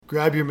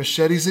Grab your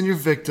machetes and your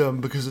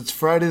victim because it's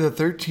Friday the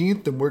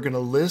 13th and we're going to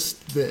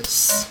list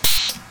this.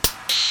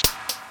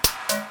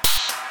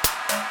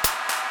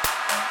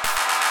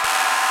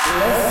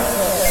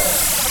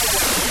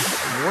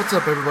 What's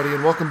up, everybody,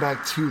 and welcome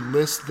back to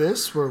List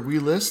This, where we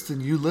list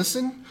and you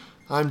listen.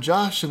 I'm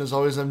Josh, and as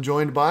always, I'm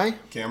joined by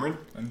Cameron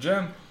and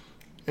Jim.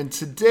 And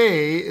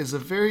today is a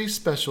very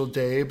special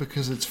day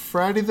because it's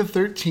Friday the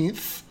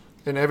 13th,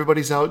 and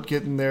everybody's out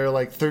getting their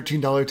like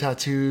 $13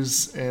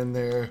 tattoos, and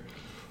they're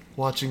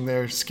watching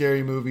their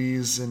scary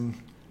movies, and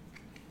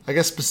I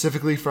guess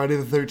specifically Friday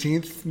the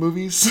 13th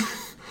movies.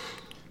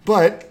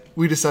 But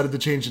we decided to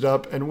change it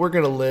up, and we're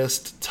going to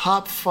list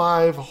top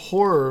 5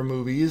 horror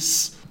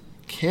movies.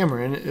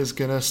 Cameron is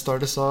going to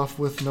start us off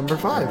with number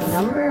 5.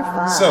 Number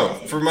 5. So,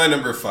 for my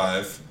number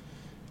 5,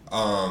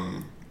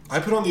 I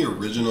put on the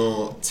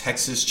original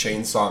Texas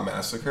Chainsaw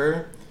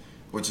Massacre,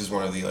 which is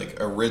one of the like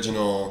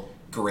original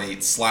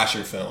great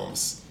slasher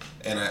films.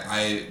 And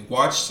I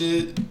watched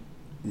it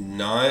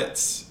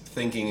not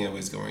thinking I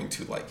was going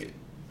to like it.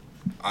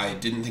 I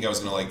didn't think I was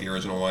going to like the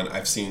original one.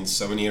 I've seen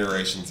so many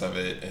iterations of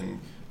it and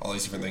all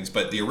these different things.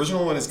 But the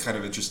original one is kind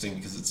of interesting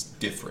because it's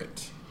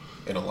different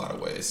in a lot of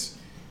ways.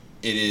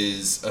 It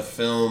is a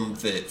film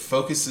that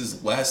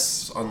focuses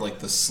less on like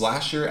the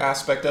slasher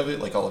aspect of it,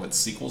 like all of its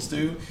sequels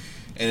do.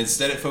 And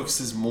instead it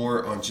focuses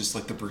more on just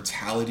like the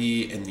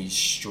brutality and the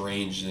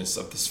strangeness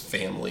of this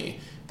family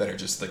that are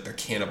just like they're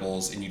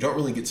cannibals, and you don't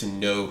really get to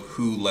know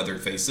who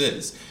Leatherface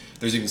is.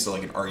 There's even still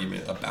like an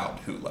argument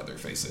about who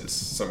Leatherface is.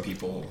 Some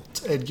people...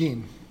 It's Ed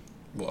Gein.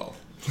 Well,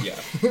 yeah.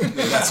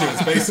 That's who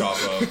it's based off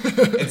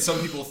of. And some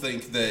people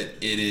think that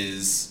it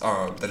is,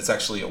 that it's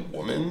actually a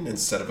woman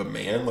instead of a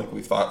man, like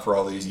we thought for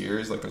all these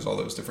years. Like there's all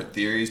those different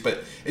theories.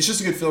 But it's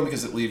just a good film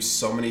because it leaves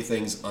so many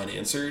things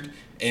unanswered.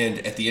 And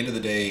at the end of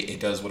the day,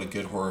 it does what a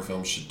good horror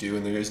film should do.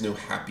 And there is no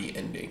happy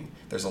ending.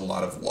 There's a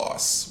lot of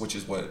loss, which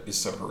is what is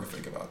so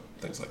horrific about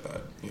things like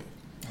that. Yeah.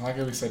 I like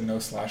how we said no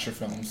slasher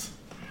films.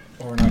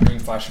 Or we're not doing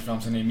slasher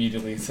films, and he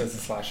immediately says a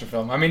slasher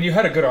film. I mean, you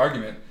had a good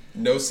argument.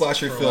 No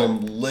slasher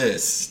film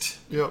list.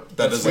 Yep.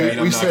 That doesn't mean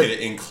I'm not going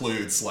to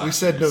include slashers. We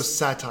said no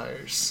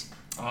satires.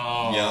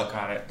 Oh, Yep.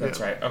 Got it.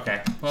 That's right.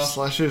 Okay. Well,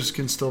 Slashers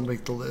can still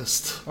make the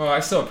list. I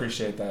still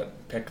appreciate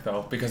that pick,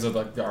 though, because of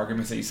like the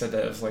arguments that you said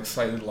that it was like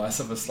slightly less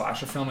of a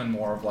slasher film and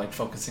more of like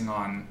focusing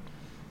on,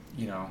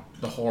 you know,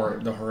 the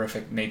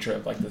horrific nature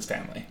of like this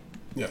family.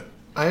 Yeah.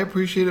 I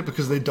appreciate it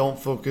because they don't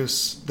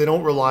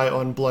rely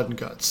on blood and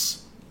guts.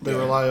 They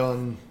rely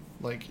on,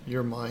 like,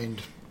 your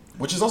mind.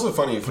 Which is also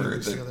funny for the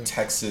together.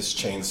 Texas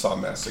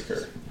Chainsaw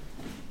Massacre.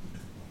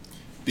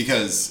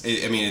 Because,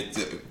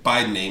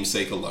 by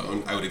namesake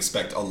alone, I would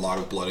expect a lot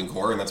of blood and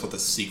gore, and that's what the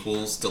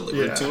sequels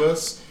delivered to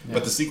us. Yeah.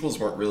 But the sequels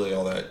weren't really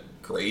all that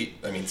great.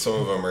 I mean, some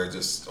of them are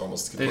just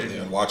almost completely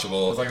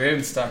unwatchable. It's like they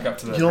didn't stack up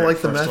to the You don't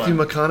like the Matthew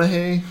one.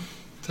 McConaughey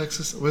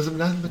Texas? Was it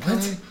Matthew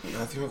McConaughey? What?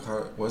 Matthew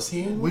McConaughey, was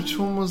he in? Which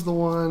one was the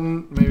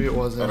one? Maybe it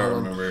wasn't. I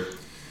don't remember.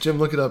 Jim,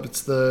 look it up.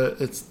 It's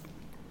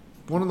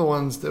one of the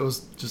ones that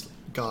was just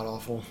god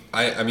awful.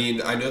 I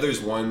mean, I know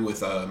there's one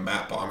with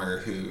Matt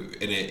Bomer who,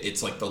 and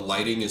it's like the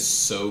lighting is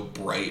so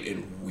bright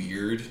and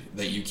weird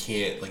that you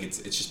can't, like,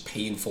 it's just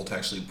painful to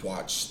actually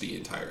watch the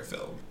entire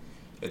film.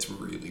 It's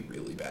really,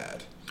 really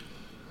bad.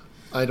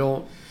 I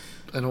don't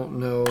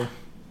know.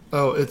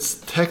 Oh,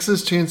 it's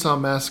Texas Chainsaw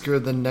Massacre: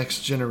 The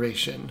Next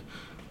Generation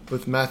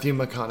with Matthew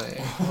McConaughey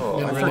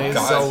and Renee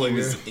forgot he Zellweger.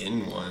 was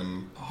in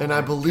one. And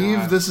I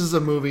believe this is a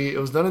movie. It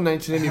was done in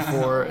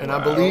 1984, and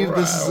I believe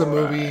this is a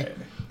movie.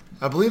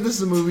 I believe this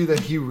is a movie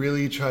that he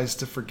really tries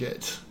to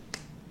forget,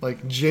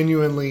 like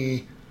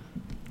genuinely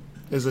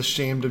is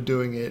ashamed of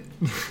doing it.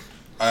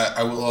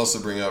 I will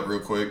also bring up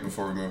real quick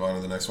before we move on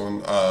to the next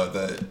one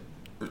that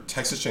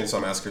Texas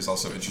Chainsaw Massacre is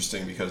also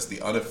interesting because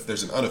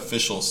there's an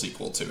unofficial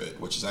sequel to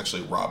it, which is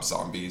actually Rob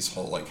Zombie's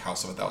whole like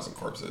House of a Thousand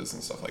Corpses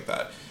and stuff like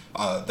that.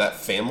 That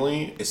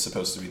family is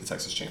supposed to be the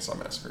Texas Chainsaw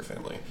Massacre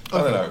family.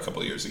 Found that out a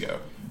couple of years ago,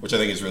 which I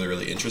think is really,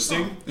 really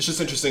interesting. It's just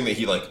interesting that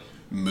he like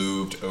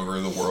moved over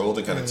the world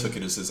and kind of took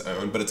it as his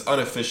own, but it's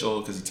unofficial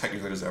because he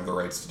technically doesn't have the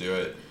rights to do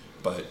it.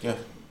 But yeah,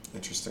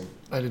 interesting.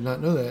 I did not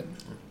know that.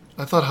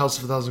 I thought House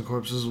of a Thousand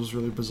Corpses was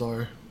really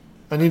bizarre.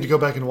 I need to go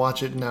back and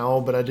watch it now,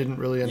 but I didn't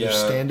really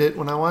understand it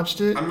when I watched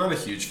it. I'm not a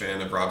huge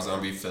fan of Rob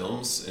Zombie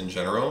films in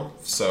general,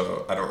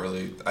 so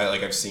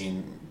I've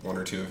seen one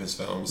or two of his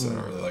films and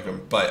I don't really like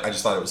them, but I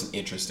just thought it was an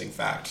interesting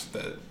fact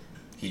that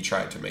he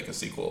tried to make a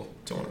sequel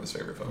to one of his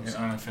favorite films.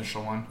 An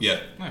unofficial one. Yeah.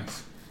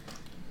 Nice.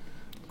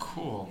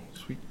 Cool.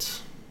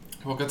 Sweet.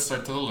 Well, good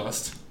start to the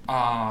list.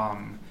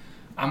 I'm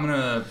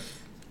gonna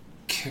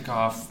kick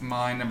off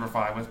my number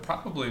 5 with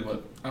probably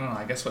what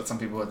I guess what some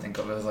people would think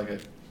of as like a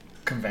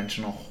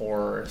conventional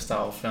horror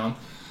style film.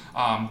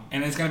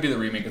 And it's gonna be the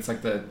remake. It's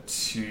like the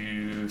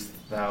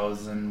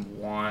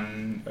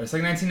 2001, or it's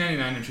like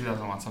 1999 or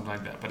 2001, something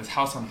like that. But it's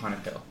House on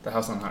Haunted Hill. The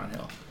House on Haunted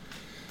Hill.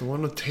 The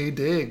one with Taye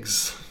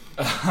Diggs.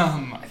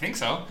 I think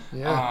so.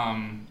 Yeah.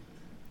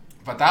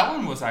 But that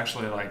one was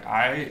actually like,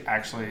 I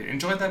actually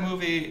enjoyed that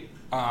movie.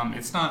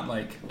 It's not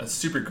like a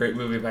super great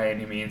movie by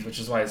any means, which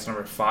is why it's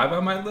number 5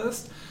 on my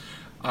list.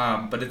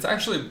 But it's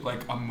actually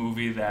like a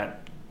movie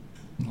that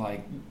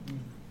like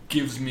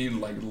gives me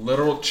like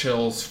literal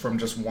chills from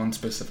just one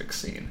specific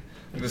scene.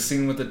 Like the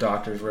scene with the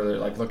doctors where they're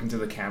like looking through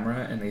the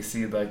camera and they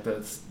see like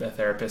the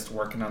therapist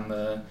working on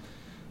the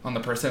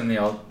person, and they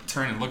all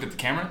turn and look at the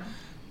camera.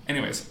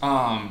 Anyways,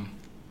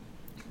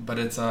 but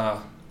it's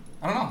I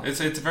don't know. It's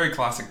a very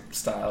classic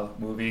style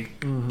movie,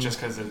 just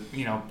because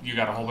you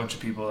got a whole bunch of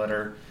people that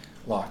are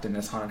locked in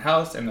this haunted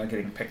house and they're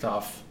getting picked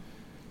off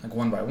like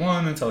one by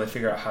one until they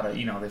figure out how to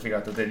they figure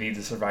out that they need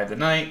to survive the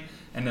night,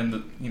 and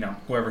then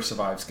whoever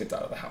survives gets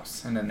out of the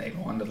house, and then they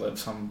go on to live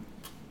some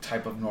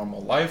type of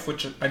normal life,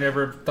 which I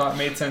never thought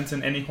made sense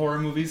in any horror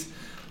movies,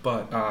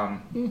 but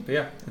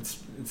yeah,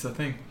 it's a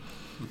thing.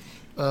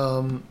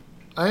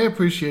 I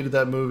appreciated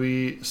that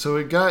movie. So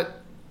it got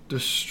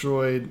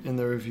destroyed in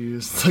the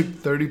reviews. It's like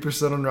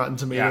 30% on Rotten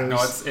Tomatoes. Yeah,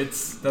 no,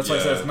 it's that's why I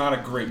said it's not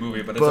a great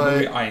movie, but it's a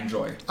movie I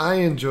enjoy. I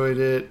enjoyed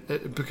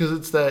it because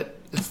it's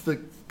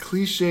the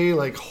cliche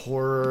like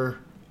horror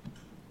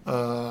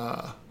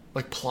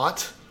like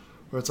plot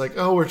where it's like,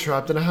 oh, we're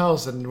trapped in a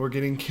house and we're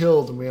getting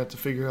killed and we have to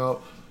figure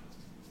out.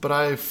 But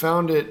I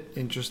found it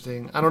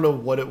interesting. I don't know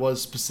what it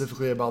was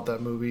specifically about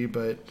that movie,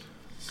 but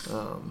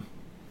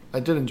I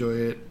did enjoy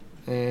it.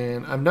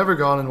 And I've never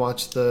gone and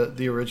watched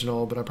the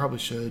original, but I probably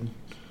should,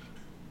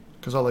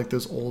 because I like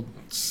those old.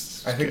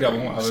 I think that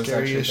one. I was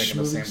actually thinking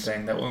movies. the same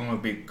thing. That one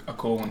would be a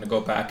cool one to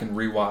go back and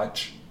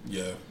rewatch.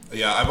 Yeah.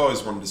 I've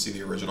always wanted to see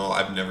the original.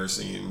 I've never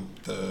seen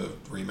the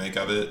remake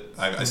of it.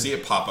 I see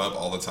it pop up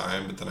all the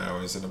time, but then I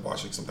always end up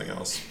watching something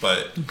else.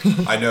 But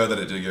I know that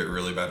it did get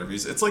really bad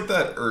reviews. It's like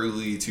that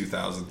early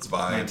 2000s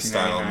vibe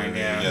style movie.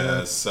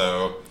 Yeah.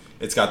 So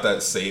it's got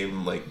that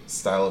same like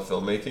style of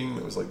filmmaking.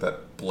 It was like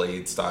that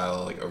Blade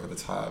style, like over the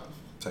top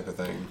type of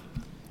thing.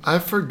 I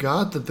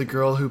forgot that the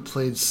girl who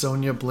played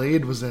Sonya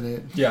Blade was in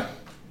it. Yeah.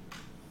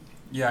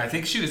 Yeah, I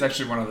think she was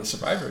actually one of the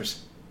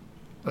survivors.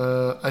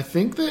 I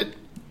think that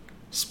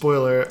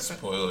spoiler.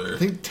 I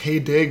think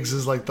Taye Diggs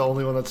is like the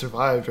only one that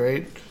survived,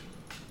 right?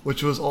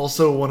 Which was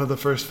also one of the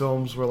first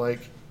films where like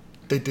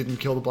they didn't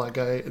kill the black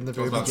guy in the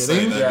very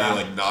beginning. That'd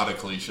be like not a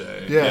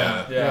cliche.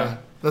 Yeah.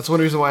 That's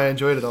one reason why I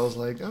enjoyed it. I was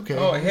like, okay.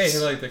 Oh, hey,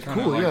 like they kind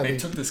of cool, like they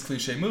took this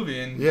cliche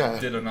movie and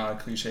did a not a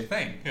cliche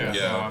thing. Yeah.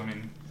 So, I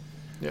mean,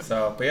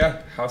 so but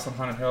yeah, House on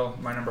Haunted Hill,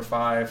 my number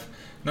 5.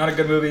 Not a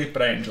good movie,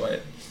 but I enjoy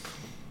it.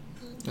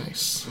 Nice.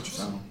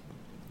 So.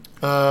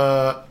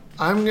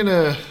 I'm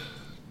gonna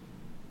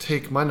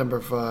take my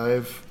number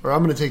 5, or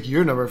I'm gonna take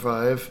your number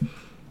 5,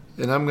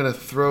 and I'm gonna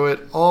throw it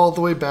all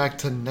the way back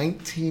to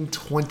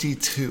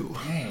 1922.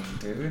 Dang,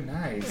 dude,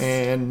 nice.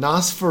 And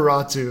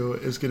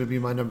Nosferatu is gonna be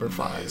my number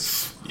 5.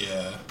 Nice.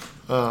 Yeah.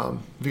 Have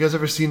you guys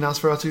ever seen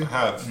Nosferatu? I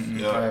have.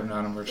 Yeah. I have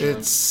not, unfortunately.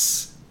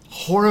 It's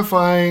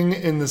horrifying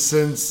in the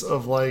sense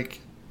of like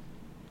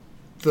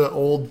the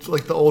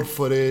old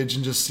footage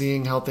and just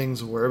seeing how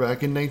things were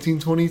back in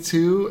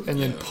 1922 and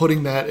then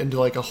putting that into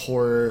like a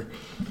horror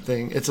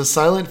thing. It's a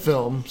silent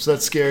film, so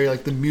that's scary.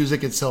 Like the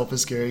music itself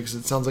is scary because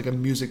it sounds like a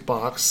music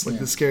box, like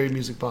the scary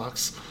music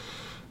box.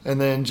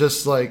 And then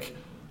just like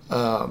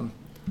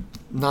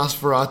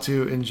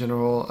Nosferatu in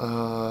general,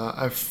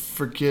 I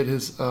forget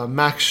his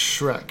Max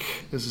Schreck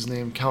is his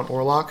name, Count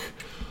Orlok.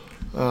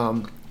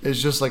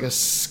 Is just like a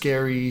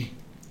scary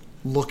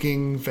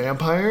looking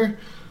vampire.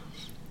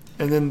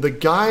 And then the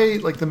guy,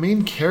 like the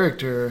main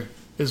character,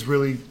 is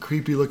really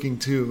creepy looking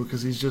too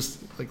because he's just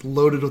like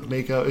loaded with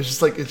makeup. It's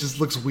just like it just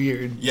looks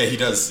weird. Yeah, he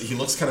does. He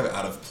looks kind of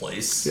out of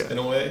place in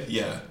a way.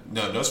 Yeah.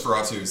 No,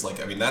 Nosferatu is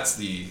like, I mean, that's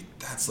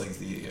like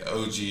the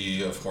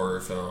OG of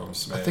horror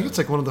films, man. I think it's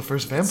like one of the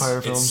first vampire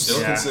films. It's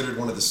still considered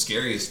one of the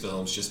scariest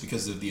films just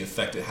because of the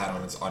effect it had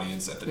on its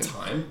audience at the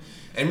time.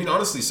 I mean,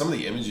 honestly, some of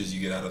the images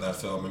you get out of that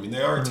film, I mean,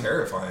 they are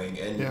terrifying,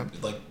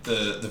 and like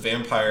the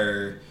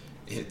vampire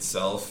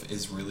itself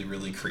is really,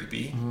 really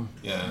creepy.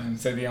 Yeah.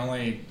 So the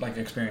only like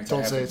experience Don't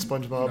I have say it's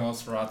SpongeBob.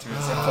 Nosferatu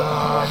is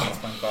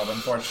SpongeBob,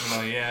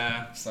 unfortunately.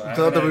 Yeah. So I'm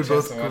glad that we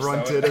both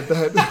grunted at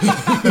that.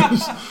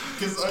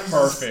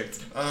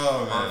 Perfect.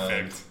 Oh man.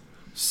 Perfect.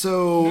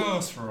 So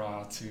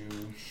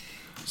Nosferatu.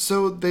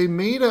 So they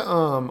made a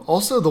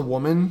also the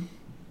woman,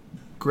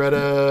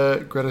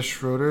 Greta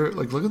Schroeder.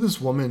 Like, look at this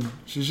woman.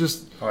 She's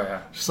just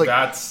just like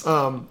that's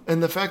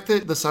and the fact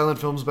that the silent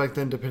films back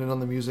then depended on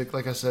the music.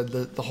 Like I said,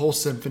 the whole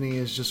symphony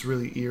is just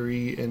really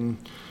eerie and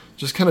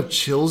just kind of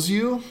chills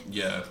you.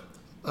 Yeah.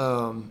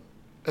 And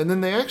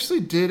then they actually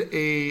did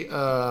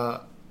a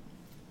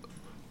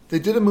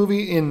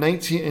movie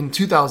in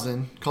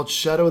 2000 called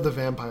Shadow of the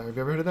Vampire. Have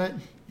you ever heard of that?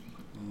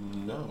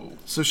 No.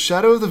 So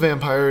Shadow of the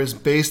Vampire is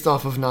based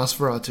off of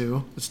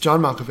Nosferatu. It's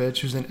John Malkovich,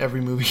 who's in every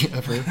movie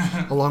ever,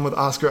 along with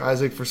Oscar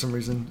Isaac for some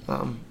reason.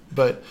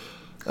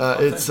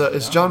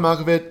 It's John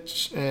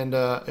Malkovich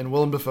and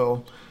Willem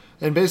Dafoe,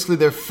 and basically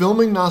they're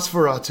filming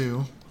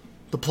Nosferatu.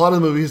 The plot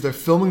of the movie is they're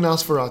filming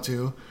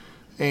Nosferatu,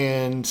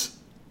 and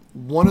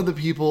one of the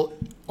people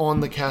on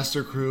the cast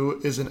or crew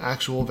is an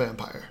actual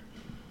vampire.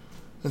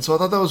 And so I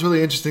thought that was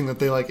really interesting that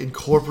they like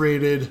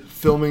incorporated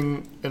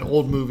filming an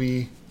old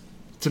movie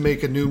to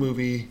make a new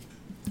movie.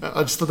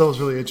 I just thought that was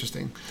really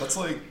interesting. That's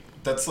like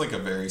That's like a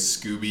very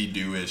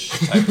Scooby-Doo-ish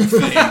type of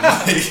thing.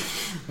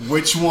 Like,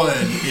 which one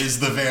is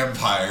the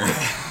vampire?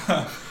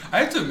 I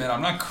have to admit,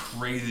 I'm not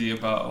crazy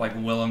about like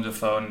Willem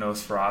Dafoe and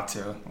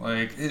Nosferatu.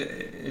 Like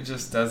it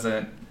just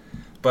doesn't.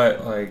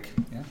 But like,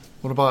 yeah,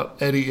 What about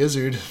Eddie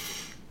Izzard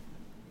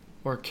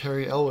or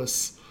Carrie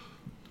Elwes?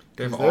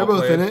 they're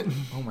both in it.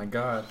 Oh my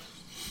god.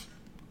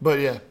 But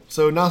yeah,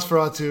 so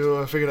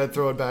Nosferatu, I figured I'd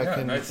throw it back Yeah,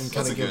 and, nice. and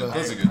kind That's of give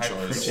that's a... a good I choice.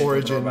 appreciate the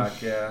Origin.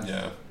 throwback, yeah.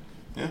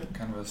 Yeah.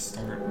 Kind of a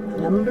start.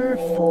 Number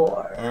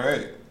 4. All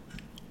right.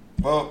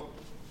 Well,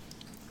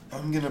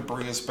 I'm gonna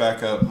bring us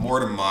back up more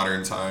to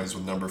modern times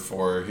with number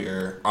 4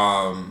 here.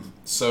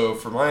 So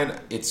for mine,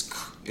 it's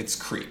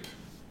Creep.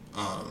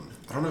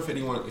 I don't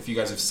know if you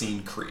guys have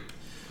seen Creep.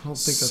 I don't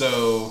think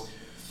So,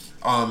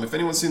 if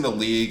anyone's seen The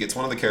League, it's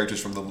one of the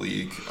characters from The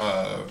League.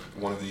 I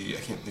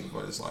can't think of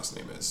what his last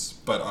name is,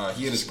 but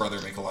he and his brother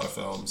make a lot of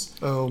films.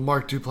 Oh,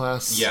 Mark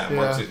Duplass. Yeah,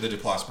 the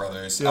Duplass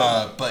brothers.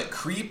 Yeah. But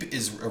Creep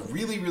is a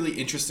really, really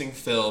interesting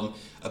film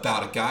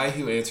about a guy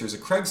who answers a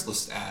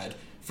Craigslist ad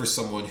for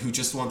someone who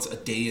just wants a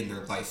day in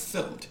their life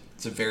filmed.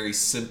 It's a very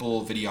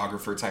simple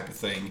videographer type of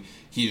thing.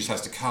 He just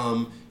has to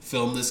come,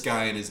 film this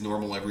guy in his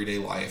normal everyday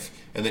life,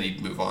 and then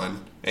he'd move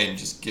on and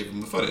just give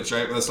him the footage,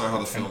 right? But that's not how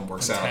the film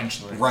works out.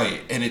 Potentially. Right.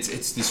 And it's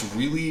this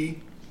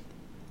really,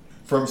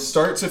 from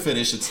start to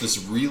finish, it's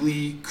this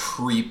really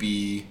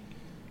creepy,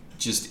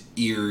 just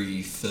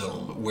eerie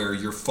film where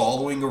you're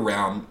following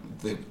around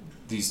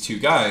these two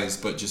guys,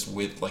 but just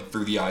with like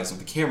through the eyes of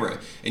the camera.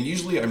 And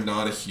usually, I'm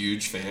not a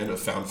huge fan of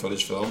found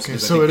footage films. Okay,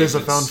 'cause I so think it is a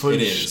they've found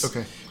footage. It is.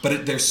 Okay,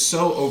 but they're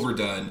so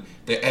overdone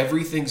that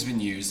everything's been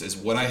used as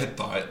what I had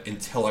thought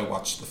until I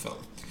watched the film.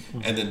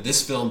 And then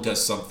this film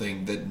does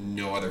something that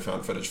no other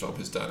found footage film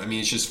has done. I mean,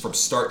 it's just from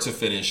start to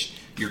finish,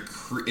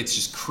 it's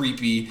just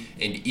creepy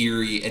and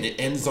eerie, and it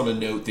ends on a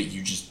note that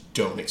you just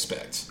don't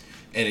expect.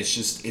 And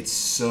it's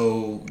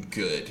so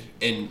good.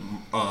 And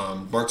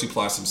Mark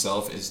Duplass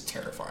himself is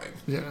terrifying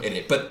Yeah. in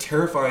it, but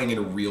terrifying in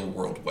a real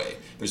world way.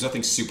 There's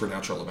nothing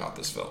supernatural about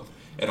this film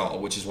at all,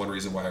 which is one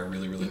reason why I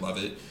really, really love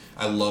it.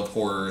 I love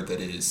horror that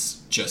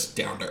is just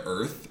down to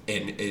earth,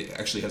 and it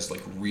actually has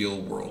like real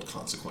world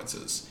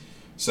consequences.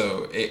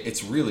 So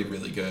it's really,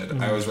 really good.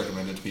 Mm-hmm. I always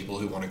recommend it to people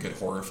who want a good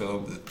horror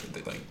film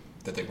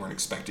that they weren't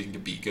expecting to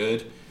be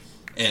good.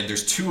 And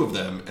there's 2 of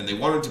them, and they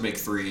wanted to make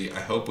 3. I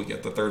hope we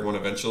get the 3rd one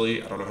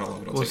eventually. I don't know how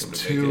long it'll was take them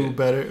to 2 make it.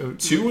 better?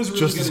 2 was really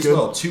just good as as good?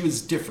 well. 2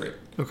 is different.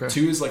 Okay.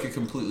 2 is like a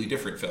completely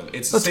different film.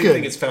 It's the That's same good.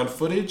 thing. It's found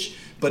footage,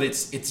 but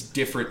it's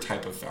different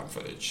type of found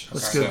footage.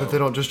 That's So- good that they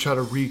don't just try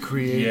to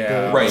recreate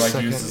Yeah, the Right. like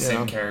second. use the yeah.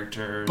 same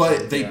characters.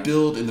 But they yeah.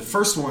 build in the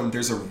first one.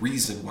 There's a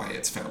reason why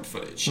it's found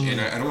footage, Mm-hmm.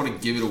 and I don't want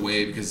to give it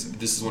away because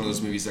this is one of those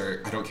movies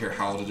that I don't care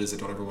how old it is. I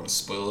don't ever want to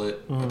spoil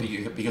it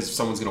because if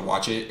someone's gonna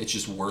watch it, it's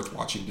just worth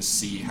watching to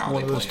see how One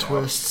they of play those it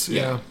twists, out.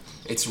 yeah.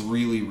 It's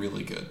really,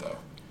 really good though.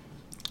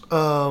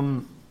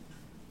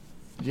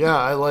 Yeah,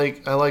 I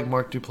like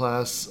Mark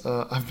Duplass.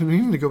 I've been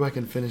meaning to go back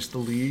and finish The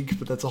League,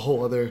 but that's a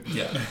whole other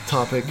Yeah.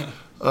 topic.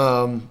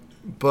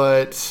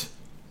 But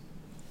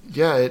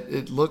yeah,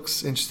 it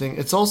looks interesting.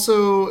 It's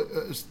also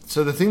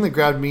so the thing that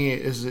grabbed me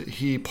is that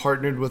he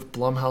partnered with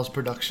Blumhouse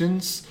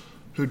Productions,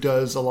 who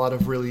does a lot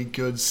of really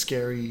good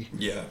scary.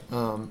 Yeah.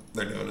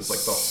 They're known as like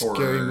the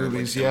scary horror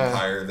movies, like, yeah.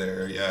 empire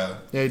there. Yeah.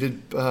 Yeah, he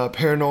did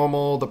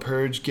Paranormal, The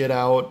Purge, Get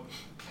Out,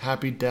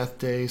 Happy Death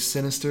Day,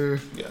 Sinister.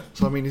 Yeah.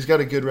 So I mean, he's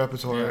got a good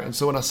repertoire. Yeah. And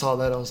so when I saw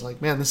that, I was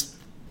like, man, this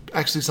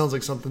actually sounds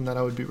like something that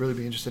I would really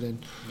be interested in,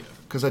 Yeah.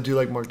 because I do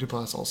like Mark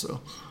Duplass also.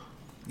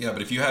 Yeah,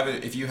 but if you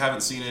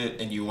haven't seen it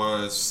and you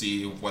want to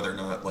see whether or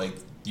not like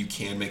you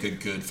can make a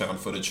good found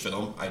footage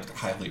film, I'd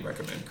highly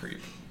recommend Creep.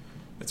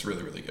 It's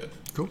really, really good.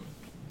 Cool.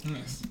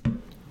 Nice.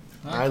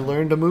 I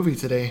learned a movie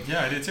today.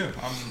 Yeah, I did too.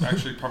 I'm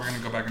actually probably going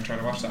to go back and try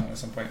to watch that one at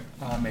some point.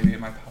 Maybe it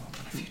might pop up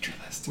on a future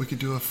list. We could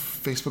do a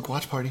Facebook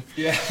watch party.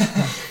 Yeah.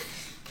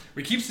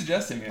 We keep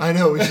suggesting it. I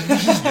know. We should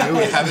just do We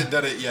it. haven't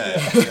done it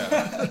yet.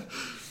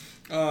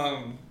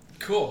 Yeah.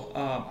 Cool.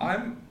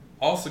 I'm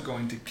also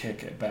going to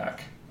kick it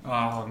back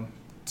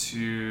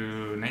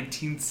to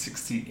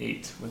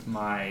 1968 with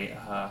my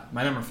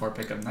my number 4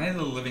 pick of Night of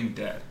the Living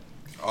Dead.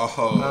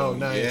 Oh,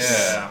 nice.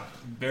 yeah.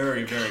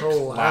 Very, very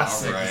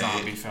Classic. classic Right.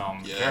 zombie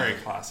film. Yeah. Very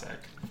classic.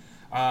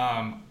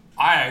 I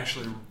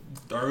actually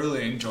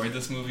thoroughly enjoyed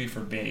this movie for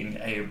being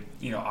a,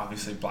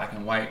 obviously black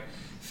and white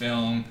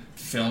film,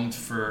 filmed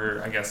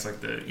for, I guess,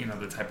 like the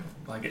type of,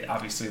 like,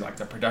 obviously, like,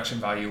 the production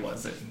value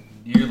wasn't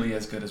nearly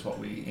as good as what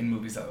in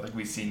movies that, like,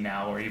 we see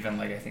now, or even,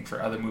 like, I think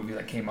for other movies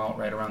that came out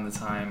right around the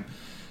time,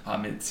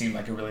 it seemed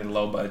like a really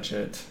low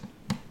budget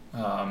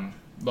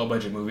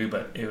movie,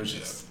 but it was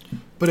just...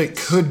 But it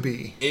could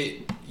be.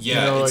 It's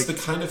like- the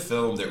kind of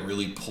film that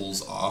really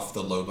pulls off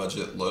the low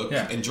budget look.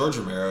 Yeah. And George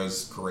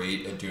Romero's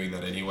great at doing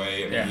that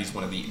anyway. I mean, Yeah. he's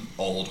one of the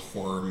old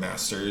horror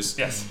masters.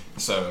 Yes.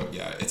 So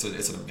yeah, it's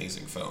an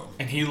amazing film.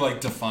 And he, like,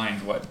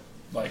 defined what,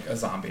 like, a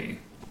zombie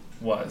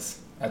was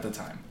at the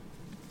time,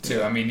 too.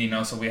 Yeah. I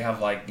mean, so we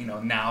have, like,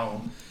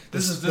 now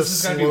This the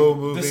is gonna slow be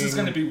moving. this is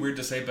gonna be weird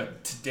to say,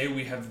 but today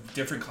we have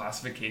different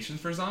classifications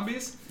for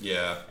zombies,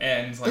 Yeah.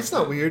 and like That's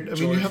not weird. I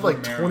mean, you George have like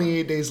Romero-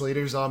 28 Days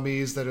Later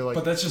zombies that are like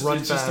But that's just run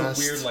it's fast. just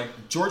a weird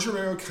like George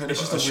Romero kind of It's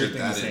just a weird ushered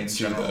thing to that say in in too,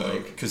 general, though,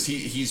 like- because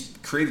he's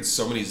created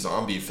so many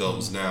zombie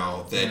films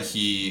now that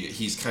Yeah.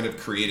 he's kind of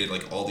created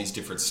like all these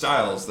different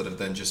styles that have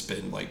then just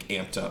been like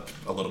amped up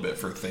a little bit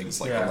for things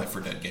like Yeah. the Left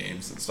 4 Dead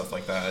games and stuff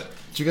like that.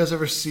 Did you guys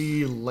ever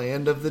see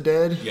Land of the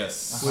Dead?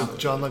 Yes, With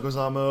John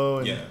Leguizamo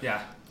and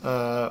Yeah,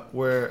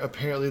 where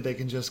apparently they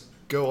can just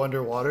go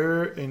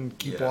underwater and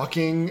keep Yeah.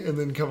 walking and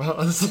then come out.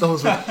 That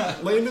was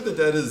Land of the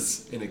Dead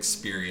is an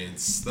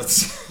experience.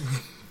 That's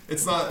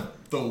it's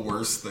not the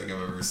worst thing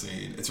I've ever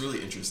seen. It's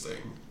really interesting.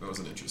 That was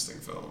an interesting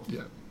film.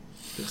 yeah.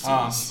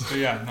 But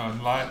yeah, no,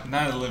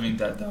 Night of the Living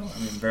Dead though. I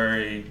mean,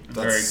 very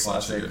very such a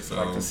classic. good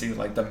Like film. to see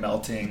like the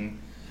melting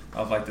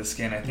of like the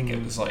skin. I think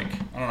it was like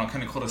I don't know,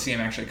 kind of cool to see him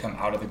actually come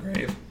out of the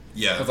grave.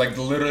 Yeah, Because like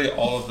literally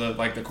all of the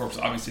like the corpses,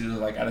 obviously they're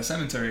like at a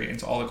cemetery, and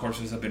so all the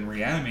corpses have been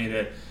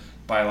reanimated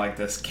by like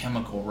this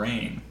chemical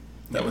rain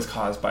that was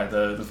caused by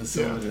the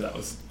facility that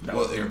was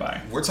nearby.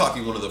 We're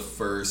talking one of the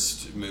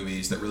first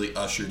movies that really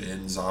ushered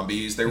in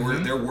zombies. There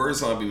were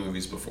zombie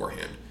movies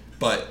beforehand,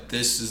 but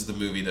this is the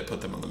movie that put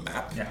them on the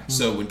map. Yeah.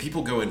 So when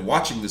people go in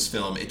watching this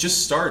film, it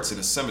just starts in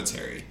a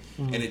cemetery,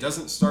 and it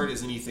doesn't start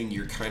as anything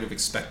you're kind of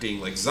expecting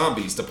like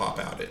zombies to pop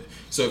out in.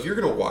 So if you're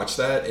gonna watch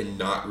that and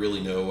not really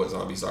know what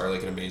zombies are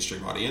like in a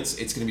mainstream audience,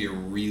 it's gonna be a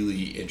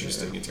really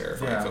interesting and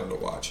terrifying Yeah. film to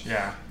watch.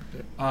 Yeah.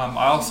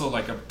 I also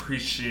like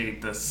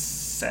appreciate the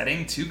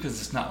setting too, because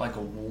it's not like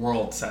a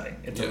world setting;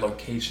 it's a Yeah.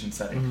 location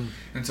setting,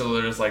 and so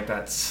there's like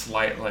that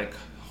slight like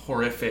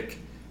horrific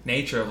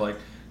nature of like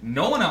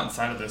no one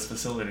outside of this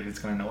facility is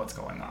going to know what's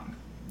going on.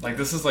 Like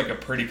this is like a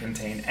pretty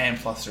contained, and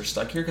plus they're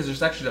stuck here because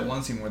there's actually that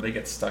one scene where they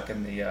get stuck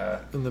in the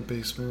In the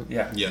basement.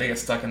 Yeah. they get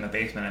stuck in the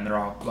basement and they're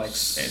all like it's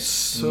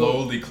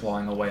slowly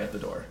clawing away at the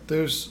door.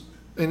 There's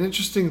an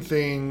interesting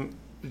thing.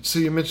 So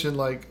you mentioned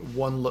like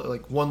one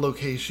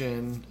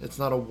location. It's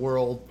not a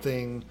world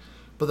thing,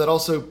 but that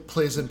also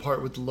plays in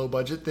part with the low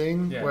budget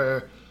thing. Yeah.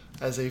 Where,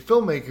 as a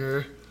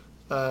filmmaker,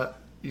 I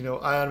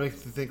automatically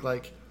think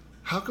like,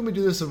 how can we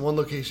do this in one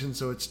location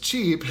so it's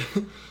cheap,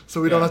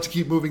 so we don't Yeah. have to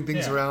keep moving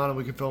things Yeah. around and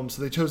we can film.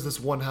 So they chose this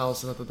one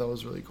house, and I thought that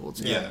was really cool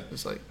too. Yeah.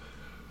 It's like,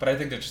 But I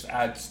think that just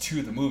adds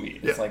to the movie.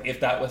 It's Yeah. like if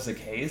that was the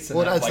case, and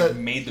Well, it that adds like that-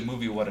 made the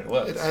movie what it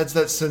was. it adds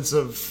that sense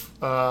of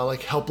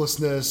like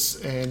helplessness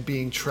and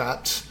being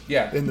trapped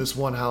Yeah. in this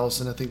one house,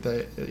 and I think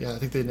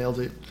they nailed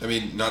it. I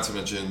mean, not to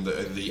mention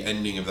the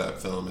ending of that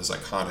film is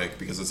iconic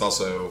because it's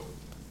also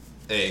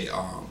a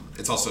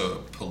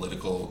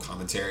political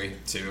commentary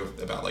too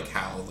about like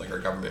how like our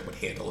government would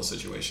handle a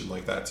situation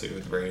like that too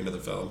at the very end of the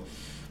film.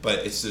 But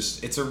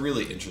it's a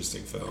really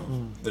interesting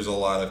film. There's a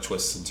lot of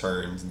twists and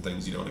turns and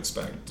things you don't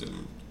expect,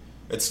 and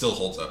it still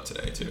holds up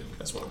today too.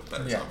 That's one of the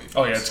better Yeah. zombie films.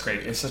 Oh yeah, it's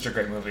great. It's such a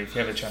great movie. If you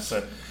have a chance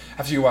to,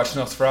 after you watch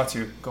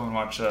Nosferatu, go and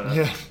watch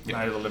Yeah.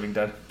 Night of the Living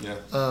Dead.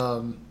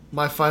 Yeah.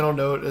 My final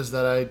note is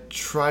that I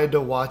tried to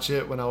watch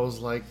it when I was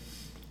like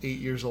 8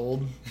 years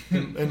old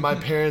in my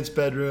parents'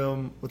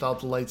 bedroom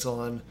without the lights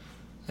on,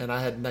 and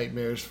I had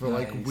nightmares for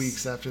like Nice.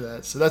 weeks after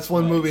that. So that's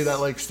one movie Nice. that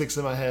like sticks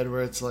in my head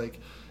where it's like,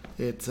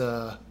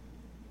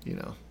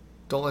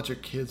 don't let your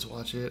kids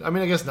watch it. I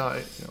mean, I guess not,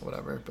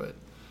 whatever, but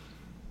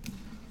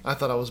I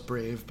thought I was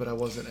brave, but I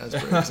wasn't as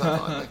brave as I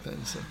thought back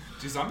then. So.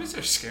 Dude, zombies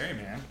are scary,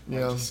 man. Like,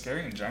 Yeah. just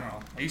scary in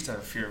general. I used to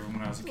have a fear of them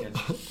when I was a kid.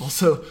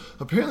 Also,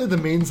 apparently the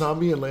main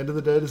zombie in Land of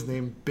the Dead is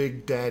named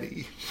Big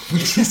Daddy,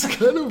 which is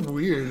kind of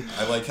weird.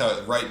 I like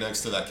how right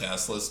next to that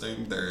cast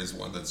listing there is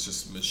one that's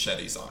just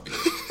Machete Zombie.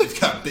 You've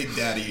got Big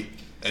Daddy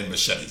and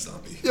Machete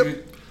Zombie. Yep.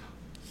 Dude,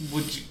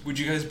 would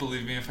you guys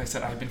believe me if I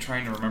said I've been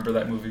trying to remember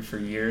that movie for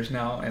years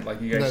now, and like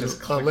you guys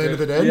just clicked Land it? of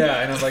the Dead? Yeah,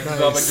 and I was like,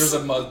 Nice.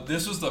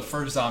 this was the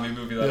first zombie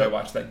movie that I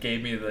watched that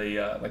gave me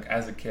the like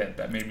as a kid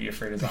that made me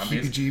afraid of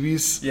zombies.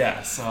 Heebie-jeebies.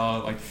 Yeah,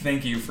 so like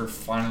thank you for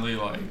finally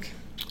like.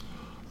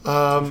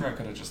 I'm sure I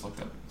could have just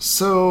looked up.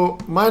 So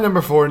my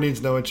number 4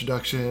 needs no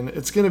introduction.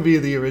 It's going to be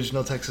the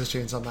original Texas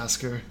Chainsaw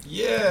Massacre,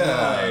 Yeah,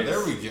 Nice.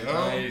 there we go.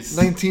 Nice.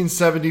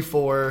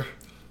 1974.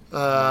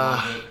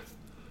 Love it.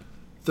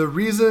 The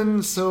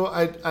reason, so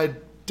I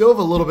dove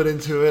a little bit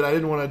into it. I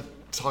didn't want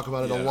to talk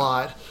about it a Yeah.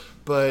 lot,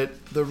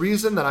 but the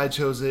reason that I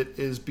chose it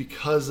is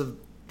because of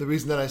the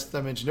reason that I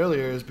mentioned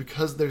earlier is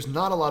because there's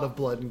not a lot of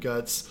blood and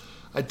guts.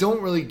 I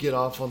don't really get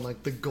off on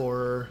like the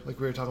gore, like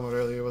we were talking about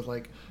earlier, with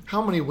like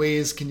how many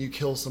ways can you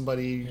kill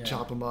somebody, Yeah.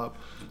 chop them up.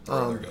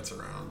 Throw their guts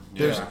around.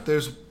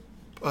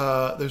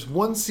 There's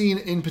one scene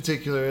in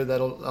particular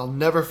that I'll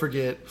never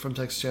forget from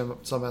Texas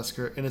Chainsaw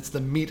Massacre, and it's the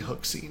meat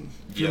hook scene.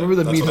 Do you remember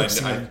the that's meat what hook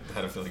scene? I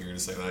had a feeling you were going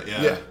to say that.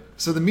 Yeah. Yeah.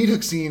 So the meat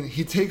hook scene,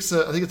 he takes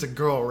I think it's a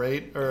girl,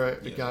 right? Or a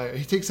Yeah. guy.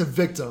 He takes a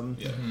victim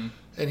Yeah.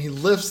 and he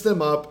lifts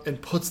them up and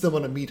puts them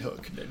on a meat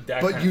hook.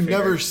 That But kind you of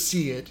never figure.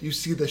 see it. You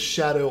see the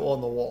shadow on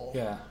the wall.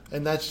 Yeah.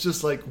 And that's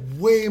just like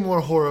way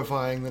more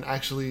horrifying than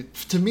actually,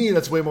 to me,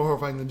 that's way more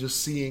horrifying than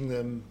just seeing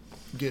them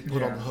get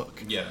put on Yeah. the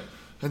hook. Yeah.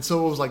 And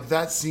so it was like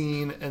that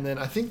scene, and then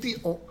I think the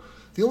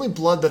only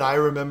blood that I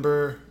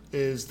remember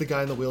is the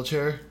guy in the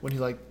wheelchair when he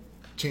like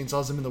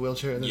chainsaws him in the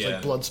wheelchair and there's Yeah.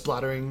 like blood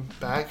splattering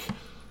back.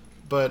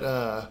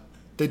 But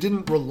they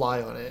didn't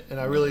rely on it, and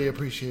I really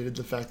appreciated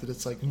the fact that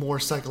it's like more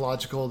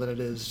psychological than it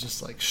is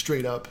just like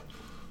straight up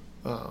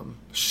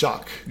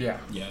shock. Yeah.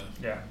 Yeah.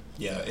 Yeah.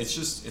 Yeah,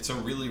 it's a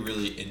really,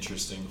 really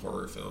interesting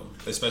horror film,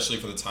 especially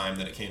for the time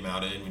that it came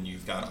out in, when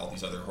you've got all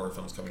these other horror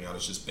films coming out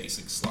as just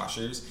basic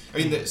slashers. I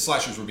mean, the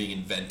slashers were being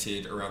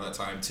invented around that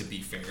time, to be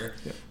fair,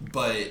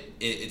 but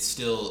it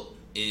still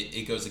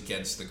goes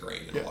against the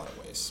grain in a lot of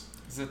ways.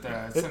 Is it it's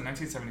a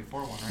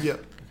 1974 one, right? Yeah.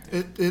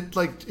 It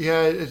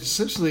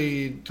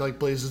essentially like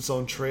blazed its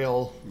own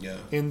trail Yeah.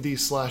 in the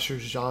slasher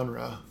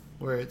genre,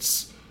 where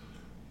it's,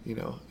 you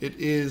know, it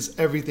is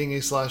everything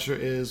a slasher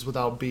is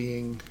without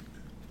being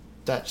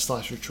that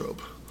slasher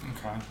trope.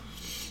 Okay.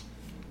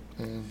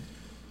 And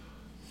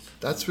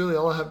that's really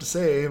all I have to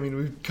say. I mean,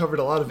 we've covered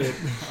a lot of it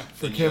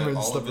for And Cameron's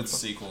all stuff. of its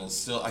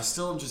sequels. I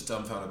still am just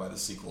dumbfounded by the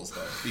sequels,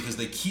 though, because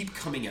they keep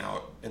coming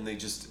out, and they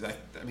just,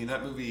 I mean,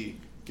 that movie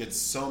gets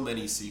so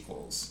many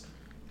sequels,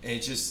 and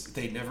it just,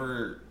 they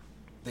never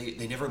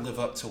live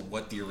up to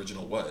what the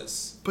original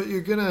was. But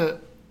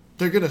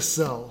they're gonna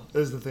sell,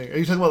 is the thing. Are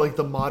you talking about like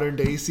the modern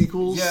day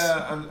sequels?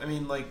 Yeah, I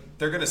mean, like,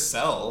 they're gonna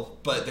sell,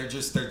 but they're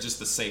just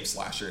the same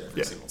slasher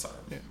every single time.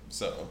 Yeah.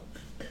 So,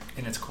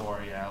 In its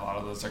core, yeah, a lot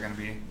of those are going to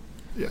be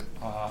Yeah.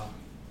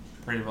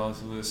 pretty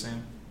relatively the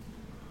same.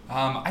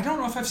 I don't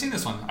know if I've seen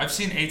this one. I've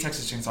seen A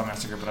Texas Chainsaw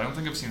Massacre, but I don't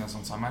think I've seen this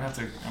one, so I might have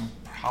to. I'm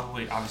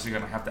probably obviously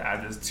going to have to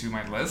add this to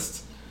my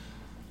list.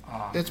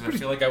 It's 'Cause pretty- I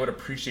feel like I would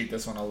appreciate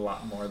this one a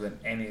lot more than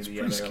any of the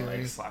other pretty scary.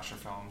 like slasher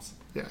films.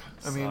 Yeah,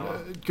 I mean,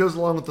 So- it goes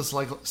along with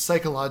the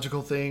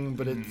psychological thing,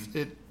 but Mm-hmm.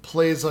 it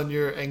plays on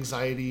your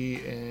anxiety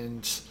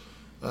and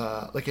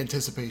like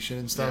anticipation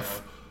and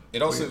stuff.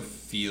 it also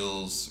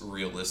feels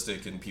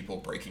realistic in people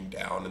breaking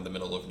down in the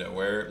middle of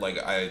nowhere. Like,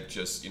 I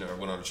just, I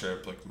went on a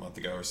trip like a month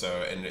ago or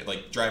so, and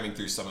like driving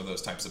through some of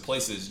those types of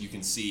places, you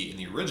can see in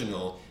the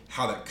original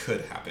how that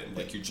could happen.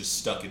 Like, you're just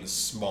stuck in a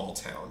small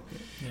town.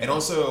 And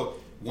also,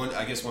 one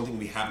thing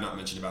we have not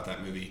mentioned about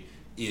that movie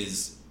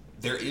is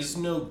there is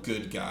no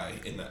good guy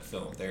in that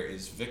film. There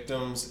is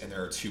victims and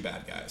there are two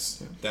bad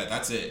guys.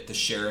 That's it. The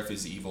sheriff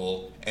is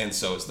evil, and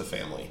so is the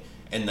family.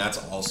 And that's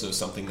also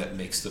something that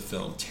makes the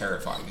film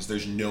terrifying, because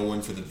there's no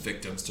one for the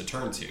victims to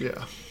turn to.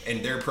 Yeah.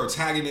 And they're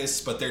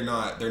protagonists, but they're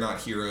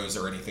not heroes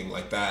or anything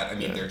like that. I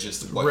mean, they're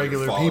just what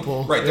Regular you're following.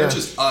 people. Right, they're Yeah.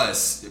 just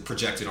us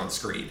projected on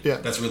screen. Yeah.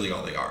 That's really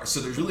all they are.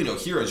 So there's really no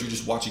heroes. You're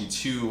just watching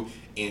two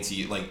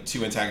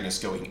antagonists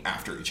going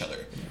after each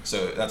other.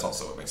 So that's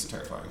also what makes it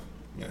terrifying.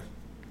 Yeah.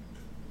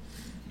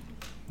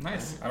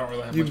 Nice. I don't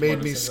really have You much more made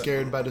to me say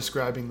scared by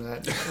describing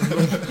that.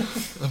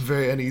 I'm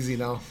very uneasy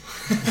now.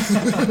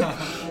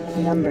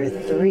 Number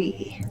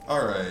 3.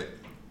 All right.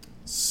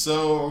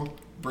 So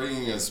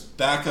bringing us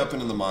back up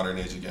into the modern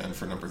age again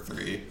for number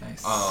 3.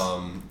 Nice.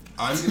 I'm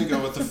going to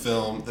go with a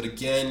film that,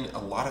 again, a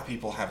lot of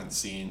people haven't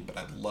seen, but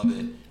I love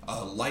it.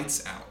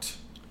 Lights Out.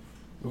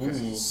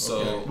 Ooh, So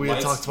okay. We had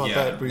talked about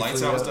that briefly,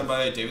 Lights Out was yeah. done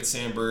by David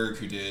Sandberg,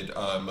 who did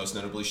most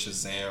notably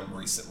Shazam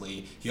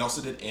recently. He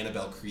also did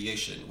Annabelle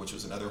Creation, which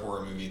was another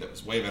horror movie that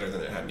was way better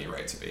than it had any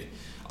right to be.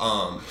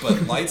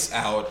 But Lights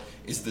Out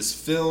is this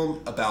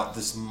film about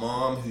this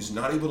mom who's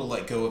not able to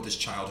let go of this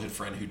childhood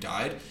friend who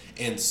died.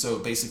 And so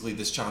basically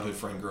this childhood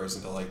friend grows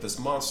into like this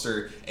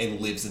monster and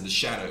lives in the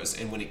shadows.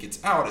 And when it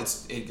gets out,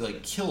 it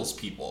like kills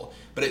people.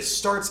 But it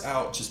starts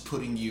out just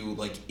putting you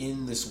like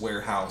in this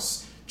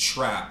warehouse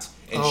trapped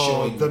and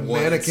showing the what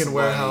mannequin it's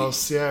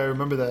warehouse. Yeah, I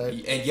remember that.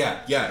 and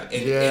and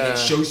it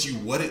shows you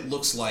what it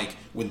looks like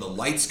when the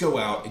lights go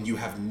out and you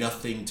have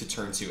nothing to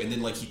turn to. And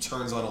then like he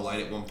turns on a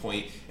light at one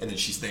point and then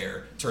she's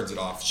there, turns it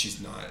off,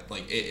 she's not,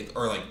 like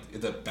or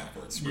like the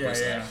backwards. reverse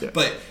that. Yeah.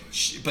 But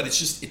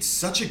it's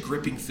such a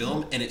gripping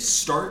film, and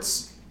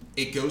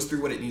it goes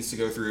through what it needs to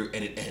go through,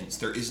 and it ends.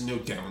 There is no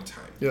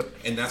downtime. Yep.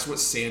 And that's what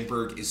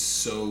Sandberg is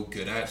so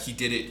good at. He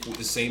did it with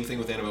the same thing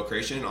with Annabelle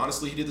Creation, and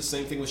honestly, he did the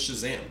same thing with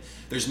Shazam.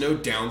 There's no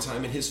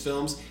downtime in his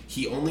films.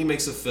 He only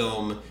makes a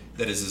film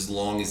that is as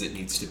long as it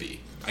needs to be.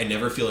 I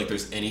never feel like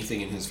there's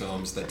anything in his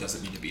films that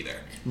doesn't need to be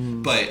there.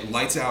 But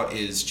Lights Out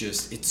is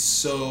just, it's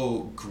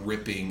so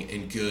gripping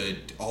and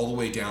good all the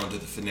way down to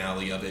the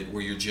finale of it,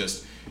 where you're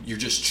just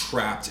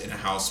trapped in a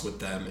house with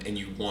them and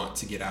you want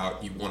to get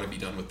out, you want to be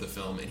done with the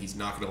film, and he's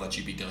not going to let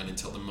you be done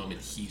until the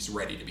moment he's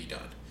ready to be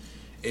done.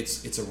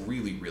 It's a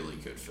really, really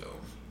good film.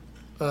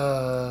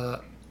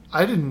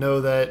 I didn't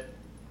know that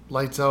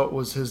Lights Out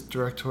was his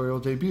directorial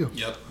debut.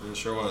 Yep, it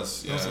sure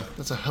was. Yeah.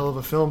 That's a hell of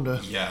a film to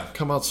Yeah.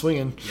 come out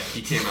swinging. Yeah,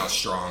 he came out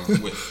strong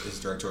with his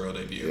directorial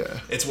debut. Yeah.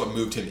 It's what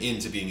moved him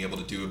into being able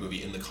to do a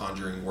movie in the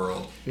Conjuring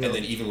world. Yeah. And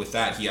then even with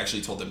that, he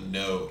actually told them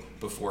no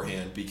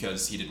beforehand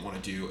because he didn't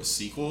want to do a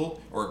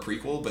sequel or a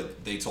prequel,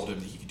 but they told him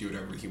that he could do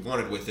whatever he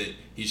wanted with it.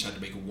 He just had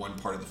to make one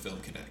part of the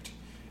film connect.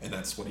 And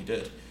that's what he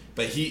did.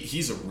 But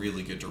he's a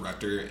really good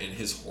director, and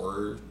his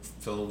horror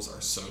films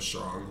are so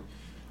strong.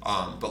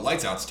 But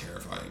Lights Out's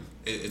terrifying.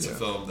 It's a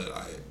film that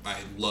I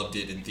loved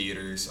it in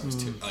theaters. I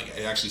was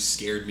it actually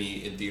scared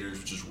me in theaters,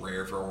 which is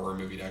rare for a horror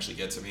movie to actually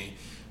get to me.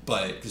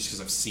 but just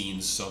because I've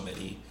seen so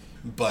many.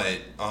 But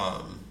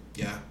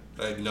yeah,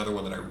 another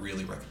one that I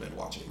really recommend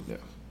watching.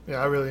 Yeah,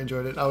 I really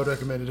enjoyed it. I would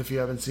recommend it if you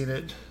haven't seen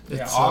it.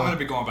 Yeah, It's, I'm gonna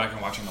be going back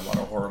and watching a lot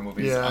of horror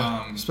movies.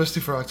 Yeah,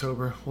 especially for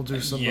October. We'll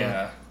do some.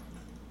 Yeah.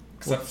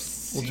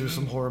 We'll do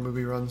some horror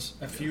movie runs.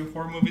 A few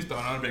horror movies, but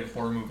I'm not a big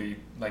horror movie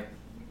like.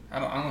 I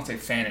don't want to say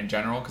fan in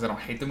general because I don't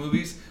hate the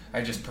movies.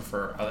 I just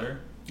prefer other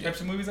types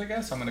of movies, I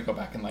guess. So I'm gonna go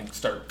back and like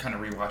start kind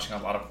of rewatching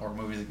a lot of horror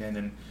movies again,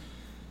 and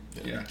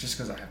just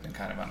because I have been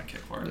kind of on a kick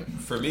for it. Yeah.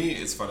 For me,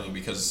 it's funny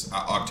because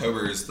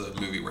October is the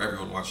movie where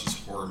everyone watches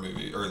horror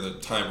movie, or the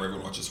time where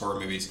everyone watches horror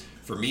movies.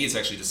 For me, it's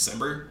actually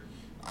December.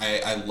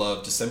 I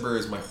love December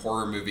is my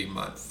horror movie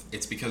month.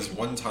 It's because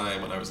one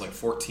time when I was like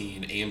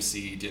 14,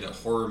 AMC did a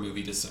horror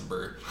movie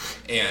December,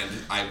 and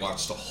I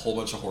watched a whole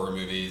bunch of horror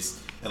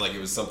movies. And like it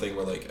was something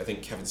where like I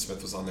think Kevin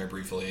Smith was on there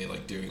briefly,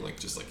 like doing like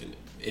just like an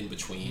in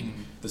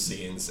between the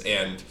scenes.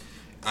 And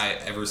I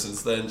ever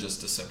since then, just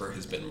December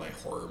has been my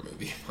horror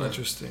movie month.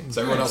 Interesting.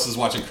 So everyone else is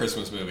watching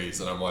Christmas movies,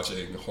 and I'm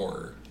watching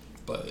horror.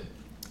 But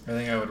I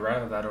think I would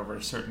rather that over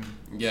certain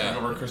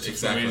over Christmas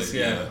exactly, movies.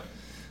 Yeah.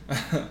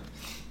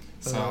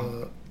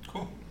 So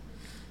cool.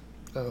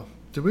 Oh,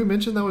 did we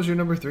mention that was your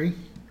number 3?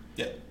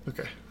 Yeah.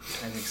 Okay.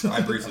 I think so.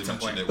 I briefly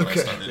mentioned it when I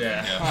started.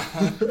 Yeah.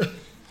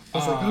 I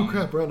was like, oh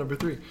crap, we're on number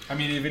 3. I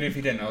mean, even if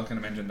you didn't, I was going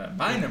to mention that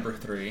my number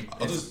 3.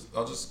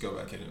 I'll just go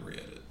back in and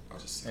re-edit. I'll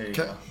just. There you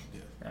Okay. go.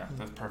 Yeah,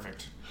 that's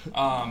perfect.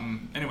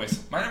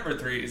 Anyways, my number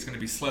 3 is going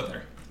to be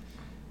Slither.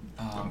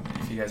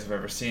 If you guys have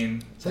ever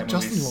seen Is that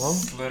movie, Justin Long?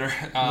 Slither.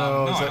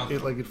 No, is I that don't-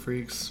 Eight-Legged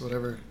Freaks?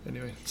 Whatever.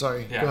 Anyway,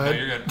 sorry. Yeah, Go no, ahead.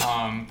 you're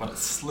good. But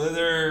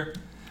Slither,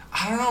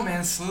 I don't know,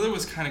 man. Slither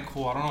was kind of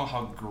cool. I don't know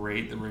how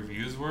great the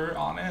reviews were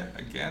on it.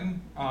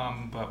 Again,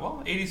 but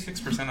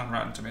 86% on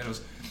Rotten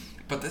Tomatoes.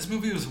 But this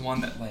movie was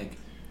one that like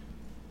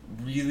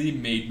really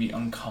made me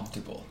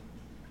uncomfortable.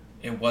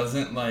 It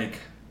wasn't like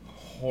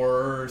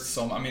horror.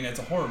 I mean, it's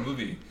a horror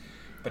movie,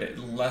 but it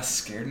less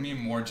scared me,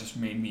 more just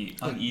made me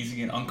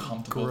uneasy and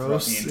uncomfortable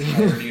Gross. throughout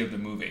the entirety of the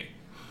movie.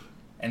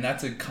 And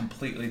that's a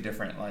completely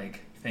different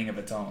like thing of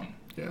its own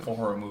for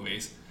horror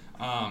movies.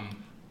 Oh,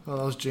 that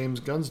was James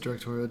Gunn's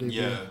directorial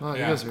debut. Yeah. Oh, you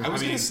Yeah. guys are. I was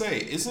I mean- gonna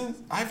say,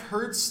 I've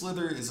heard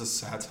Slither is a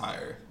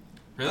satire.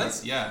 Really?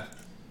 Yeah.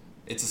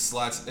 It's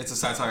a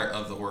satire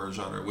of the horror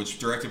genre, which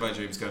directed by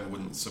James Gunn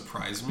wouldn't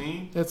surprise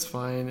me. It's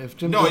fine. If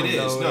Jim No, it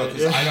didn't is. know No, it-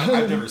 because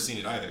I've never seen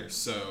it either.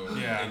 So,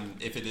 Yeah.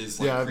 and if it is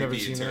like Yeah, I've never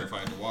creepy and seen it.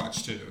 terrifying to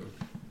watch too.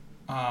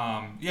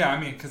 Yeah, I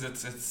mean, because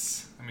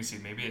it's. Let me see.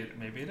 Maybe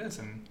it is,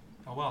 and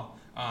oh well.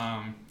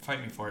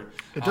 Fight me for it.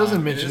 It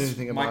doesn't It mention is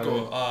anything about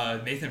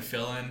Michael, Nathan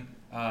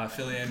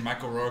Fillion,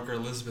 Michael Rooker,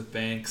 Elizabeth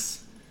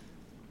Banks.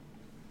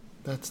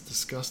 That's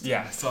disgusting.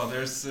 Yeah. So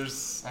there's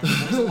there's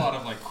a lot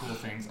of like cool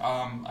things.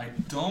 I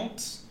don't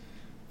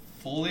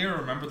fully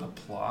remember the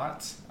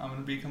plot. I'm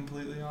gonna be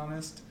completely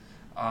honest.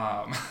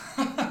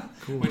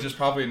 Cool. Which is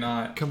probably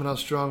not. Coming out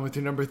strong with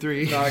your number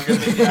 3. Not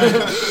good. Yeah.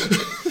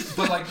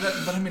 But like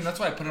that, but I mean that's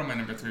why I put it on my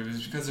number 3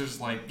 was because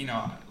there's like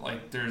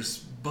there's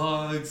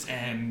bugs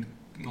and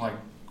like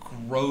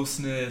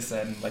grossness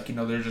and like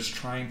they're just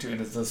trying to, and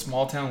it's a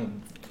small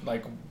town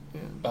like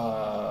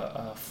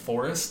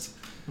forest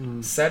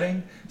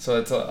setting, so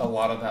it's a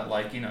lot of that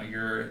like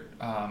you're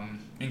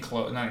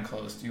enclosed, not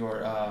enclosed,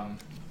 you're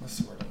what's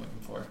the word I'm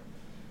looking for,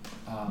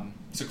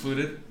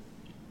 secluded.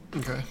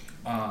 Okay.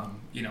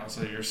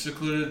 So you're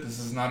secluded. This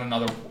is not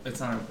it's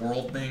not a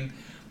world thing,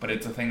 but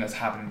it's a thing that's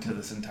happening to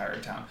this entire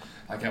town.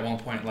 Like at one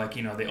point, like,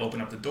 they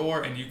open up the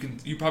door and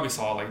you probably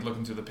saw, like,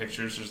 looking through the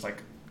pictures, there's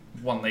like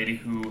one lady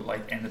who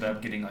like ended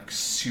up getting like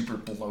super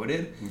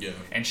bloated. Yeah.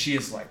 And she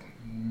is like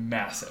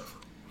massive.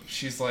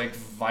 She's like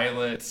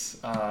Violet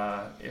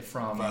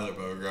from Violet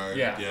Beauregard.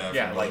 yeah,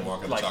 from Willy like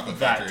Wonka and the Chocolate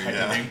that Factory. type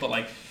of thing. But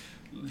like,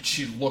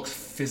 she looks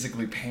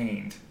physically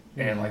pained,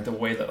 and like the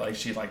way that like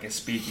she like is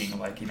speaking,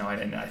 like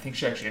and I think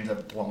she actually ends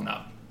up blown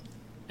up,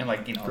 and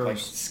like like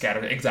Gross.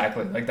 scattered.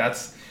 Exactly, like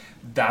that's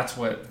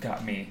what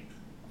got me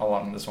a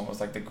lot in this one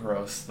was like the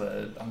gross,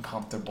 the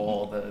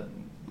uncomfortable, the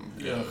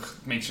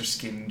makes your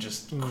skin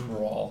just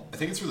crawl. I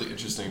think it's really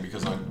interesting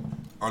because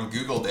on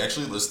Google they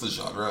actually list the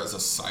genre as a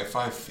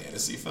sci-fi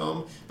fantasy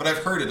film, but I've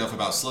heard enough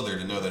about Slither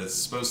to know that it's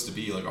supposed to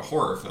be like a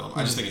horror film.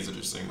 I just think it's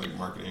interesting, like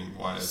marketing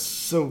wise.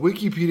 So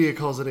Wikipedia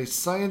calls it a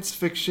science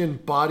fiction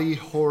body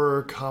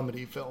horror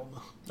comedy film.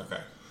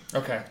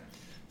 Okay,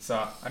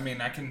 so I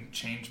mean I can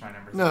change my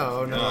number.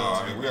 No, No,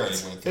 I mean we already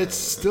went through It's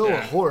it. still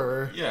a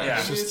horror. Yeah, Yeah.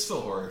 I mean, it's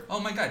still horror. Oh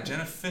my God,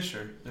 Jenna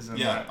Fisher is in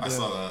Yeah, that. I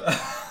saw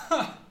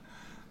that.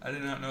 I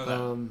did not know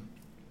that.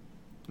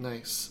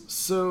 Nice.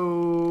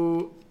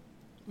 So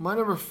my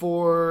number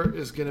 4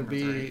 is gonna Number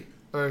be,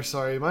 or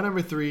sorry, my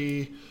number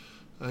 3.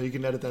 You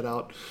can edit that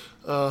out.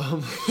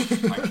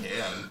 I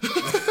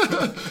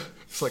can.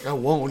 It's like I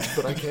won't,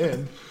 but I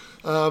can.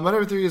 My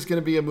number 3 is going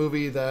to be a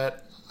movie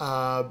that,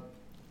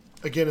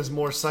 again, is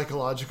more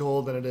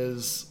psychological than it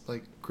is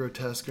like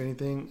grotesque or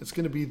anything. It's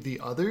going to be The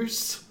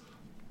Others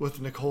with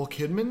Nicole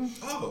Kidman,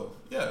 Oh,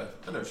 yeah,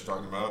 I know what you're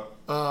talking about.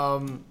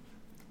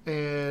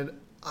 and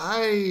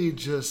I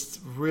just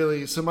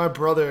really... So my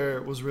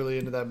brother was really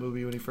into that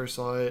movie when he first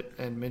saw it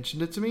and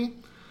mentioned it to me.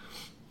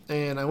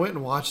 And I went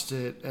and watched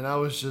it, and I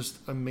was just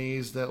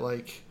amazed at,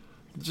 like,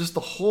 just the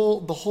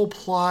whole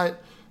plot,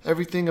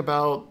 everything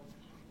about...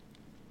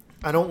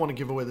 I don't want to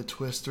give away the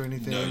twist or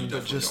anything, No, you but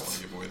definitely just... don't want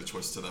to give away the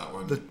twist to that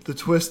one. The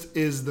twist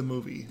is the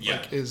movie. Yeah.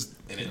 Like, is,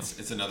 and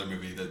it's another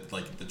movie that,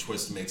 like, the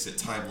twist makes it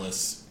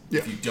timeless Yeah.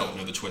 if you don't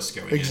know the twist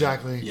going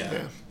exactly. in.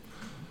 Yeah.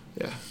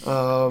 Yeah.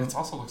 It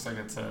also looks like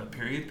it's a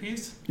period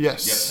piece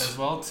Yes. as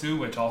well too,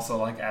 which also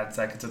like adds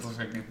that because it looks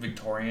like a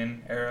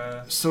Victorian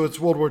era. So it's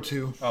World War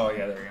II. Oh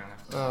yeah, there you go.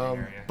 Victorian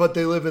era, yeah. But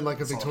they live in like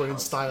a It's all Victorian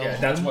house. style Yeah,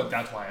 home.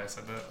 that's why I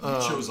said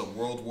that. You chose a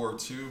World War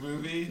II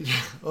movie?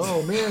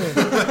 Oh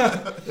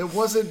man. It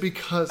wasn't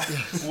because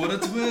What a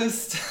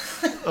twist!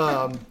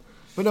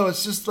 but no,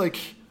 it's just like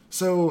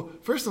so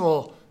first of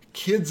all,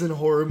 kids in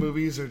horror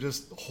movies are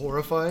just The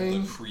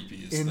horrifying.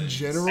 creepiest In things.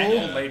 general? And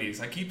Yeah. old ladies.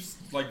 I keep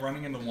like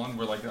running into one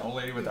where like an old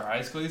lady with their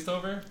eyes glazed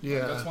over. Yeah.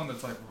 Like, that's one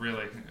that's like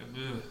really.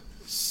 Ugh.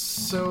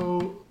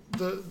 So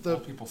the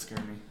Old people scare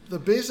me. the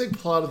basic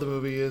plot of the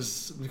movie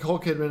is Nicole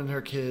Kidman and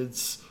her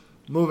kids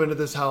move into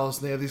this house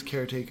and they have these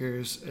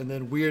caretakers and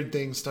then weird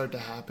things start to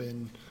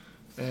happen.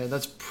 And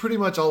that's pretty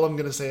much all I'm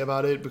going to say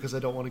about it because I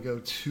don't want to go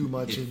too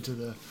much into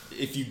the...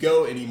 If you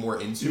go any more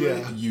into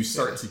Yeah. it, you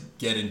start to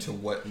get into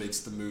what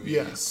makes the movie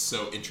Yeah.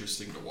 so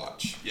interesting to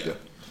watch. Yeah. Yeah.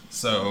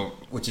 So,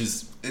 which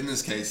is, in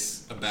this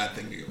case, a bad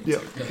thing to go Yeah,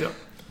 into. yeah.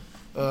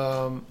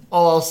 All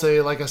I'll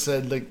say, like I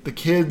said, like the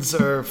kids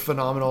are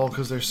phenomenal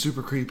because they're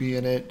super creepy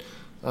in it.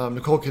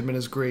 Nicole Kidman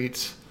is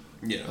great.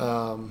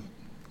 Yeah.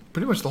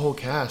 Pretty much the whole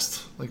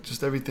cast, like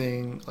just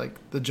everything, like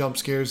the jump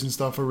scares and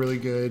stuff are really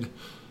good.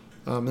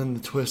 And the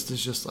twist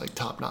is just like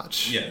top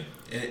notch. Yeah,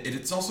 and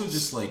it's also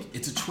just like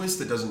it's a twist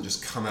that doesn't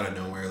just come out of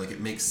nowhere. Like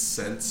it makes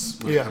sense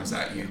when Yeah. it comes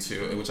at you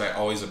too, which I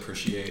always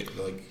appreciate.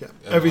 Like Yeah.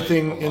 and,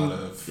 Everything like, a in lot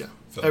of films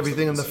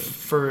everything in that the do same.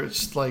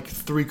 first like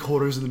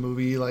 3/4 of the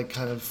movie like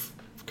kind of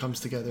comes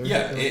together.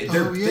 Yeah,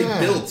 You're like, they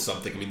build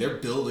something. I mean, they're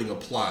building a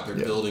plot. They're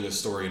Yeah. building a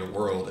story and a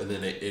world, and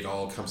then it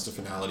all comes to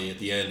finality at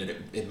the end,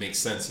 and it makes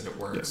sense and it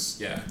works.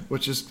 Yeah,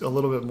 which is a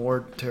little bit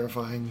more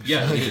terrifying.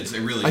 yeah, Like, it is.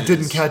 It really. I is.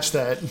 didn't catch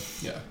that.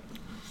 Yeah,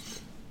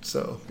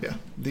 So yeah,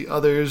 the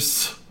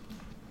others,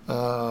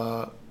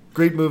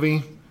 great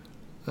movie,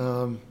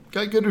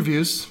 got good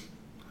reviews.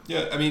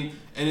 yeah. I mean,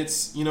 and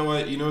it's you know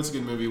what it's a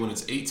good movie when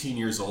it's 18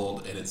 years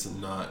old and it's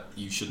not.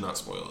 You should not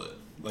spoil it.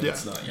 Like Yeah.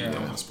 it's not. You Yeah.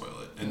 don't want to spoil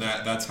it, and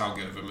that's how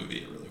good of a movie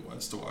it really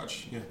was to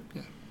watch. Yeah.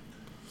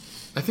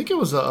 I think it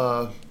was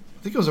a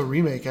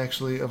remake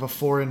actually of a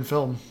foreign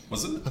film.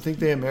 Was it? I think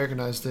they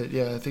Americanized it.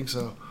 Yeah, I think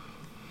so.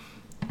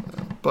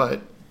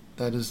 But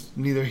that is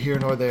neither here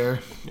nor there.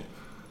 Yeah.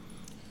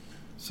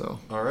 So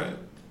All right.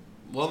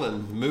 Well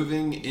then,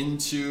 moving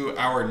into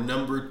our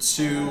number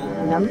 2.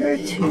 Number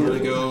I'm 2. gonna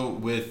go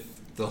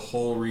with the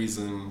whole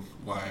reason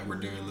why we're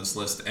doing this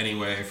list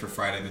anyway for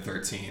Friday the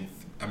 13th.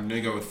 I'm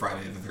gonna go with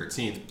Friday the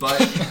 13th, but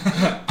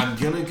I'm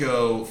gonna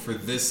go for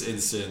this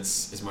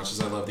instance. As much as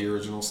I love the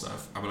original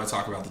stuff, I'm gonna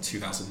talk about the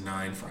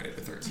 2009 Friday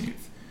the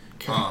 13th.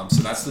 Okay.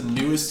 So that's the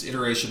newest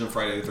iteration of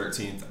Friday the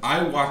 13th.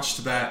 I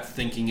watched that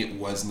thinking it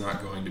was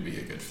not going to be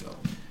a good film.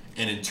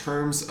 And in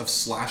terms of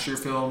slasher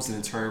films and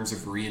in terms of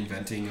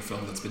reinventing a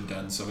film that's been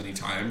done so many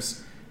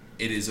times,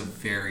 it is a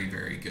very,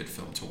 very good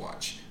film to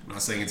watch. I'm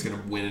not saying it's going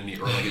to win any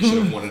or like it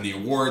should have won any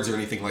awards or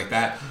anything like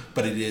that,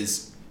 but it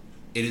is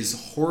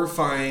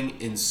horrifying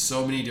in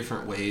so many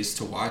different ways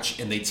to watch,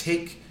 and they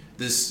take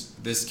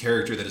this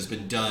character that has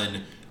been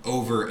done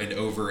over and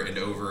over and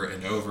over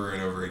and over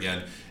and over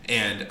again.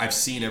 And I've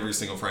seen every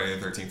single Friday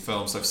the 13th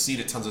film, so I've seen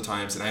it tons of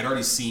times, and I'd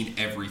already seen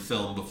every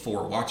film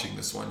before watching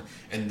this one,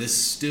 and this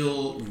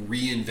still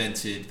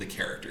reinvented the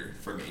character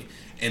for me.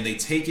 And they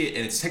take it,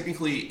 and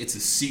it's a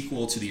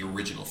sequel to the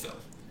original film.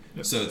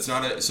 Yep. So it's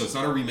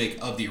not a remake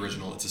of the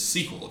original, it's a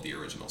sequel of the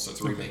original. So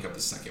it's a remake of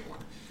the second one.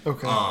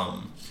 okay.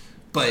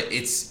 But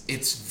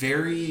it's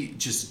very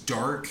just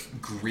dark,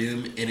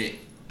 grim, and it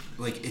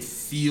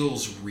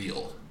feels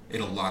real in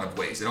a lot of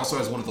ways. It also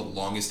has one of the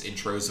longest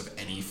intros of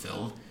any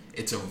film.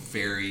 It's a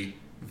very,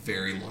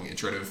 very long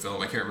intro to a film.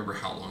 I can't remember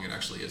how long it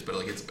actually is, but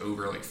it's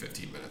over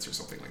 15 minutes or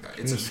something like that.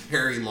 It's a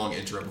very long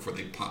intro before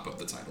they pop up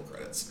the title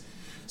credits.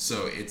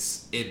 So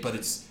it's It's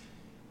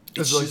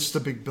like just a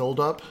big build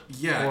up.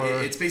 yeah,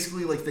 or- it's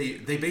basically like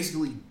they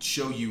basically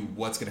show you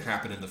what's going to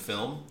happen in the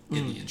film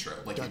in the intro,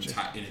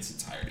 Gotcha. in its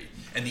entirety.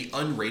 And the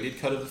unrated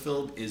cut of the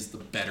film is the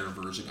better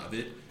version of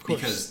it course.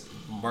 because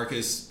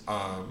Marcus,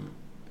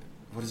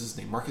 what is his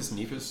name? Marcus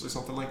Niepce or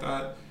something like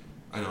that.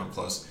 I know I'm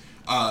close.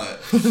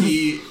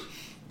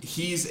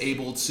 He's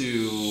able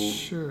to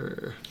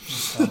Sure.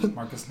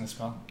 Marcus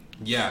Nispel.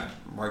 yeah,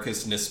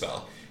 Marcus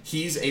Nispel.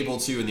 He's able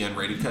to, in the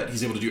unrated cut,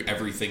 he's able to do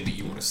everything that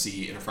you want to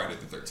see in a Friday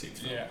the 13th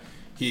film. Yeah.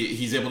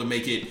 He's able to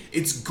make it.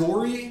 It's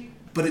gory,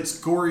 but it's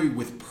gory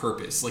with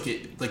purpose. Like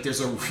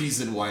there's a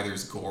reason why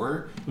there's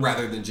gore,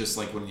 rather than just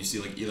like when you see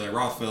like Eli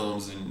Roth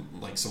films and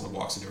like someone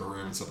walks into a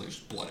room and suddenly there's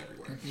blood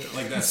everywhere.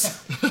 Like that's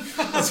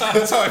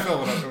how I feel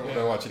when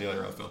I watch an Eli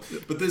Roth film.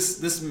 But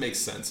this makes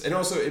sense, and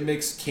also it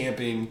makes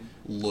camping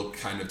look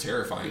kind of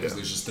terrifying because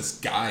there's just this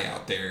guy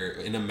out there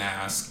in a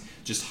mask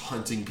just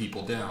hunting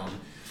people down.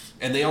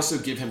 And they also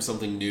give him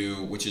something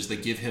new, which is they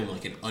give him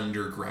like an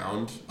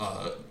underground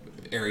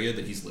area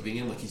that he's living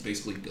in. Like he's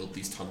basically built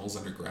these tunnels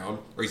underground,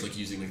 or he's like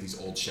using like these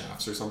old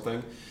shafts or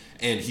something,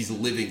 and he's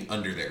living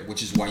under there,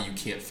 which is why you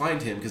can't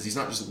find him, because he's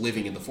not just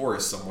living in the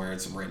forest somewhere in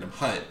some random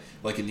hut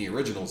like in the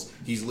originals.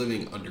 He's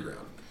living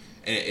underground,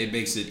 and it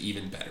makes it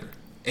even better.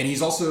 And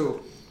he's also,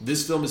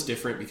 this film is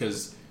different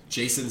because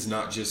Jason's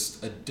not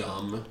just a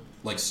dumb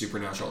like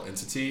supernatural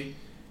entity.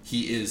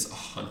 He is a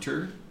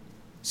hunter.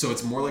 So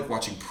it's more like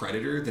watching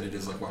Predator than it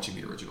is like watching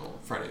the original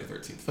Friday the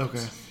 13th films.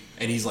 Okay.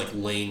 And he's like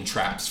laying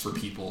traps for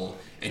people,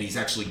 and he's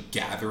actually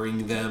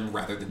gathering them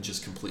rather than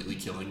just completely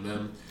killing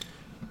them.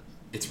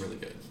 It's really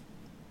good.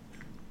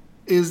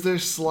 Is there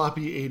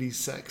sloppy 80s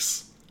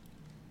sex?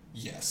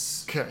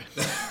 Yes. Okay.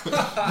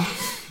 At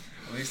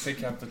least they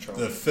kept the trope.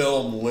 The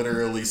film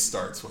literally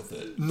starts with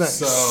it. Nice.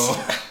 So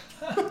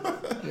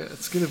Yeah,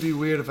 it's going to be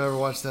weird if I ever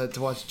watch that,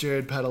 to watch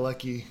Jared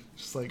Padalecki.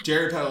 Just like,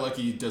 Jared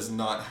Padalecki does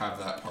not have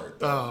that part,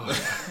 though.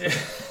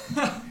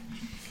 oh,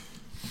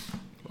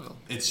 well,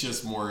 It's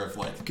just more of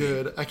like...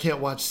 good. I can't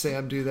watch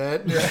Sam do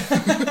that.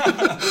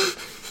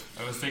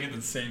 I was thinking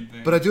the same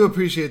thing. But I do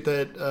appreciate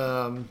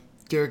that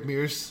Derek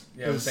Mears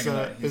Yeah, I was is, thinking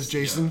that is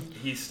Jason.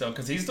 He's still,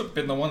 because he's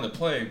been the one that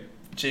played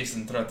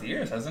Jason throughout the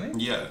years, hasn't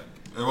he? Yeah.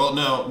 Well,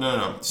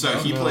 no. So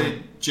he No.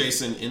 played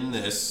Jason in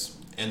this,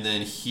 and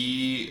then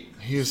he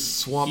is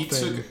Swamp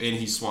Thing.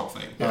 He's Swamp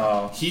Thing.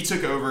 Oh. He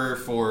took over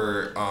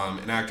for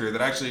an actor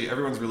that actually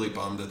everyone's really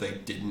bummed that they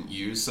didn't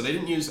use. So they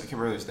didn't use, I can't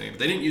remember his name, but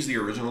they didn't use the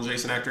original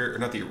Jason actor, or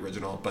not the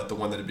original, but the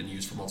one that had been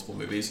used for multiple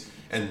movies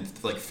and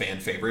like fan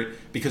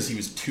favorite, because he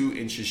was 2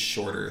 inches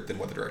shorter than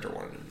what the director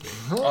wanted him to be.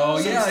 Oh,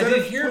 So yeah, I instead did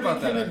of hear about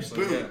putting that him in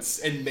actually. Yeah. boots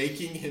and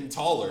making him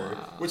taller,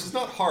 which is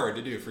not hard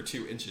to do for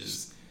 2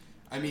 inches.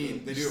 I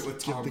mean, they do it with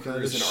Just give Tom the guy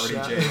Cruise and a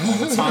shot. RDJ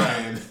all the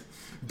time.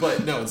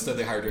 But no, instead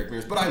they hired Derek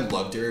Mears. But I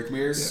love Derek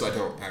Mears, so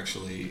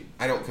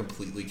I don't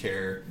completely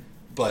care.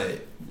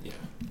 But yeah,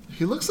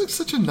 He looks like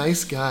such a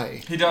nice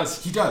guy. He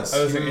does. he does. I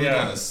was He thinking, really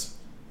yeah. does.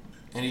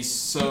 And he's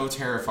so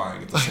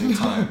terrifying at the same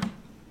time.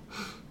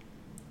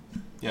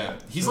 Yeah,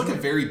 he's like a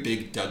very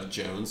big Doug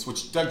Jones,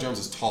 which Doug Jones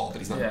is tall, but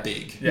he's not Yeah.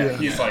 big. Yeah, Yeah.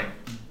 he's like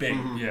big.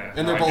 Mhm. Yeah.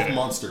 And they're I both get it.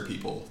 monster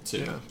people too.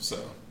 Yeah. So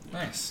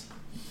Nice.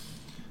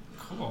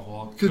 Cool.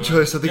 Well, Good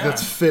choice. I think yeah.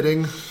 that's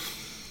fitting.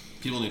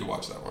 people need to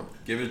watch that one.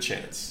 Give it a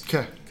chance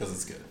Okay. because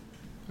it's good.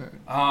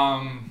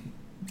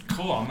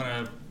 Cool. I'm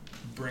gonna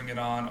bring it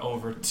on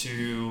over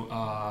to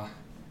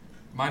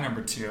my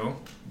number 2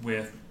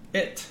 with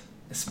It,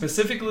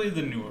 specifically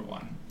the newer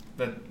one,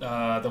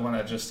 the one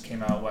that just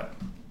came out. What,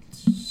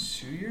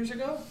 2 years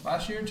ago?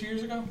 Last year? 2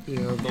 years ago? Yeah.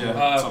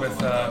 Something With like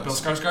that. Bill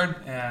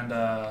Skarsgård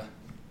and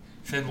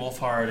Finn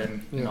Wolfhard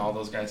and Yeah. all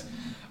those guys.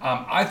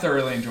 I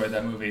thoroughly enjoyed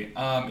that movie.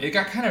 It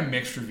got kind of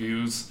mixed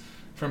reviews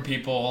from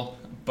people,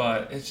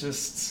 but it's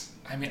just,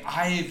 I mean,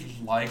 I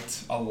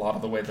liked a lot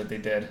of the way that they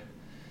did.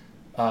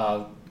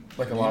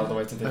 Like a lot of the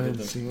ways that they I did didn't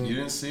this. see You it.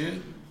 didn't see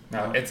it?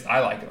 No, I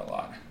like it a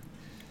lot.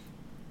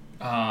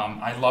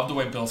 I love the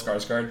way Bill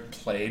Skarsgård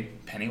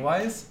played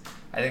Pennywise.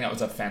 I think that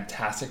was a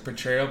fantastic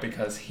portrayal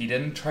because he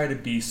didn't try to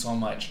be so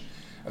much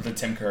of the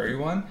Tim Curry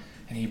one,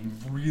 and he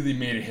really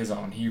made it his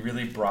own. He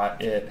really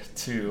brought it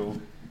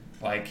to,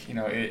 like, you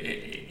know,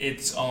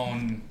 its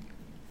own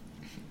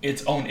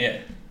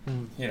it.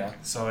 You know,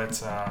 so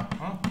it's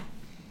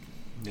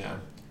Yeah.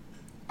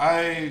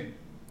 I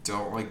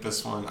don't like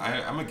this one.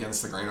 I'm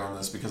against the grain on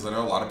this because I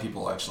know a lot of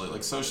people actually,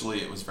 like,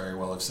 socially it was very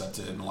well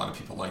accepted and a lot of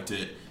people liked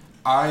it.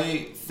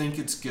 I think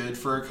it's good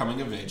for a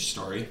coming of age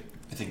story.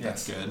 I think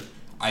that's Yes. good.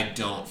 I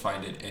don't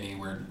find it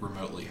anywhere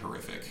remotely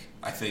horrific.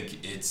 I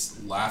think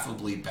it's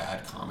laughably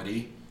bad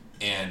comedy,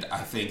 and I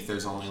think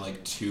there's only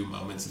like 2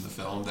 moments in the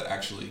film that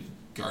actually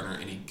garner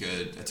any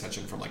good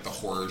attention from like the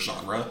horror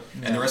genre,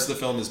 and the rest of the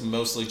film is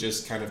mostly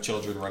just kind of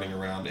children running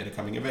around in a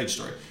coming of age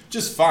story.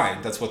 Just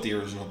fine. That's what the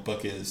original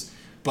book is,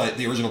 but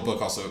the original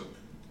book also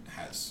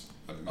has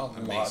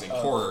amazing lot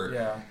of- horror.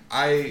 Yeah,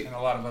 I and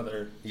a lot of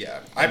other.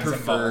 I things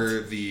prefer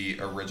involved. the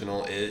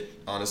original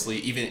It, honestly.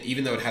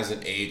 Even though it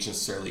hasn't aged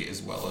necessarily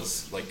as well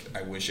as like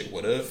I wish it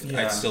would have.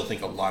 Yeah. I still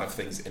think a lot of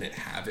things in it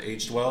have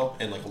aged well,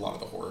 and like a lot of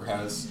the horror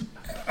has.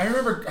 I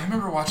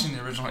remember watching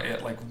the original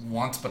It like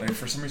once, but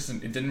for some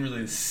reason it didn't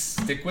really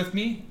stick with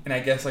me. And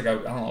I guess like I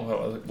don't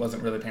know if I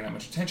wasn't really paying that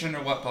much attention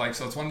or what, but like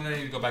so it's one that I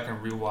need to go back and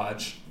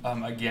rewatch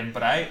again.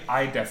 But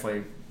I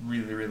definitely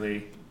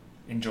really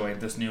enjoyed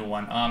this new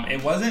one.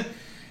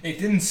 It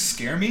didn't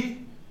scare me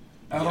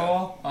at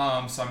all.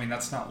 So I mean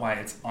that's not why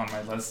it's on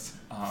my list.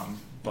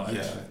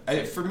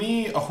 But For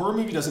me, a horror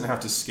movie doesn't have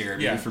to scare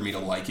me Yeah. for me to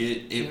like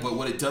it. But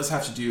what it does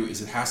have to do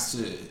is it has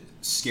to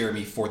scare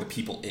me for the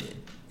people in it.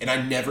 And I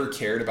never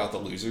cared about the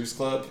Losers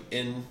Club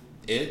in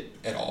it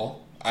at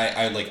all.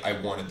 I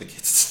wanted the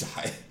kids to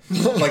die.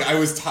 Like, I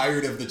was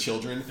tired of the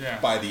children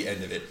by the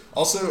end of it.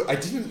 Also, I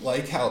didn't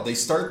like how they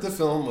start the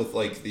film with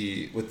like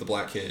with the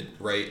black kid,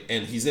 right?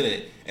 And he's in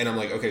it, and I'm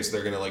like, okay, so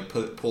they're gonna like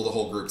pull the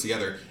whole group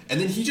together, and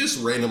then he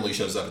just randomly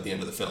shows up at the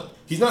end of the film.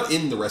 He's not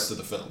in the rest of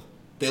the film.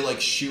 They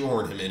like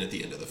shoehorn him in at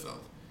the end of the film,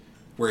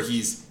 where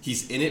he's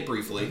in it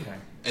briefly,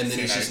 and then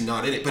he's just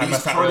not in it. But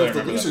he's part of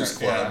the Losers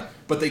Club.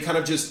 But they kind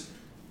of just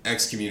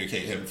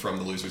excommunicate him from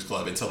the Losers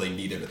Club until they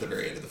need him at the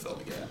very end of the film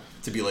again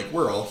to be like,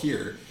 we're all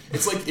here.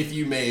 It's like if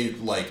you made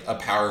like a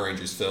Power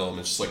Rangers film,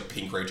 it's just like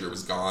Pink Ranger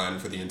was gone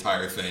for the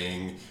entire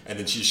thing, and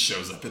then she just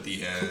shows up at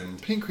the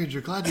end. Pink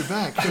Ranger, glad you're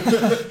back.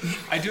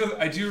 I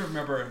do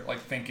remember like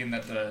thinking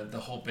that the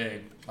whole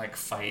big like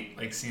fight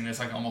like scene is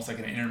like almost like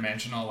an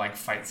interdimensional like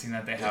fight scene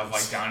that they have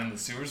like down in the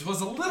sewers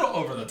was a little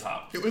over the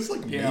top. It was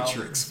like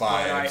Matrix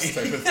vibes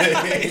type of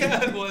thing.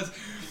 Yeah, it was.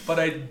 But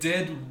I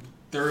did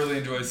thoroughly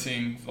enjoy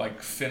seeing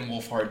like Finn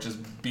Wolfhard just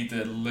beat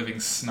the living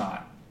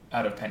snot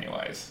out of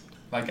Pennywise.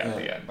 Like at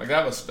the end, like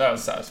that was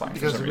satisfying.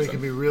 You guys are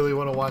making me really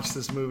want to watch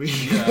this movie.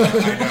 Yeah,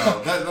 I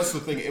know. That's the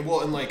thing.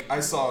 Well, and like I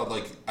saw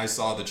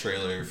the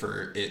trailer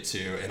for it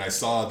too, and I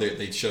saw that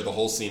they showed the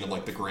whole scene of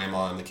like the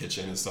grandma in the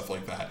kitchen and stuff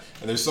like that.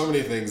 And there's so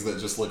many things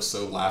that just look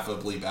so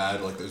laughably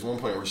bad. Like there's one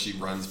point where she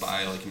runs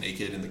by like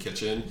naked in the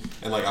kitchen,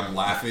 and like I'm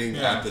laughing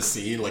at the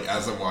scene like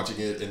as I'm watching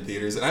it in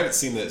theaters. And I haven't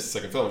seen the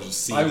second film; I've just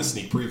seen the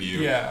sneak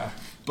preview. Yeah.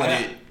 But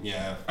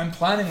I'm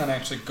planning on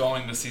actually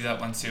going to see that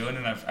one too, and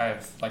I've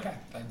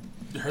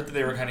I heard that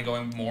they were kind of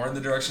going more in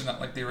the direction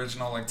that like the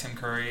original like Tim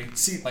Curry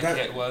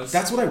it was.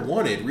 That's what I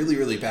wanted really,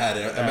 really bad.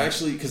 And I'm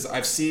actually, because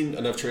I've seen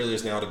enough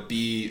trailers now to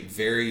be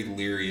very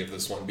leery of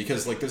this one,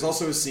 because like there's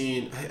also a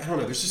scene, I don't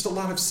know, there's just a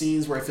lot of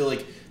scenes where I feel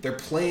like they're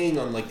playing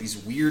on like these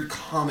weird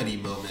comedy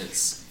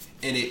moments,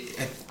 and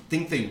I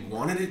think they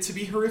wanted it to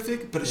be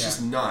horrific, but it's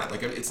just not.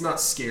 Like it's not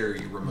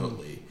scary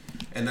remotely.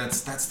 And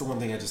that's the one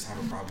thing I just have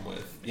a problem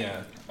with.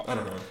 Yeah, I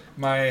don't know.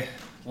 My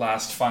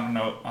last fun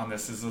note on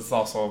this is it's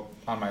also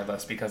on my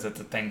list because it's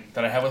a thing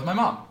that I have with my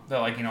mom. That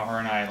like, you know, her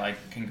and I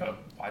like can go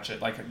watch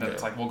it. Like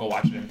it's like we'll go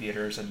watch it in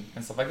theaters and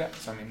stuff like that.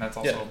 So I mean that's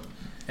also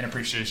an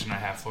appreciation I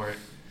have for it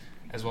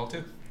as well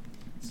too.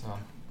 So,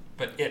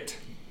 but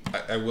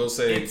I will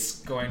say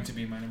it's going to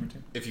be my number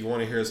 2. If you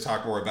want to hear us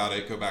talk more about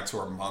it, go back to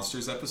our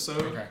Monsters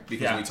episode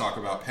because we talk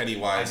about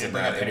Pennywise and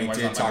that, and we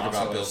did talk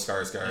about Bill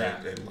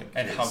Skarsgård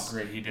and how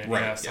great he did.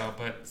 Right, yeah. So,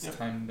 but it's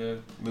time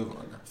to move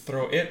on now.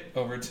 Throw it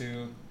over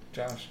to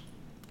Josh.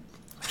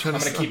 I'm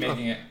gonna keep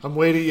making it. I'm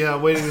waiting. Yeah,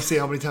 I'm waiting to see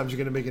how many times you're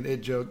gonna make an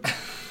It joke.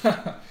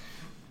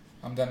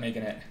 I'm done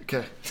making it.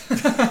 Okay.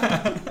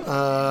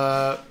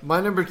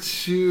 My number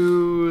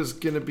 2 is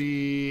gonna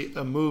be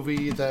a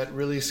movie that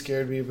really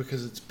scared me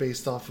because it's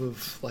based off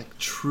of like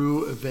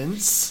true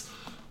events.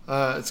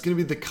 It's gonna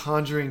be The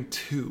Conjuring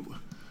 2.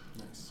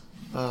 Nice.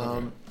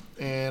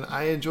 And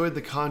I enjoyed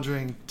The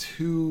Conjuring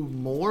 2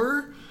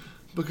 more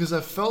because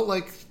I felt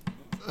like,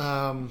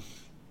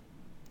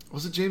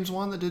 was it James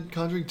Wan that did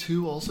Conjuring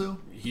 2 also?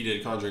 He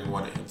did Conjuring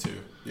 1 and 2.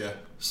 Yeah.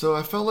 So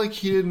I felt like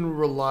he didn't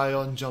rely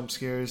on jump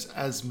scares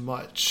as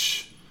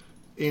much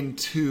in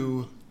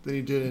 2 than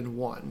he did in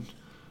 1.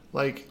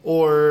 Like,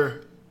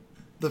 or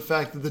the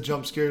fact that the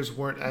jump scares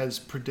weren't as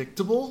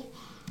predictable.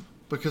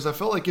 Because I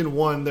felt like in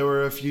 1 there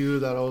were a few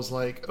that I was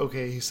like,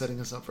 okay, he's setting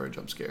us up for a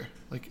jump scare.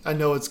 Like, I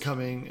know it's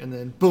coming, and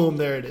then boom,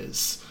 there it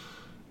is.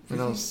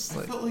 And I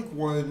felt like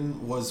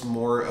 1 was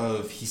more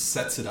of he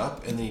sets it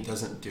up and then he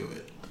doesn't do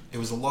it. It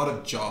was a lot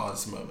of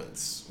Jaws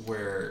moments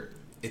where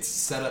it's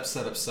set up,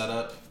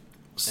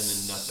 and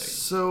then nothing.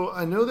 So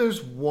I know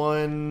there's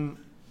one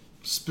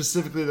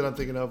specifically that I'm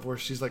thinking of where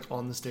she's like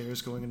on the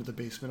stairs going into the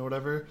basement or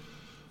whatever.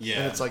 Yeah.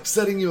 And it's like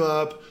setting you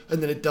up,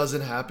 and then it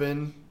doesn't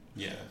happen.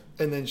 Yeah.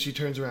 And then she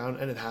turns around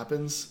and it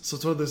happens. So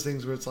it's one of those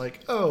things where it's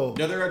like, oh.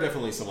 No, there are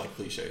definitely some like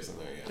cliches in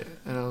there. Yeah.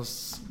 And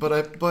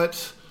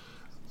but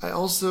I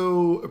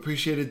also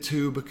appreciated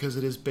 2 because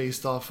it is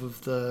based off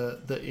of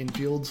the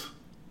infield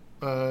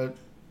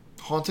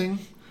haunting,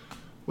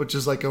 which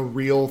is like a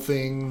real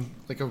thing,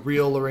 like a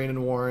real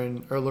Lorraine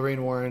Warren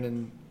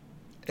and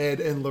Ed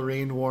and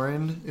Lorraine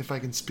Warren, if I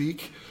can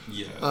speak.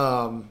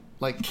 Yeah.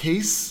 Like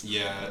case.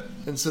 Yeah.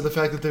 And so the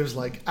fact that there's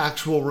like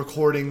actual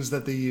recordings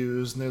that they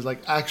use and there's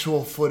like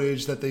actual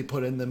footage that they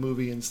put in the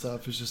movie and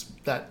stuff is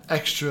just that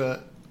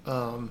extra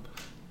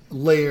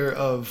layer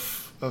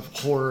of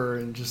horror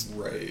and just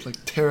like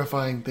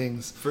terrifying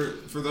things.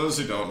 For those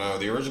who don't know,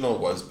 the original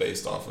was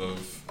based off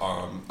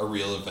of a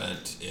real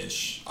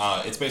event-ish.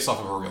 It's based off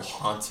of a real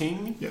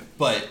haunting,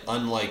 but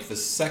unlike the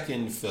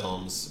second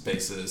film's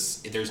basis,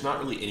 there's not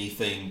really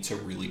anything to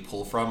really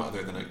pull from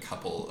other than a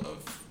couple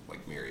of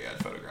like myriad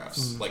photographs.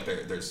 Mm-hmm. Like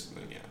there's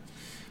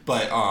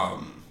but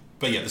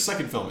yeah, the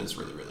second film is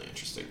really, really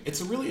interesting. It's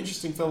a really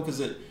interesting film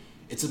because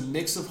it's a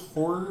mix of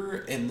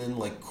horror and then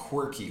like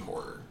quirky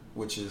horror,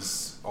 which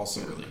is also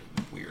really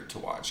weird to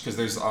watch because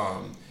there's I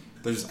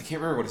can't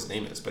remember what his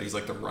name is, but he's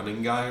like the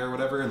running guy or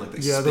whatever, and like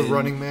they spin. The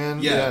running man.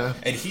 Yeah,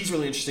 and he's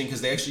really interesting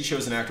because they actually show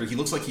as an actor. He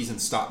looks like he's in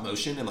stop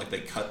motion, and like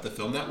they cut the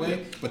film that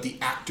way, but the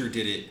actor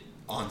did it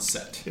on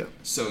set. Yeah.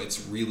 So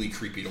it's really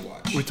creepy to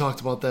watch. We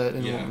talked about that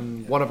in, Yeah.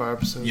 in one of our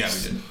episodes. Yeah,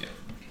 we did.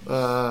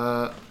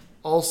 Yeah.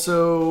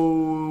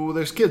 Also,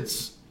 there's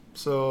kids.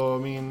 So, I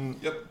mean,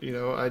 Yep. you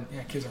know,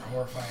 Yeah, kids are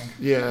horrifying.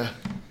 yeah.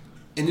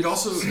 And it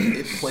also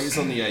it plays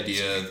on the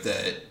idea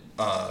that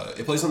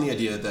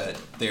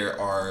there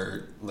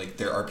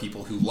are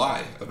people who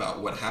lie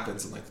about what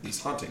happens in like these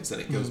hauntings,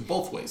 and it goes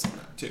both ways on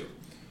that too.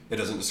 It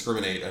doesn't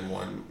discriminate on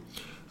one.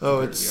 Oh,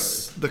 compared to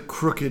it's the the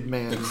Crooked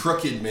Man. other. The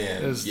Crooked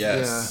Man. Is-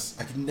 Yes,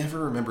 I can never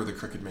remember the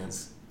Crooked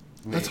Man's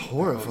name. That's I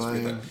always forget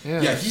horrifying. that.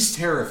 Yeah. Yeah, he's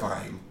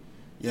terrifying.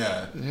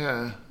 Yeah,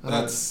 Yeah.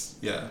 that's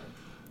yeah.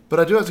 But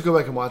I do have to go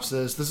back and watch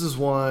this. This is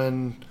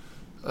one.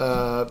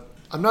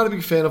 I'm not a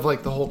big fan of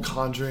like the whole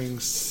Conjuring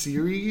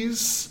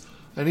series.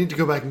 I need to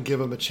go back and give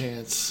them a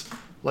chance.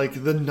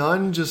 Like The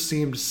Nun just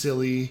seemed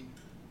silly.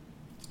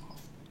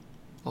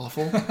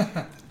 Awful.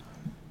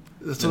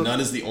 That's The what- Nun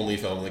is the only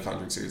film in the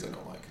Conjuring series I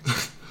don't like.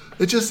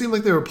 It just seemed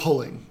like they were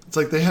pulling. It's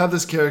like they have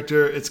this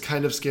character. It's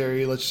kind of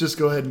scary. Let's just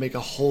go ahead and make a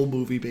whole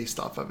movie based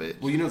off of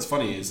it. Well, you know what's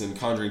funny is in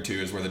Conjuring 2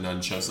 is where the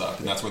nun shows up,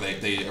 and that's where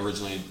they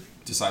originally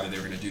decided they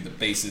were going to do the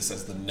basis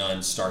as the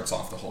nun starts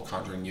off the whole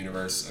Conjuring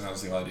universe, and that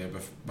was the idea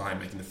behind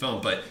making the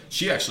film. But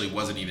she actually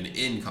wasn't even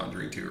in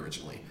Conjuring 2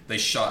 originally. They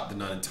shot the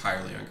nun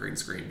entirely on green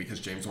screen because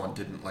James Wan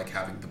didn't like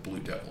having the blue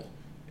devil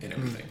in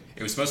everything.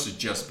 It was supposed to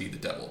just be the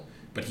devil,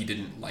 but he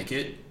didn't like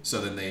it, so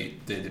then they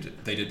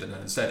did the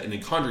nun instead. And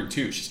in Conjuring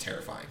 2, she's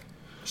terrifying.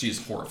 She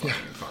is horrifying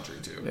in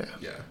Conjuring 2. Yeah.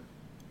 Yeah.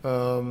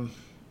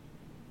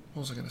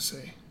 What was I going to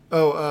say?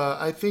 Oh,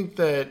 I think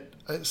that,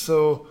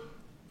 so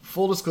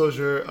full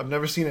disclosure, I've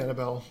never seen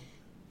Annabelle,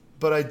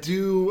 but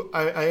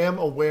I am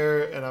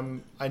aware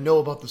and I know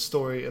about the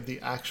story of the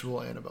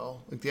actual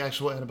Annabelle, like the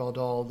actual Annabelle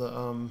doll,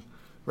 the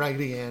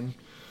Raggedy Ann,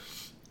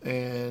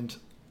 and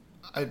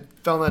I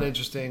found that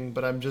interesting,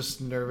 but I'm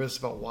just nervous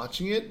about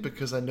watching it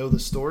because I know the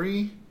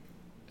story,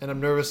 and I'm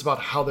nervous about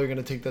how they're going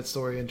to take that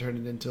story and turn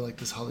it into like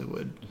this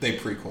Hollywood They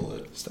prequel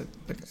it. stuff.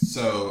 Okay.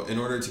 So, in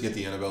order to get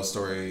the Annabelle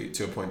story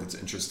to a point that's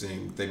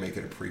interesting, they make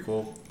it a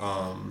prequel.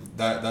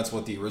 That's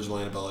what the original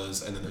Annabelle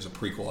is, and then there's a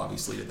prequel,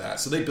 obviously, to that.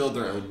 So they build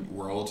their own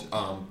world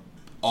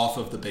off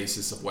of the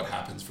basis of what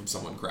happens from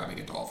someone grabbing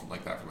a doll from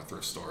like that from a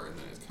thrift store, and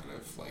then it's kind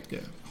of like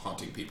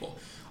haunting people.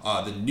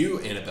 The new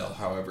Annabelle,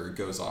 however,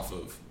 goes off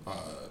of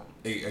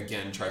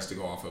again tries to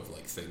go off of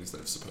like things that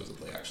have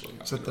supposedly actually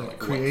happened. Is that the or, like,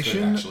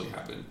 Creation? what could actually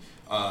happen.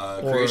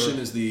 Creation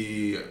is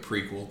the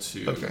prequel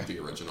to Okay. the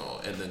original,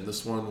 and then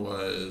this one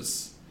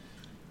was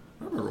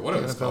I don't remember what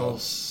it was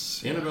called.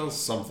 Annabelle's Annabelle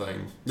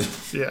something,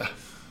 yeah.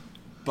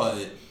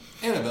 but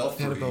Annabelle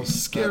 3. Annabelle's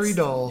scary That's-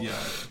 doll. Yeah,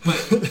 but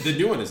the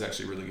new one is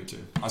actually really good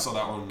too. I saw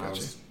that one. And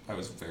Gotcha. I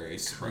was very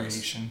surprised.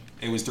 Creation.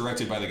 It was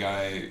directed by the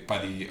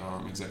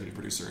executive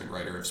producer and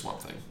writer of Swamp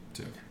Thing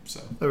too.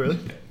 So Oh really?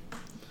 yeah.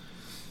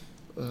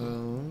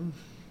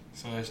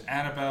 So there's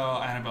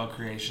Annabelle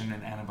Creation,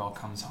 and Annabelle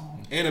Comes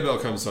Home. Annabelle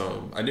Comes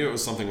Home. I knew it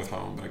was something with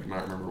home, but I could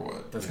not remember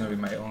what. That's gonna be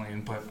my only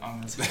input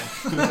on this.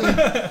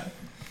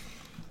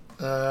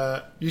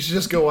 You should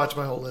just go watch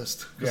my whole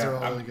list because they're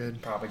all I'm really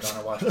good. probably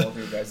gonna watch all of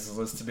your guys'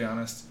 list, to be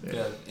honest.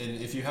 Yeah,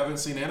 and if you haven't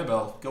seen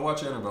Annabelle, go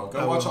watch Annabelle. Go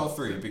I watch will. all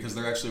three because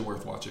they're actually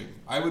worth watching.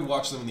 I would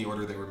watch them in the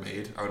order they were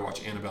made. I would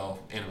watch Annabelle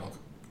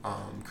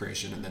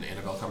Creation, and then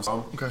Annabelle Comes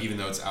Home. Okay. Even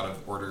though it's out of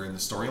order in the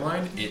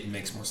storyline, it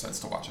makes more sense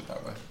to watch it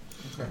that way.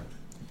 Okay.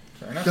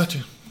 Fair enough. Gotcha.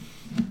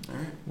 All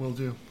right, Will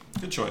do.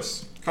 good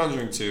choice.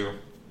 Conjuring 2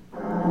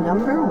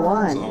 Number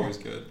is 1. always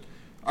good.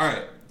 All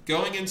right,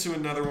 going into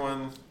another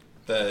one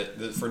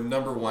that for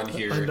number one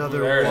here. Another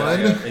There it one.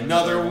 is.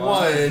 Another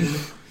one.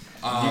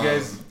 You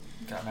guys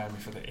got mad at me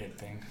for the It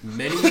thing.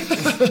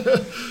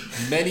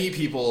 Many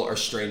people are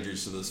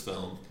strangers to this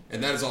film,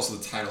 and that is also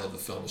the title of the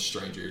film, is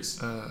Strangers.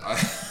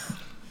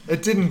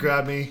 It didn't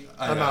grab me.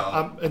 I I'm know.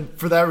 out. And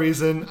for that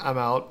reason, I'm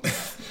out.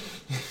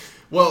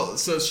 Well,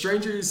 so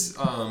Strangers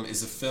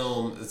is a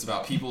film that's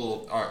about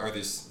people are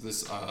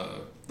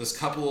this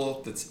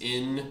couple that's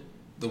in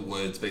the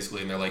woods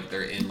basically, and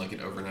they're in like an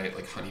overnight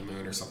like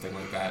honeymoon or something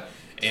like that,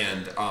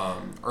 and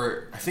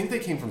or I think they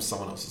came from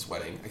someone else's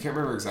wedding. I can't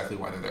remember exactly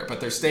why they're there, but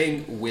they're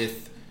staying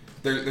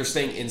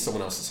in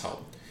someone else's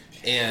home,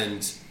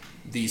 and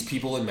these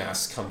people in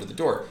masks come to the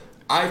door.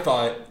 I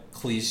thought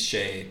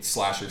cliche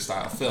slasher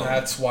style film.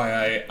 That's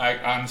why I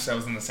honestly I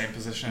was in the same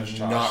position as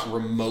Josh. Not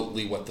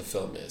remotely what the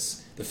film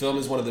is. The film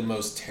is one of the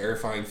most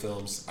terrifying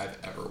films I've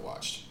ever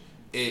watched.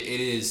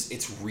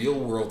 It's real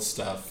world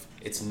stuff.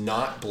 It's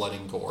not blood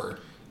and gore.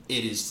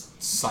 It is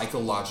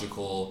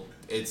psychological.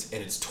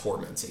 It's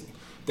tormenting.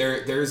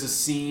 There's a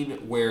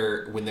scene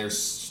where when they're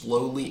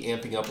slowly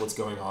amping up what's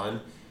going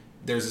on,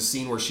 there's a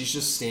scene where she's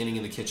just standing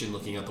in the kitchen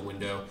looking out the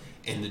window,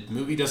 and the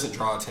movie doesn't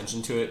draw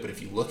attention to it, but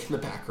if you look in the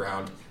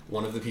background,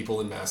 one of the people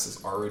in masks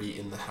is already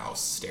in the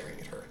house staring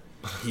at her.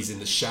 He's in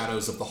the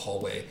shadows of the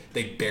hallway.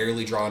 They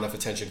barely draw enough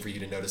attention for you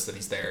to notice that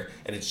he's there,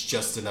 and it's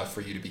just enough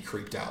for you to be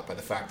creeped out by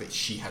the fact that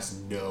she has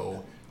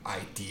no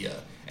idea.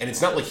 And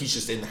it's not like he's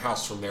just in the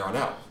house from there on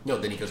out. No,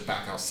 then he goes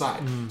back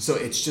outside. So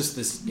it's just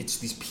it's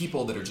these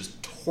people that are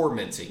just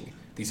tormenting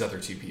these other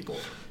two people.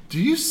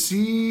 Do you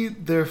see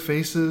their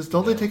faces?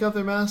 Don't they No. take off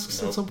their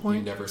masks Nope, at some You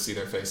point? never see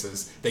their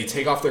faces. They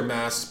take off their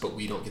masks, but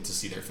we don't get to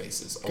see their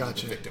faces. Only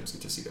Gotcha. the victims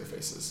get to see their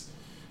faces.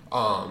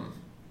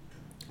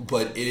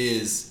 But it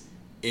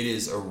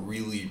is a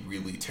really,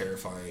 really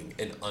terrifying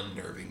and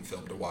unnerving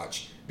film to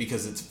watch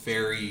because it's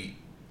very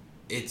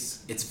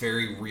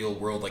real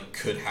world, like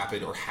could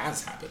happen or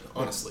has happened,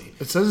 honestly.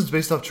 It says it's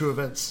based off true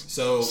events.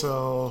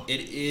 So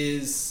it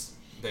is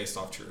based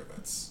off true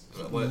events.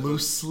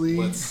 Loosely.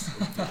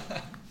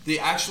 The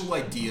actual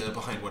idea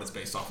behind what it's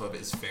based off of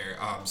is fair.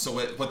 So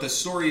what the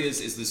story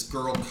is this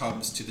girl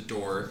comes to the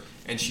door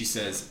and she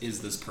says,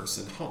 "Is this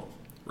person home?"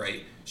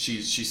 Right?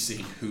 She's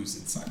seeing who's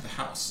inside the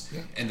house,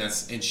 Yeah.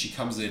 and she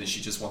comes in and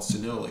she just wants to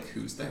know like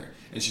who's there,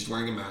 and she's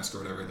wearing a mask or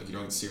whatever, like you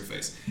don't get to see her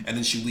face, and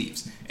then she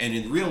leaves. And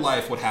in real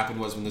life, what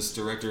happened was when this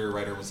director or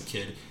writer was a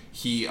kid,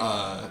 he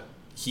had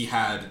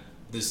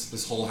this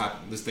thing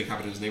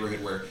happened in his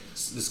neighborhood where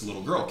this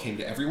little girl came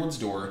to everyone's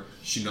door.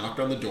 She knocked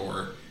on the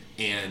door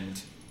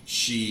and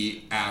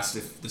she asked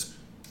if this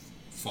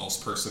false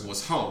person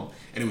was home,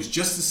 and it was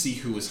just to see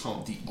who was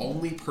home. The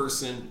only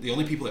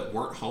people that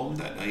weren't home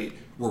that night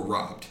were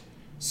robbed.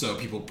 So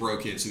people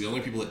broke in. So the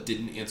only people that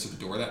didn't answer the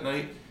door that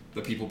night,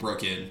 the people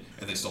broke in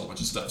and they stole a bunch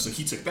of stuff. So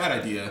he took that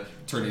idea,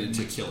 turned it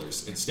into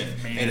killers instead.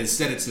 And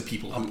instead it's the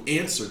people who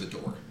answer the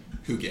door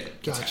who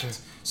get Gotcha. attacked.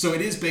 So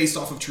it is based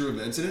off of true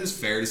events, and it is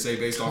fair to say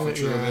based off of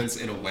true Yeah. events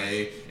in a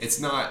way. It's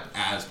not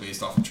as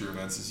based off of true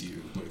events as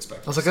you would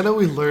expect. I was like, I know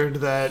we learned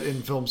that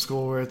in film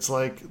school where it's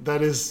like,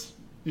 that is,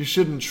 you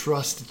shouldn't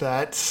trust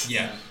that.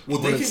 Yeah.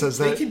 Well, When they it says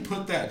can that-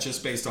 put that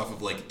just based off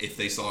of like if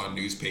they saw a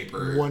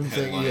newspaper One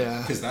thing, headline, yeah.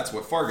 because that's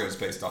what Fargo is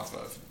based off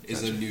of,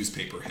 is a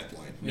newspaper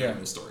headline, no Yeah.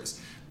 real stories.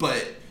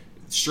 But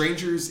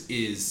Strangers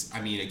is,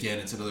 I mean, again,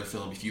 it's another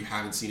film. If you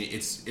haven't seen it,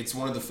 it's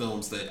one of the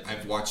films that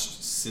I've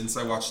watched since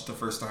I watched it the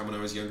first time when I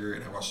was younger,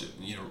 and I watched it,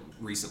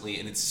 recently,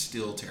 and it's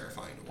still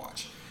terrifying to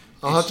watch.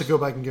 I'll have to go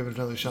back and give it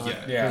another shot.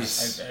 Yeah. Yeah,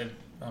 Please.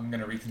 I'm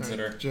gonna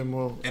reconsider. Jim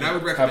will. And I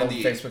would recommend Have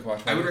a the Facebook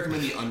watch I would party.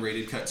 recommend the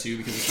unrated cut too,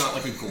 because it's not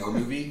like a gore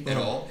movie at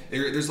all.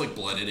 There's like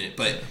blood in it,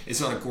 but it's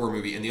not a gore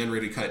movie. And the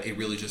unrated cut, it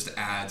really just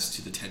adds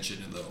to the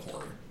tension and the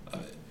horror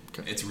of it.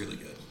 Okay. It's really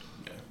good.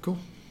 Yeah. Cool.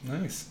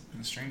 Nice.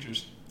 And The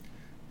Strangers.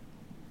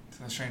 It's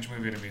a strange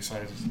movie to me, so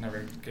I just never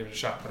gave it a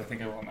shot, but I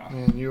think I will now.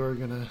 And you are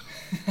gonna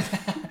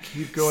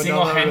keep going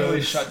down that Single-handedly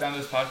road. shut down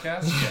this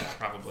podcast? Yeah,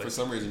 probably. For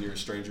some reason, you're a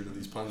stranger to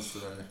these puns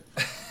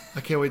today. I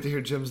can't wait to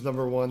hear Jim's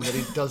number one that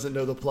he doesn't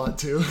know the plot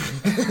to.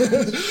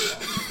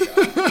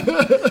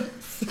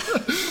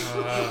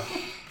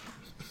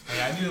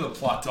 Hey, I knew the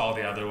plot to all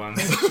the other ones.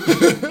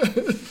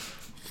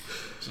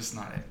 Just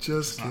not it.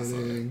 Just not so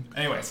kidding. good.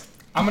 Anyways,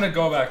 I'm gonna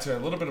go back to a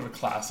little bit of a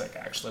classic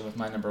actually with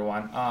my number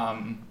one.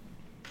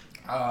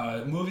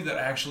 A movie that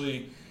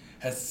actually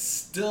has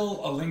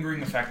still a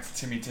lingering effect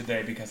to me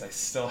today because I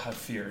still have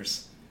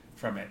fears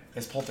from it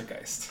is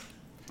Poltergeist.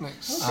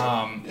 Nice.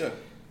 Yeah.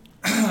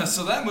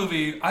 So that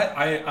movie,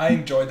 I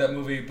enjoyed that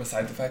movie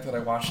besides the fact that I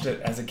watched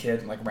it as a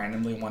kid, like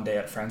randomly one day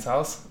at a friend's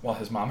house while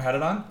his mom had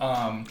it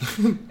on.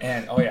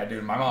 And oh yeah,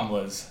 dude, my mom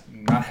was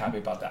not happy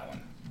about that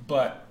one.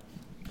 But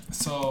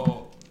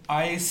so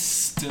I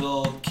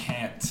still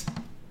can't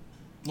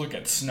look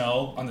at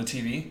snow on the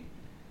TV.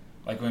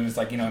 Like when it's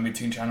like, in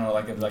between channel,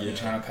 like if like the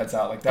channel cuts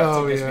out, like that Oh,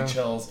 still gives yeah. me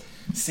chills.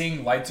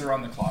 Seeing lights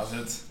around the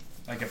closet,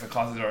 like if the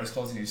closet door is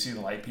closed and you see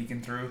the light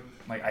peeking through,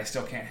 like I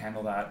still can't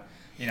handle that.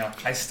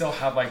 I still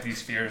have like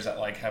these fears that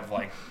like have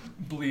like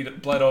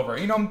bled over.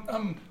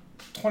 I'm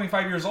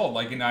 25 years old.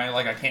 Like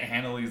I can't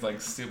handle these like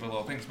stupid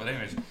little things. But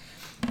anyways,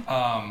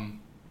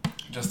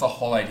 just the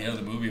whole idea of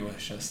the movie was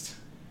just,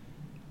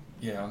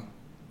 the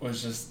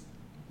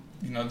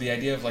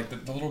idea of like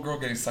the little girl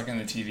getting stuck in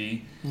the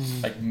TV,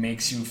 like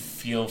makes you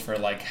feel for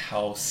like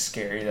how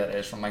scary that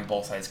is from like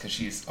both sides because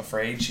she's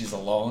afraid, she's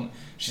alone,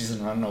 she's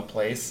in an unknown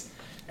place,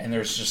 and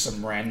there's just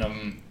some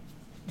random,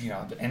 the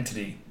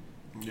entity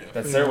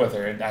that's there with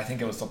her, and I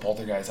think it was the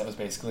poltergeist that was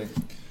basically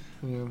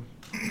Yeah.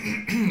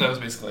 in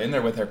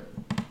there with her.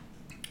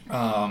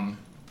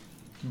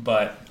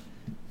 But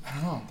I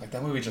don't know, like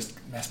that movie just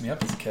messed me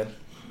up as a kid.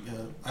 Yeah.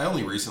 I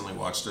only recently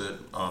watched it.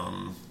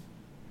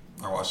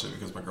 I watched it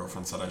because my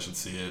girlfriend said I should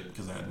see it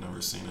because I had never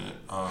seen it.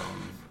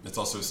 It's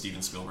also a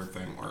Steven Spielberg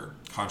thing where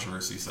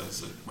controversy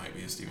says it might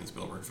be a Steven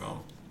Spielberg film.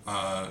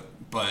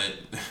 But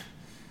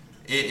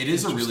it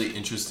is a really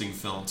interesting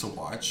film to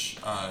watch.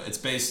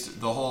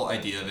 The whole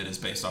idea of it is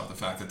based off the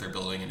fact that they're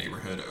building a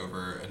neighborhood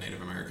over a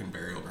Native American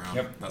burial ground.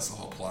 Yep. That's the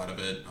whole plot of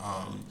it.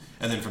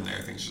 And then from there,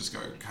 things just go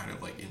kind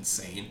of like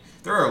insane.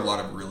 There are a lot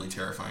of really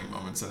terrifying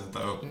moments in it,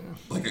 though. Yeah.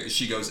 Like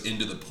she goes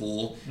into the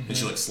pool and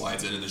she like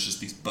slides in, and there's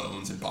just these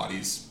bones and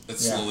bodies that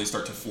slowly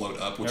start to float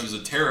up, which is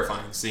a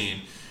terrifying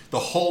scene. The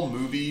whole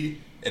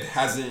movie, it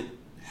hasn't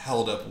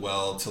held up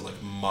well to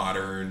like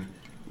modern,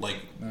 like.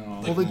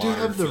 No. Well, they do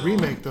modern have the film.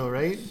 remake though,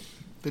 right?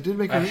 They did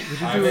make I they did do a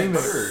haven't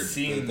remake. Heard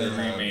seen that the they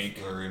have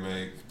remake. a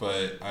remake,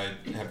 but I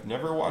have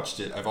never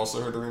watched it. I've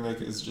also heard the remake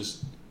is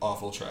just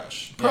awful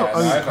trash. I mean,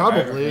 I've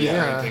probably, heard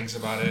yeah. things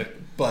about it.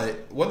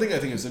 But one thing I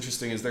think is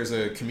interesting is there's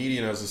a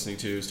comedian I was listening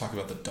to who's talking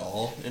about the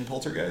doll in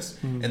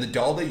Poltergeist, and the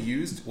doll they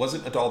used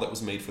wasn't a doll that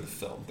was made for the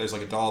film. There's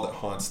like a doll that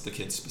haunts the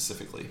kids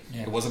specifically.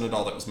 Yeah. It wasn't a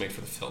doll that was made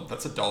for the film.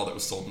 That's a doll that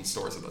was sold in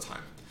stores at the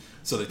time.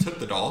 So they took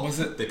the doll,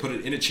 they put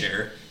it in a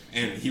chair,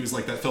 and he was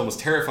like, that film was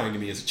terrifying to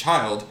me as a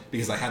child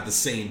because I had the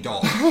same doll.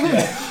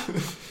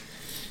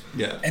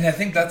 Yeah. And I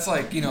think that's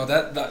like,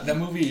 that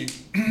movie,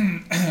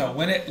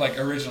 when it like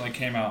originally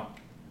came out,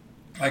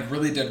 like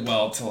really did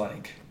well to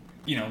like,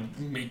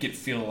 make it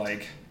feel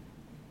like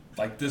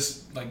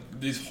this, like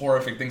these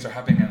horrific things are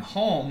happening at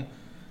home.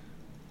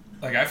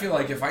 Like, I feel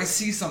like if I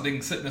see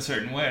something sit in a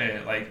certain way,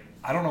 like,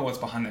 I don't know what's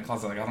behind the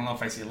closet. Like, I don't know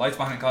if I see lights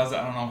behind the closet.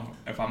 I don't know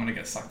if I'm going to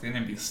get sucked in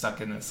and be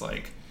stuck in this,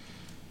 like,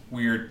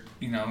 weird,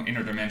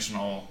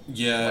 interdimensional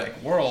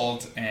like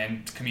world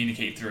and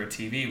communicate through a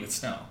TV with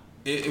snow.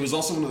 It was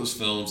also one of those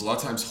films. A lot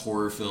of times,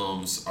 horror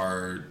films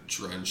are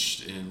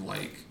drenched in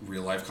like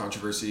real life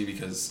controversy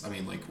because, I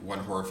mean, like one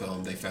horror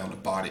film they found a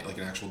body, like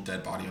an actual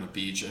dead body on a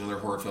beach. Another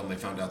horror film they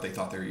found out they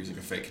thought they were using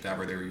a fake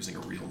cadaver. They were using a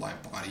real live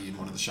body in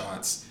one of the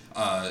shots.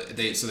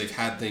 They've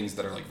had things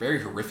that are like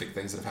very horrific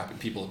things that have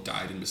happened. People have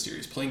died in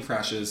mysterious plane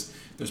crashes.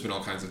 There's been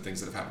all kinds of things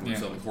that have happened when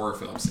filming horror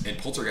films. And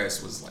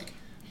Poltergeist was like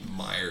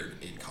mired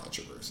in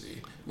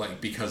controversy, like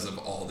because of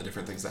all the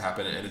different things that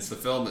happened. And it's the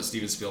film that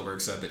Steven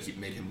Spielberg said that he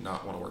made him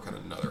not want to work on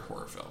another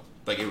horror film.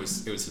 Like it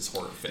was his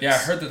horror fix. Yeah, I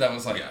heard that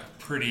was like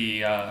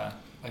pretty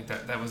like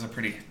that was a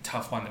pretty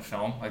tough one to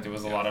film. Like there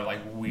was a lot of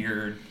like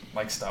weird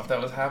like stuff that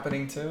was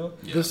happening too.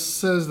 Yeah. This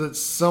says that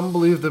some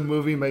believe the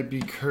movie might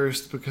be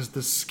cursed because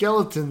the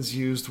skeletons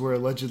used were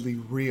allegedly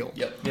real.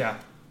 Yep. Yeah.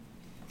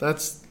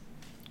 That's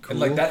cool. And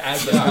like that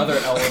adds another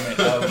element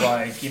of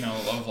like,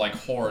 of like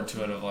horror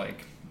to it, of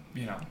like,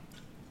 Yeah.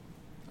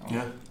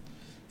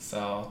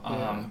 So,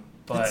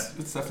 but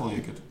it's definitely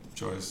a good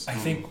choice. I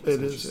think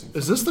It is.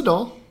 Is this the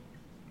doll?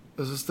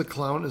 Is this the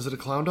clown? Is it a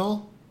clown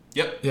doll?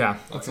 Yep. yeah,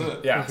 That's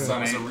it. Yeah, So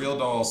it was a real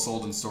doll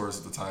sold in stores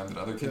at the time that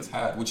other kids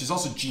had, which is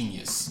also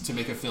genius to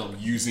make a film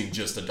using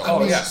just a doll Oh,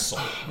 that's yeah. just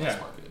sold in Yeah. this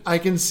market. I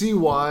can see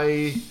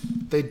why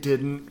they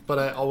didn't, but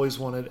I always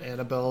wanted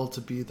Annabelle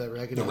to be that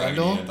Raggedy The Ann Raggedy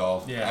doll. Ann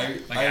doll. yeah,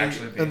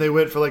 actually, And they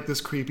went for like this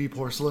creepy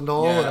porcelain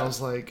doll, and Yeah. I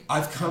was like,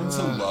 I've come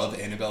to love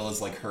Annabelle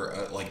as like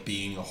her, like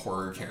being a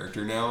horror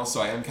character now. So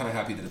I am kind of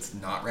happy that it's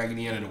not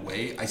Raggedy Ann in a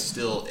way. I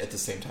still, at the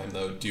same time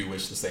though, do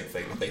wish the same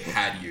thing that they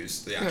had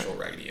used the actual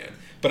Raggedy Ann.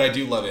 But I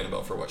do love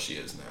Annabelle for what she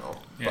is now.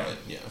 Yeah. But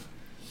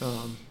yeah.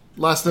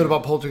 last note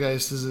about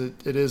Poltergeist is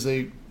it is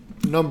a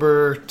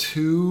number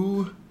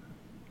 2,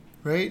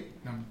 right?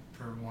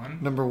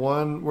 Number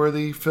 1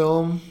 worthy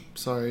film.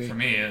 Sorry. for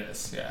me it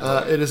is.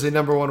 Yeah. It is a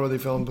number 1 worthy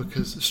film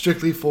because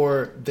strictly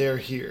for They're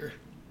Here,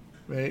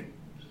 right?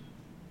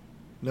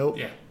 Nope.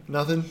 Yeah.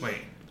 Nothing.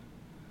 Wait.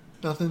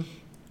 Nothing.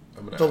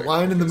 I'm gonna The act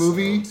line in the like a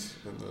movie?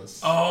 sound in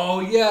this. Oh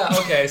yeah.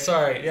 Okay.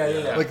 Sorry.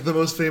 Yeah. Like the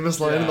most famous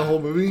line in the Yeah. whole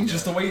movie.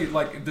 Just the way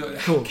like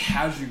how Cool.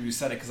 casual you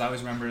said it, because I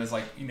always remember it as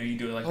like you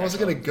do it like. I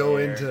wasn't gonna go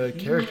into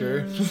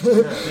character.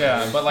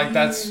 Yeah, but like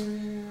that's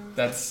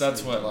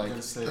what like.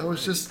 I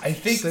was just I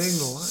think saying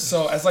the line.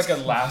 so. As like a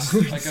last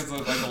like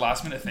a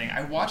last minute thing,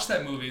 I watched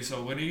that movie.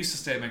 So when I used to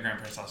stay at my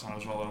grandparents' house when I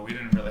was real little, we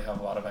didn't really have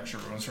a lot of extra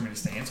rooms for me to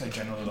stay in. So I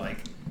generally like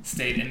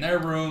stayed in their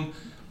room,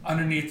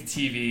 underneath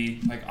the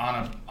TV, like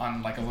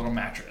on like a little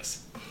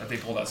mattress that they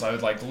pulled out. So I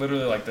would like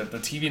literally like the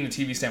TV and the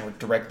TV stand were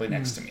directly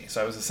next to me.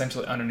 So I was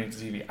essentially underneath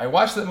the TV. I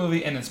watched that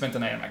movie and then spent the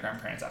night at my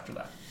grandparents after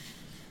that.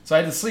 So I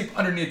had to sleep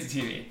underneath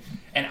the TV,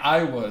 and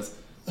I was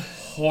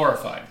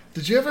horrified.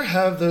 Did you ever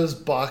have those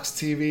box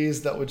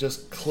TVs that would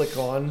just click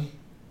on?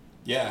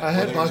 Yeah. I had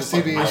where they box just,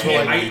 like, TVs randomly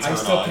where, like, I turn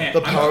still on. can't. The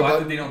I'm power glad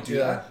button? that they don't do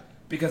Yeah. that,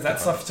 because that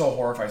stuff still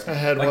horrifies me. I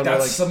had like one where,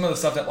 that's like- some of the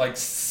stuff that like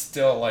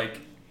still like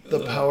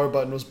The power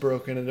button was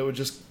broken and it would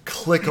just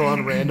click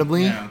on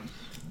randomly, Yeah.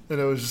 and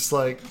it was just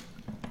like,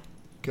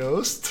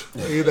 "Ghost,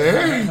 are you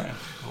there?"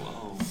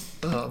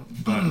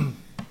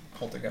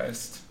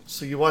 Poltergeist.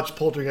 So you watched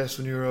Poltergeist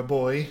when you were a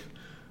boy,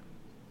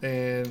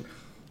 and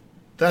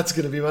that's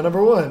gonna be my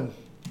number 1.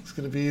 It's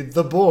gonna be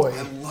The Boy.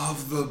 I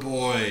love The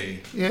Boy.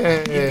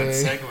 Yay!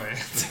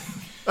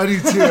 Segue. I do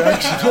too,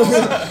 actually.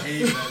 I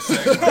hate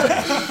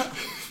that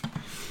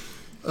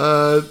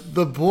segue.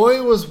 The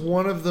Boy was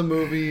one of the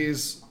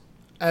movies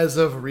as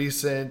of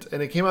recent,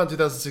 and it came out in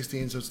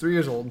 2016, so it's 3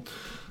 years old.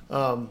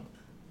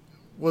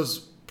 Was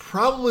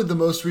probably the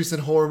most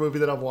recent horror movie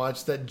that I've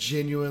watched that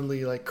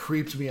genuinely like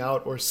creeped me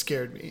out or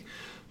scared me,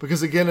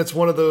 because again, it's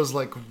one of those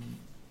like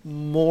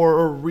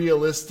more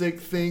realistic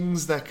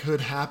things that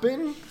could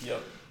happen.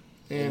 Yep.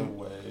 In a And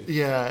way.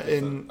 yeah,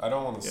 and I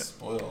don't want to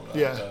spoil that.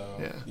 Yeah, though.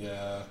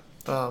 yeah.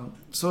 Yeah.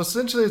 so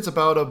essentially, it's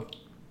about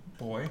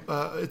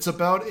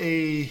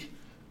a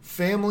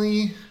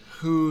family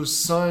whose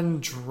son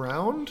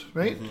drowned,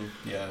 right?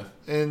 Yeah.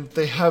 And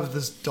they have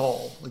this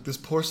doll, like this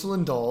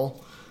porcelain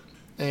doll,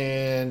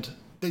 and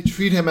they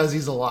treat him as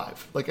he's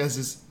alive, like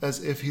as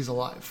if he's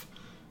alive.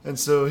 And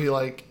so he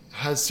like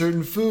has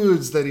certain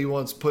foods that he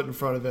wants put in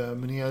front of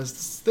him, and he has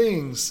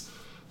things.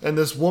 And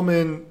this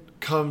woman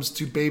comes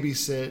to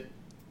babysit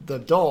the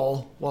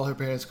doll while its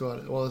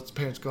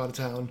parents go out of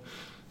town.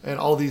 and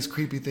all these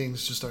creepy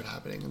things just start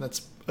happening. And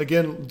that's,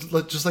 again,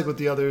 just like with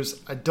the others,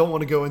 I don't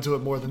want to go into it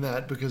more than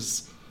that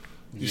because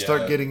you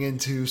start getting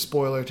into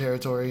spoiler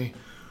territory.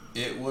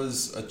 It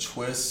was a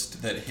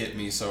twist that hit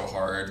me so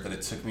hard that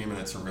it took me a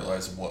minute to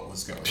realize what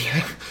was going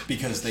on.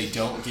 Because they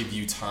don't give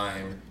you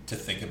time to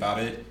think about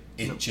it.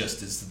 It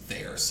just is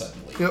there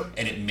suddenly. Yep.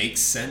 And it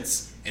makes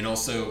sense. And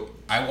also,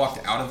 I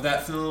walked out of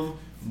that film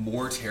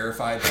more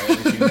terrified by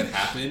everything that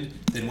happened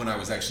than when I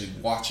was actually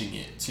watching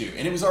it, too.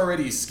 And it was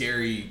already a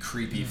scary,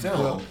 creepy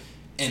film. Yep.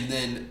 And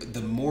then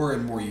the more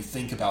and more you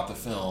think about the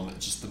film,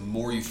 just the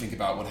more you think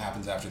about what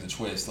happens after the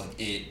twist,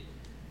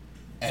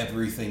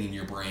 everything in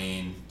your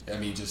brain, I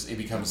mean, just, it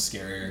becomes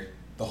scarier.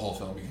 The whole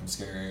film becomes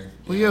scarier.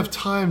 Well, you have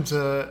time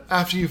to,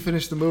 after you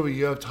finish the movie,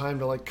 you have time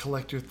to like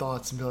collect your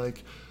thoughts and be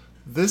like,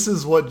 this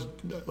is what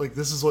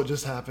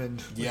just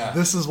happened. Yeah.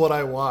 This is what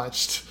I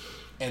watched.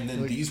 And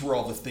then these were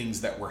all the things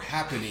that were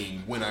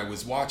happening when I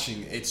was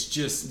watching. It's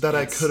just...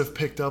 I could have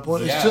picked up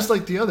on. Yeah. It's just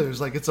like the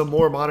others. Like, it's a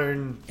more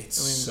modern...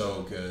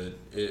 So good.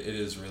 It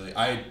is really...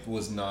 I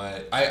was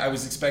not... I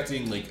was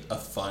expecting, like, a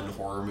fun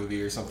horror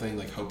movie or something,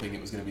 like, hoping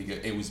it was going to be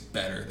good. It was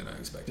better than I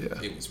expected.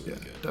 Yeah. It was really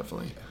good.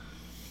 Definitely.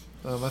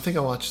 Yeah. I think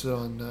I watched it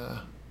on...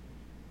 I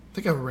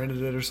think I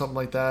rented it or something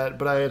like that,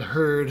 but I had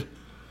heard...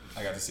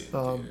 I got to see it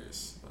in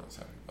theaters. I was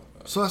happy about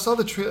that. So I saw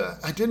the trailer.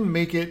 I didn't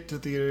make it to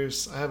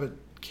theaters. I have a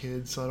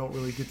kid, so I don't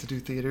really get to do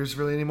theaters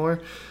really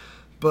anymore.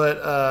 But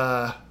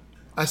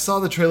I saw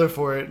the trailer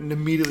for it, and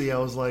immediately I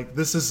was like,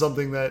 this is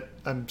something that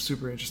I'm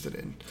super interested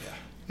in.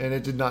 Yeah. And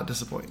it did not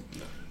disappoint.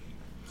 No.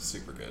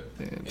 Super good.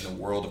 And- in a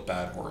world of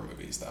bad horror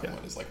movies, that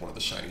one is, like, one of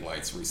the shining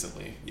lights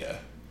recently. Yeah.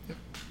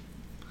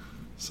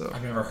 So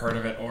I've never heard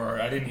of it, or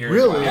I didn't hear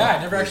Really? it. Yeah,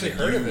 I never actually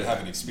heard of You it. have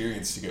an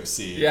experience to go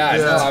see. Yeah, I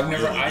know. Yeah. I've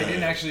never. Really I good.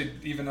 didn't actually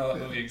even know that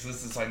movie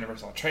existed, so I never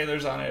saw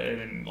trailers on it. I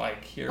didn't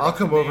like hear. I'll about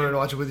come the over name. and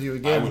watch it with you I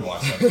again. would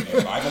watch that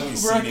video. I've only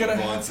seen it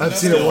gonna once. have I've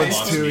seen it Still once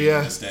haunts too, me to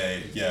yeah. this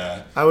day.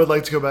 Yeah. I would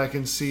like to go back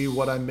and see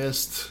what I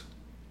missed,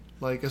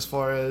 like as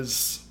far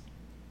as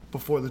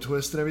before the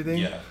twist and everything.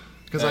 Yeah.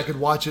 Because I could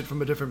watch it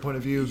from a different point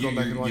of view, go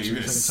back and watch you're it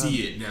a going to second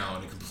see time. it now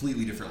in a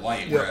completely different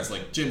light, Yep. whereas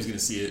like Jim's going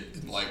to see it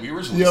in the light we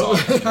originally Yep. saw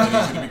it, and then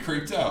he's going to be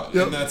creeped out.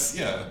 Yep. And that's,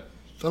 yeah.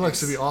 That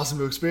looks to be awesome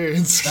to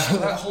experience.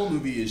 That whole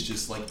movie is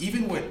just like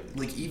even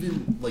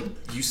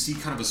you see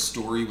kind of a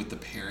story with the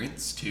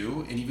parents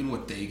too, and even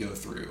what they go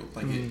through.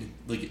 Like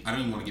I don't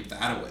even want to give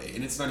that away,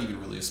 and it's not even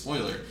really a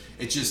spoiler.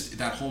 It's just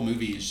that whole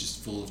movie is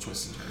just full of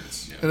twists and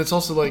turns. Yeah. And it's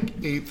also like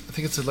I think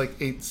it's in like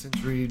 8th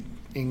century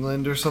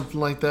England or something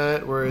like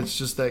that, where it's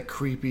just that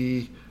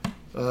creepy,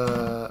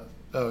 a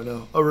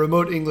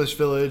remote English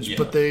village, Yeah.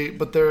 but they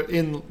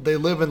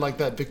live in like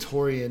that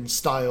Victorian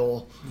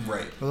style,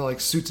 Right. with like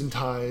suits and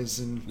ties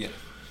and Yeah.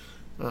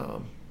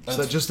 so That's-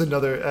 that just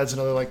adds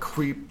another like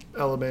creep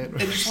element.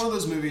 And it's one of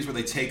those movies where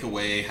they take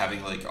away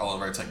having like all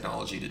of our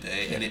technology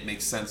today, and it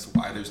makes sense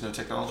why there's no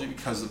technology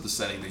because of the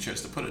setting they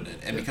chose to put it in,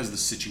 and because of the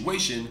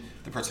situation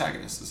the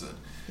protagonist is in.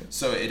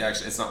 So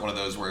it's not one of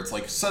those where it's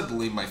like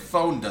suddenly my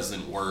phone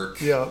doesn't work.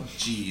 Yeah.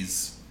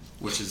 Jeez,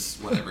 which is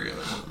what every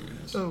other horror movie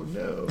is. Oh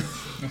no.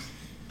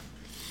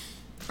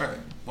 All right.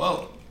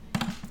 Well,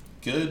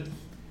 good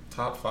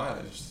top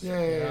five.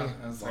 Yay. Yeah,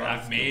 I was like,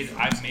 I've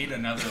made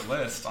another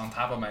list on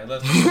top of my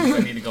list of things I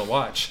need to go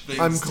watch. Things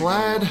I'm to go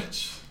glad-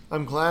 watch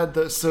I'm glad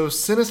that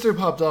Sinister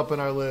popped up in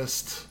our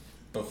list,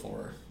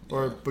 before.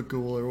 or Yeah.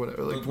 Bagul or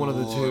whatever, like one of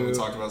the Bagul, We two.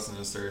 talked about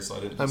Sinister, so I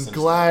didn't. do I'm Sinister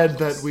glad on my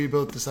that list. we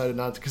both decided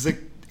not to, because it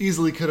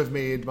easily could have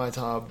made my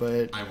top,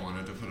 but I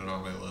wanted to put it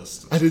on my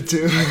list. I did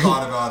too. I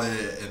thought about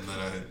it, and then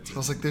I didn't. I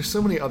was like, there's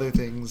so many other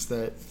things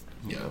that,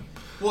 you Yeah. know.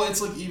 Well, it's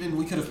like even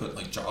we could have put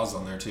like Jaws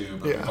on there too,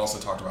 but Yeah. we've also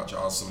talked about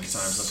Jaws so many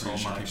times. I'm pretty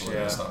So sure much, people are yeah.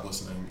 gonna stop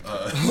listening.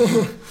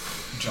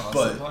 Jaws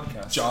But the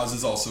podcast. Jaws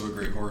is also a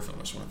great horror film.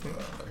 I just want to put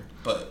that out there.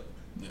 But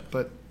yeah,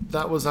 But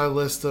that was our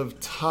list of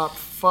top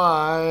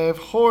 5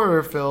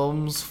 horror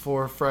films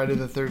for Friday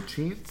the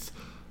 13th.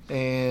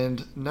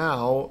 And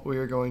now we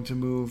are going to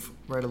move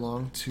right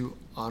along to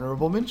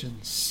honorable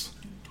mentions.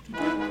 all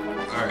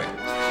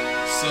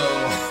right.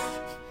 So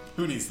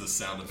who needs the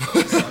sound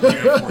effects? I'm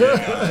here for you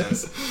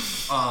guys.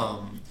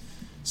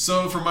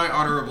 So for my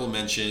honorable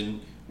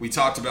mention, we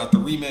talked about the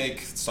remake.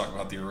 Let's talk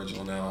about the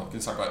original now. We're gonna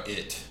talk about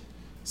It.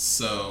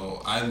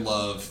 So I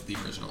love the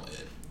original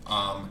It.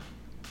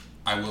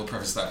 I will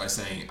preface that by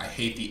saying I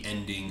hate the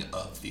ending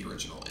of the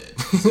original It.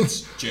 'Cause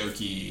it's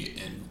jokey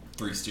and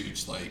Three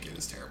Stooge like, and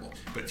it's terrible.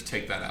 But if you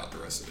take that out, the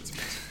rest of it's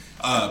amazing.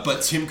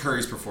 But Tim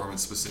Curry's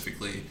performance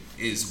specifically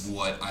is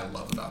what I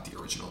love about the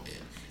original It.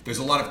 There's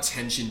a lot of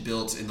tension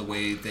built in the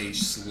way they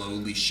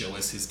slowly show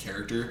us his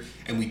character,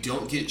 and we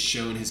don't get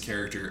shown his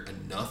character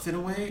enough in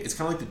a way. It's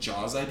kind of like the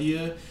Jaws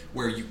idea,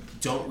 where you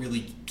don't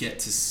really get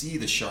to see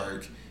the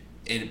shark,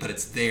 but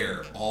it's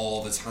there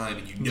all the time,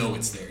 and you know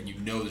it's there, and you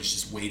know that it's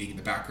just waiting in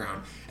the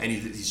background, and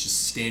he's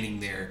just standing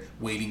there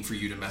waiting for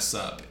you to mess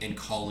up and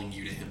calling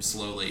you to him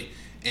slowly.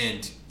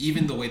 And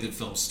even the way the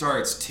film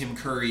starts, Tim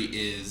Curry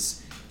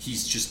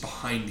he's just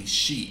behind these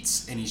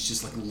sheets, and he's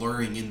just like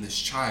luring in this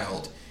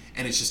child,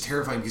 and it's just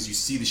terrifying because you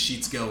see the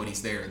sheets go and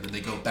he's there, and then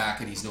they go back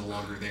and he's no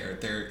longer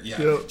there.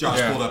 Yep. Josh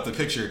Yeah. pulled up the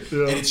picture,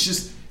 Yeah. and it's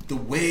just the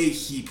way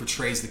he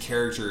portrays the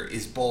character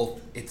is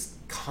both it's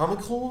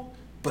comical,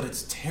 but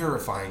it's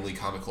terrifyingly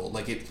comical.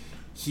 Like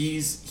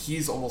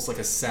he's almost like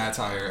a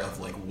satire of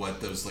like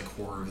what those like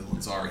horror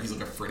villains are. He's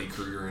like a Freddy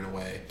Krueger in a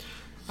way.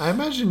 I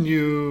imagine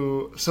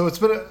you. So it's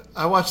been.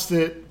 I watched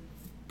it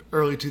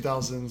early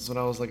 2000s when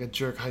I was like a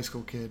jerk high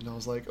school kid, and I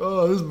was like,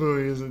 "Oh, this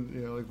movie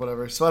isn't, like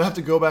whatever." So I'd have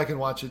to go back and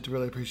watch it to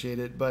really appreciate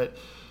it. But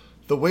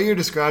the way you're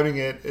describing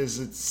it is,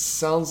 it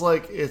sounds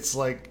like it's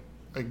like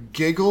a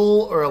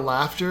giggle or a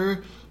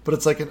laughter, but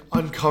it's like an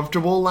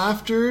uncomfortable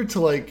laughter to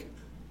like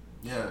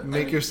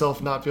make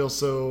yourself not feel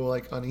so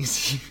like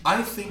uneasy.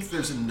 I think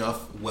there's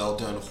enough well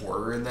done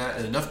horror in that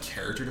and enough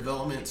character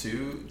development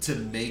too to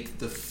make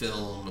the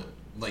film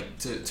like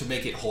to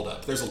make it hold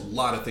up. There's a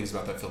lot of things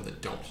about that film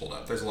that don't hold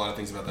up. There's a lot of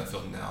things about that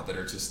film now that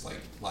are just like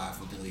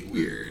laughably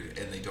weird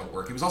and they don't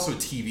work. It was also a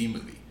TV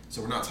movie,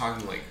 so we're not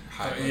talking like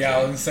high budget. Yeah, I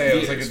was gonna say it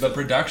was like theaters. the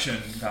production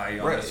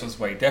value on Right. this was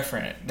way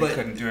different. They But-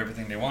 couldn't do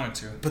everything they wanted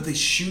to. But they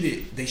shoot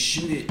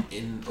it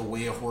in a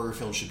way a horror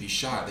film should be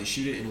shot. They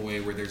shoot it in a way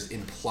where there's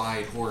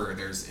implied horror,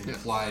 there's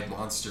implied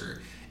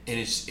monster, and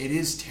it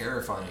is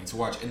terrifying to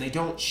watch. And they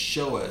don't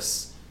show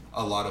us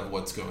a lot of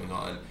what's going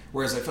on.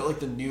 Whereas I felt like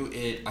the new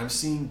It, I'm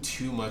seeing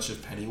too much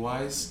of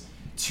Pennywise,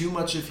 too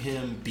much of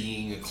him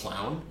being a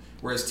clown.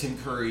 Whereas Tim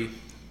Curry,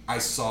 I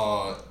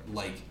saw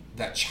like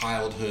that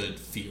childhood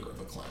fear of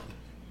a clown,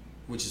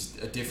 which is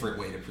a different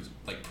way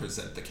to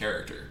present the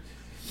character.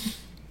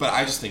 But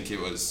I just think it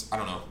was, I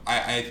don't know.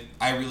 I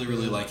really,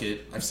 really like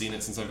it. I've seen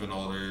it since I've been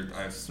older.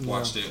 I've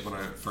watched it when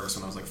I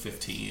was like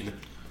 15,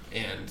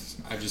 and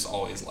I've just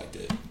always liked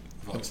it.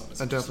 I've always thought it's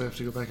I definitely have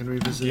to go back and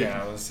revisit it.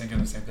 Yeah, I was thinking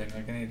the same thing.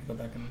 Like I need to go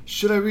back and.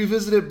 Should I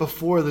revisit it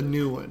before the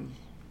new one,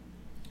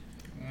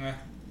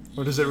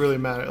 or does it really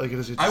matter? Like,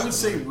 does it? I would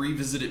say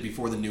revisit it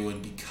before the new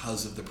one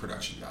because of the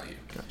production value.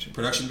 Gotcha.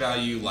 Production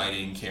value,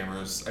 lighting,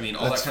 cameras. I mean,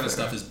 all That's that kind of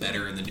fair. stuff is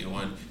better in the new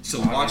one.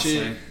 So Obviously.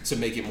 watch it to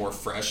make it more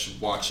fresh.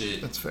 Watch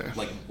it. That's fair.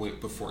 Like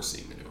before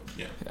seeing the new one.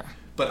 Yeah. Yeah.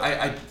 But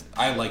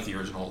I like the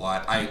original a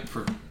lot.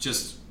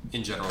 Just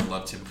in general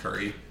love Tim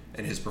Curry,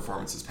 and his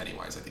performance as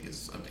Pennywise I think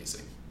is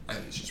amazing. I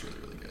think it's just really,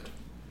 really good.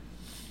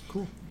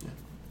 Cool.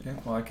 Yeah,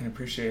 well, I can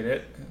appreciate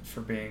it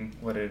for being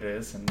what it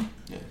is, and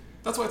Yeah.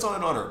 That's why it's on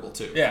an honorable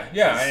too.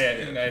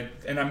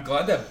 and I'm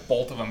glad that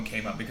both of them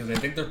came up because I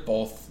think they're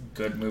both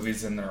good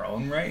movies in their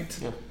own right.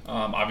 Yeah.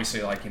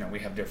 Obviously, we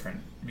have different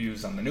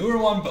views on the newer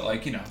one, but I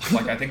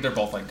think they're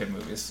both like good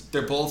movies.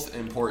 They're both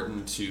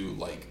important to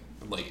like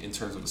in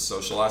terms of the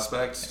social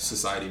aspect.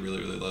 Society really,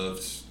 really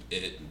loved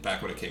it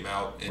back when it came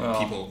out, and Well,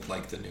 people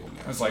like the new one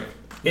now. It's like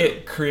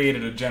it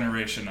created a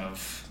generation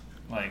of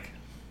like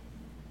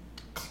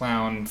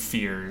clown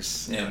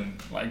fears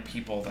and like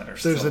people that are.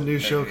 There's still a new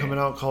show very- coming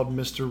out called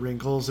Mr.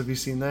 Wrinkles. Have you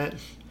seen that?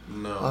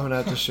 No. I'm gonna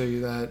have to show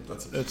you that.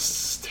 That's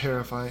It's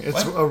terrifying.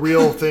 It's What? a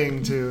real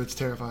thing too. It's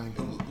terrifying.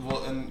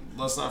 Well, and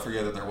let's not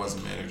forget that there was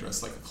a man who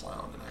dressed like a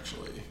clown, and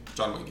actually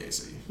John Wayne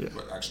Gacy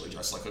actually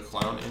dressed like a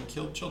clown and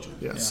killed children.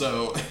 Yeah.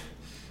 So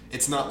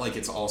it's not like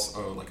it's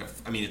also like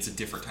it's a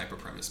different type of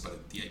premise,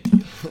 but the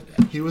idea.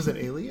 He was an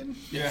alien?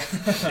 Yeah,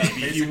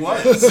 maybe he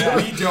was.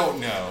 We don't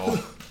know.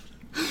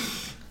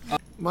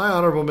 My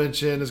honorable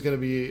mention is going to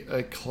be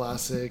a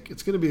classic.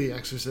 It's going to be The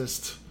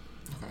Exorcist.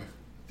 Okay.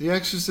 The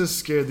Exorcist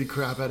scared the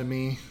crap out of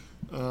me.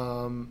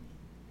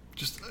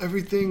 Just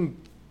everything,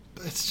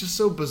 it's just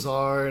so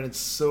bizarre and it's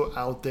so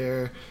out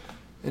there.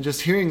 And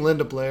just hearing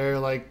Linda Blair,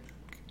 like,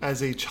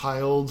 as a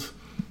child,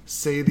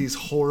 say these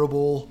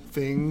horrible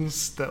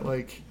things that,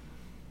 like,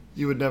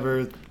 you would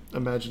never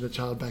imagine a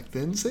child back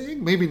then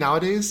saying. Maybe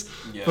nowadays.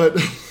 Yeah. But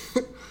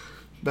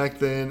back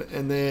then.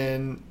 And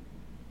then,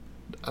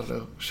 I don't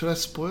know. Should I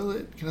spoil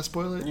it? Can I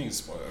spoil it? You can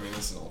spoil it. I mean,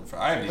 this is older.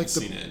 I haven't even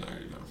seen it, and I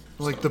already know.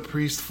 Like So. the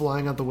priest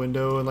flying out the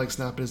window and like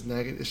snapping his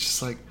neck. It's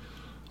just like,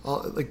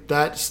 like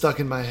that stuck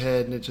in my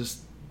head, and it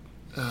just,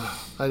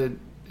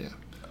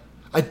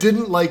 I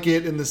didn't like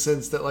it in the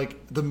sense that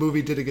like the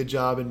movie did a good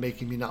job in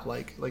making me not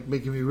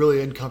making me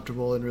really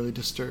uncomfortable and really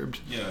disturbed.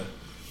 Yeah.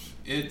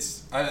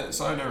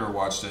 So I've never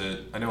watched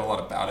it. I know a lot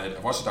about it.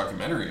 I've watched a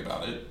documentary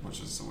about it,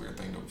 which is a weird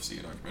thing to see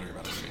a documentary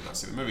about it and not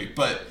see the movie.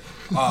 But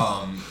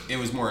it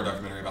was more a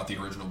documentary about the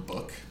original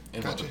book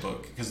and what the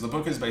book, because the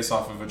book is based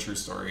off of a true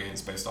story, and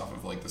it's based off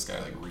of like this guy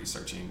like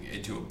researching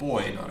into a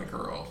boy, not a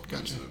girl.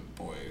 Gotcha. Into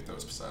a boy that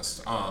was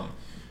possessed.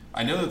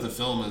 I know that the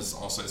film is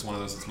one of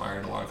those that's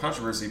mired in a lot of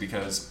controversy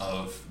because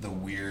of the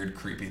weird,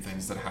 creepy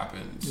things that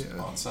happened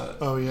on set.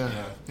 Oh yeah.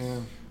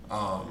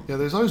 Yeah,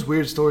 there's always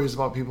weird stories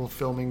about people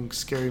filming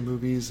scary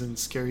movies and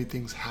scary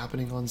things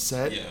happening on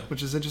set,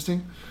 which is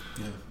interesting.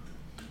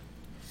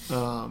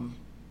 Yeah.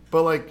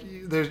 But like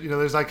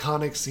there's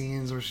iconic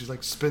scenes where she's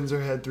like spins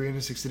her head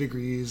 360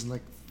 degrees and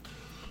like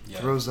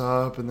throws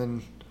up, and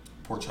then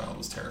poor child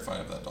was terrified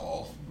of that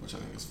doll, which I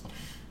think is funny.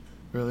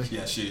 Really?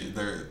 Yeah,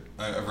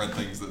 I read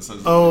things that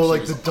says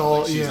like the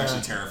doll, she was yeah.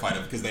 actually terrified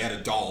of because they had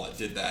a doll that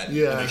did that.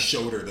 Yeah. And they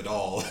showed her the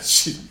doll.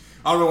 She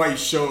I don't know why you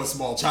show a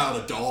small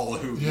child a doll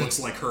who looks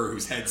like her,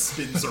 whose head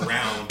spins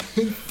around.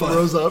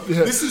 Throws up.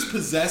 Yeah. This is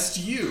possessed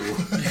you.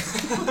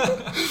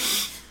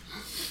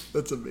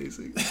 That's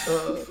amazing.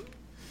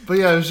 But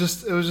yeah, it was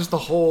just the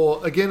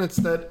whole. Again, it's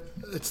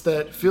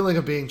that feeling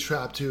of being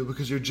trapped too,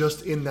 because you're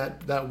just in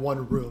that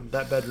one room,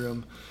 that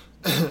bedroom,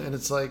 and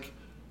it's like,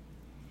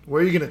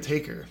 where are you gonna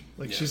take her?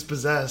 Like she's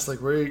possessed.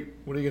 Like what are you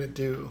gonna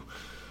do?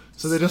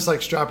 So they just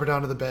like strap her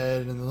down to the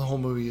bed, and then the whole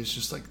movie is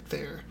just like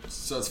there.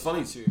 So it's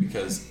funny too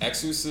because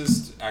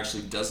Exorcist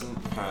actually doesn't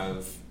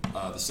have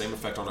the same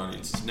effect on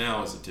audiences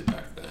now as it did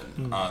back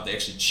then. They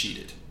actually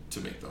cheated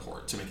to make it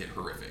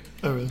horrific.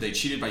 Oh, really? They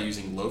cheated by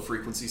using low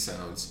frequency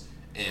sounds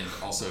and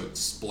also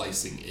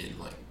splicing in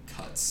like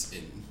cuts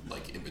in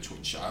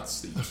between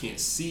shots that you can't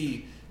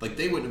see. Like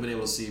they wouldn't have been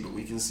able to see, but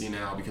we can see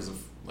now because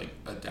of like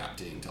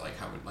adapting to like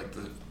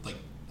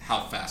how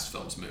fast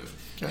films move,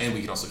 and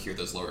we can also hear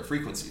those lower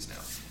frequencies now.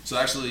 So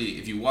actually,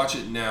 if you watch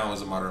it now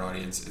as a modern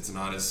audience, it's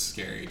not as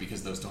scary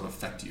because those don't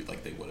affect you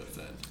like they would have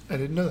then. I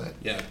didn't know that.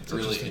 Yeah, it's a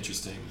really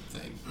interesting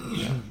thing.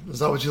 Yeah. Is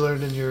that what you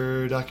learned in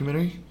your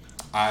documentary?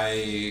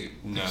 I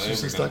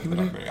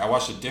documentary. I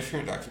watched a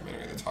different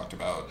documentary that talked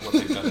about what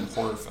they've done in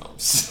horror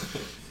films,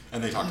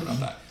 and they talked about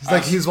that. It's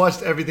like he's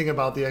watched everything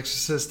about The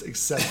Exorcist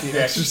except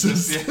The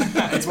Exorcist.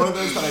 It's one of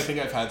those that I think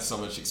I've had so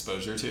much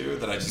exposure to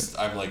that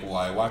I'm like,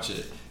 why watch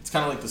it? It's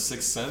kind of like The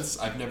Sixth Sense.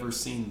 I've never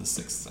seen The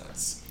Sixth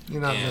Sense.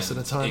 You're not missing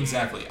a ton.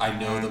 Exactly. I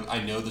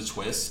know the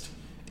twist,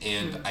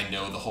 and I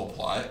know the whole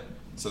plot,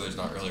 so there's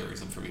not really a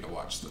reason for me to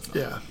watch the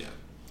film. Yeah.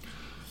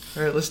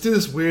 All right, let's do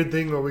this weird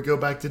thing where we go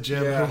back to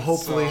Jim, who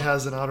hopefully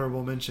has an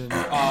honorable mention.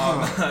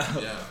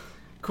 Yeah.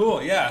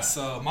 Cool, yeah.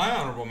 So my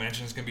honorable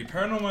mention is going to be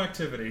Paranormal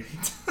Activity.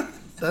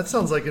 That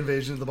sounds like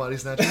Invasion of the Body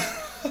Snatchers.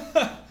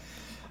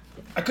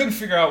 I couldn't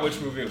figure out which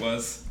movie it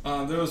was.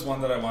 There was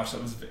one that I watched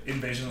that was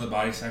Invasion of the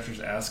Body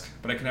Snatchers-esque,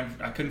 but I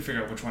couldn't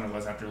figure out which one it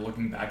was after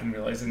looking back and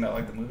realizing that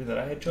like the movie that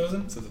I had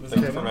chosen. So the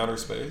thing from outer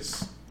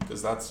space,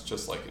 because that's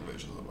just like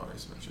Invasion of the Body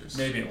Snatchers.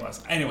 Maybe it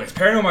was. Anyways,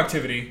 Paranormal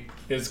Activity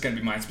is going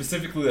to be mine,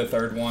 specifically the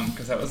third one,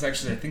 because that was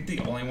actually I think the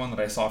only one that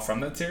I saw from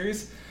that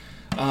series.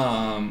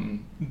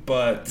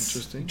 But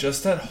Interesting.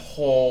 Just that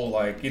whole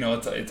like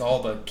it's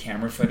all the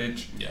camera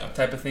footage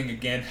type of thing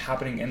again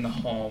happening in the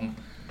home.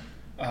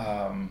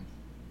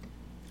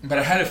 But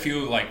I had a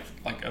few like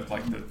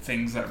the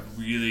things that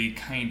really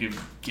kind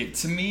of get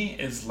to me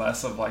is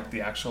less of like the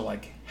actual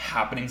like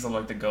happenings of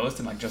like the ghost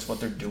and like just what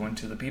they're doing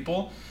to the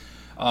people.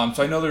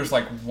 So I know there's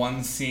like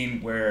one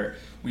scene where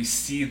we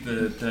see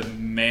the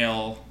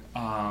male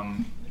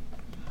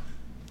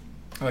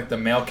like the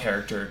male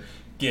character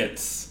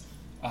gets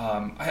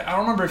I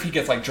don't remember if he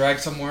gets like dragged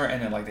somewhere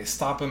and then like they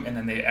stop him and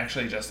then they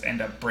actually just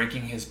end up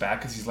breaking his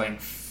back because he's laying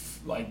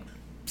like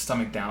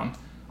stomach down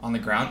on the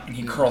ground and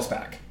he curls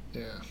back.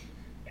 Yeah.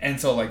 And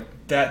so, like,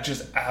 that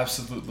just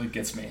absolutely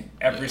gets me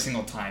every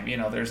single time.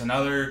 There's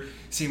another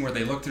scene where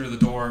they look through the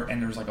door and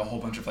there's, like, a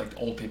whole bunch of, like,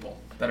 old people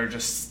that are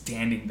just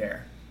standing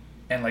there.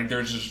 And, like,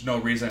 there's just no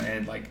reason.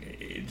 And, like,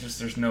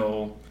 there's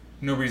no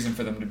reason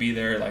for them to be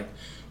there. Like,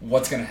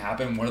 what's going to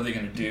happen? What are they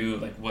going to do?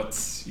 Like,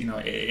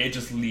 it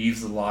just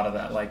leaves a lot of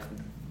that, like,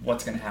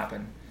 what's going to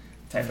happen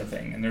type of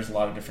thing. And there's a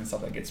lot of different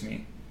stuff that gets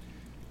me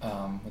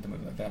with a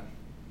movie like that.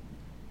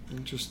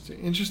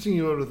 Interesting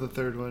you went with the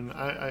third one.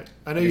 I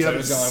know you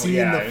haven't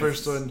seen the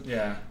first one.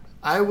 Yeah.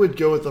 I would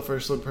go with the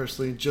first one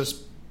personally,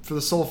 just for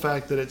the sole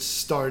fact that it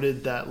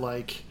started that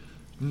like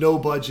no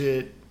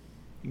budget,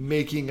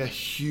 making a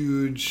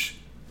huge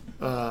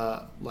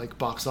like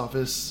box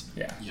office.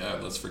 Yeah. Yeah,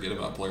 let's forget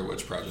about Blair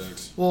Witch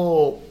Project. Well,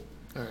 all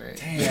right.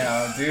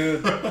 Damn,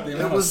 dude.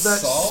 It was that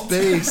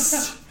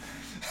space.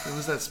 It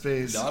was that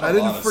space. I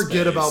didn't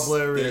forget about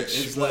Blair Witch.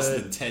 It's less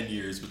than 10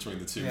 years between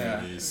the two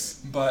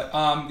movies. But,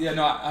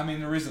 I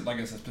mean, the reason, like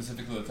I said,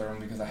 specifically the third one,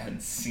 because I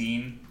hadn't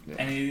seen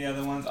any of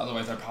the other ones.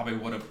 Otherwise, I probably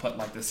would have put,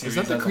 like, the series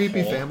as a whole. Is that the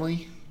Creepy whole.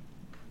 Family?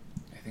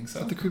 I think so.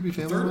 Is that the Creepy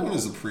Family? The third one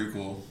is a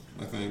prequel,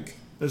 I think.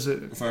 Is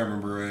it? If I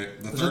remember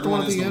right. The is third the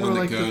one is the one that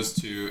like goes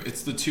to...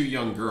 It's the two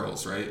young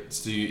girls, right?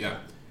 It's the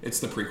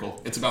prequel.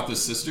 It's about the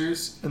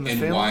sisters and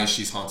why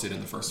she's haunted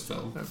in the first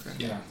film. Okay.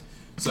 Yeah.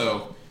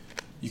 So...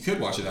 You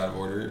could watch it out of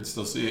order and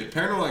still see it.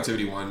 Paranormal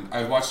Activity 1,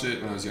 I watched it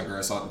when I was younger.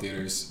 I saw it in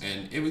theaters,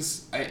 and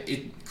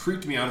it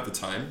creeped me out at the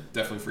time.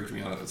 Definitely freaked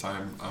me out at the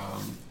time.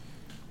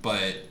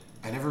 But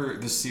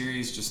the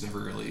series just never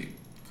really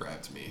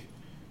grabbed me.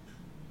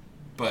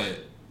 But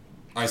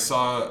I've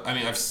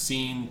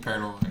seen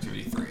Paranormal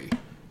Activity 3.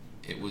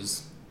 It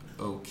was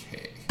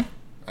okay.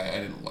 I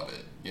didn't love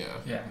it. Yeah.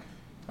 Yeah.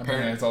 I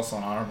mean, it's also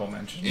an honorable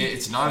mention.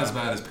 It's not as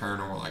bad as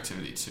Paranormal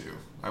Activity 2.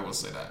 I will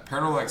say that.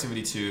 Paranormal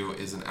Activity 2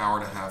 is an hour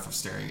and a half of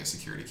staring at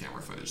security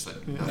camera footage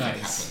that nothing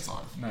happens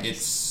on. Nice.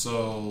 It's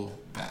so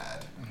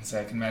bad. So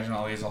I can imagine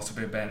all these also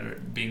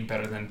being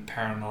better than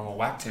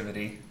Paranormal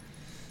Activity.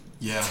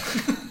 Yeah.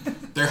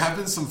 There have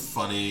been some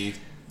funny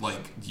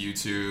like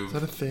YouTube. Is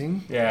that a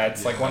thing? Yeah,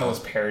 it's like one of Yeah.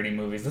 those parody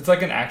movies. It's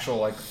like an actual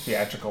like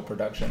theatrical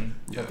production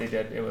Yeah. that they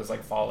did. It was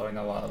like following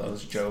a lot of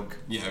those joke.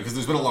 Yeah, because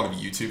there's been a lot of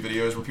YouTube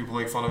videos where people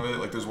make fun of it.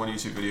 Like, there's one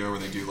YouTube video where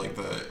they do like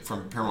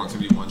from Paranormal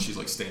Activity 1, she's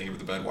like standing over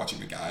the bed watching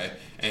the guy,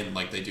 and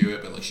like they do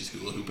it, but like she's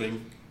hula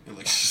hooping, and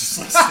like she's just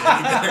like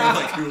standing there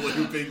like hula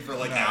hooping for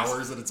like Nice.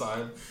 hours at a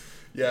time.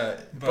 Yeah,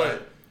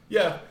 but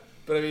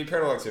I mean,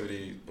 Paranormal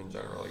Activity in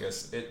general, I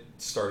guess it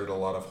started a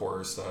lot of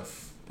horror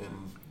stuff, and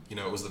you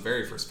know, it was the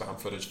very first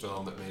found footage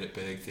film that made it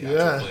big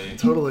theatrically. Yeah,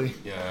 totally.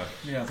 Yeah.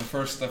 Yeah, the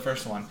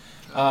first one.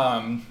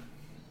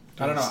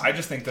 I don't know. I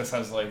just think this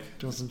has like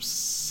Doing some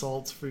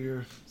salt for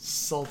your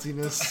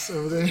saltiness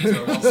over there.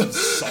 So I want some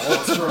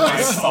salt for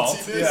my salt.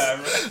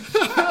 saltiness.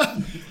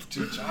 Yeah.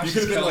 Dude, Josh You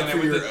could have been like for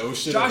with your the,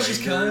 ocean. Josh of is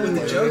anger. killing it with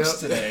the Like, jokes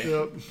today.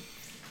 Yep.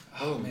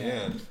 Oh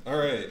man. All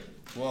right.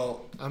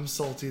 Well, I'm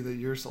salty that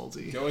you're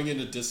salty. going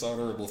into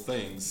dishonorable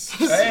things.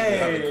 Hey,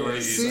 Have a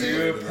great See, segue.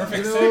 dude,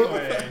 perfect You know,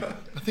 segue.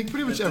 I think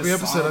pretty much The every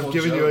episode I've dishonorable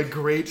given you a joke.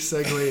 great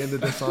segue into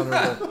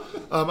dishonorable.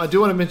 I do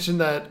want to mention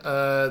that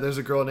there's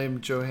a girl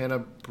named Johanna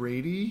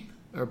Brady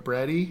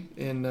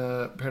in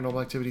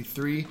Paranormal Activity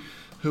 3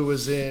 who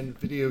was in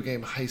Video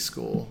Game High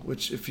School,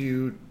 which if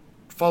you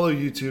follow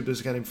YouTube,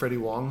 there's a guy named Freddie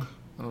Wong.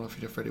 I don't know if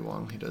you know Freddie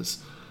Wong. He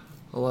does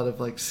a lot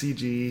of like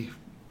CG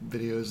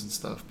videos and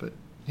stuff, but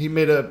he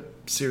made a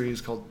series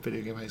called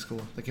Video Game High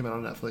School that came out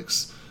on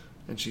Netflix,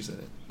 and she's in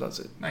it. That's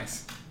it.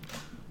 Nice.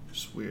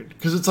 Just weird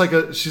because it's like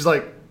she's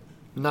like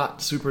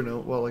not super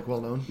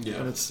well known, Yeah.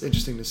 and it's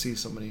interesting to see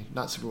somebody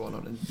not super well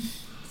known and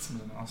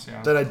Something else,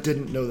 yeah. that I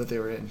didn't know that they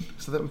were in.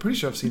 So I'm pretty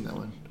sure I've seen that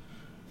one.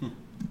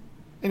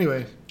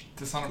 Anyway,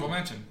 Dishonorable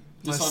mention.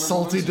 my Dishonorable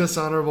salty mention.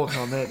 dishonorable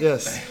comment.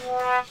 Yes,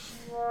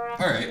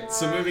 All right.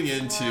 So moving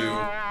into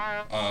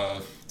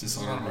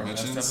dishonorable One of our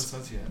best mentions,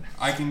 episodes yet.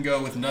 I can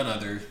go with none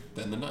other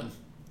than The Nun.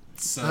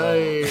 So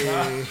hey,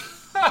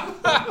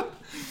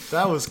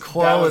 that was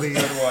quality.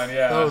 That was a good one,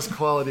 yeah. That was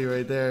quality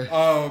right there.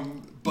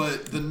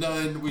 but The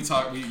Nun,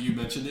 you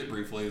mentioned it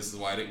briefly. This is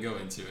why I didn't go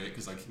into it,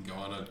 because I can go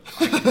on a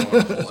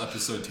whole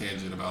episode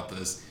tangent about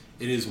this.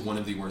 It is one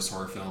of the worst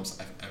horror films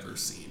I've ever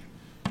seen.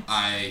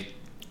 I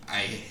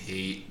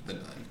hate The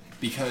Nun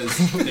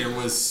because there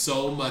was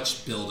so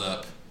much build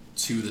up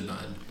to The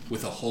Nun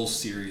with a whole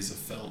series of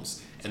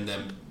films, and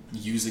them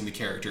using the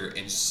character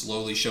and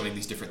slowly showing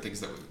these different things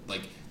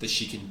that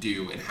she can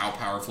do, and how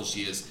powerful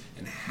she is,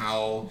 and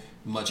how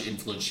much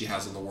influence she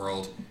has in the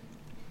world.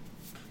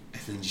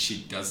 And then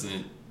she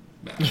doesn't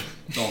matter.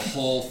 The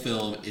whole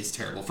film is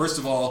terrible. First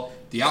of all,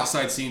 the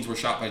outside scenes were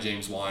shot by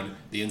James Wan.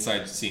 The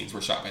inside scenes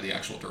were shot by the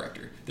actual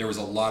director. There was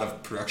a lot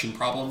of production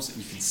problems, and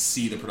you can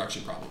see the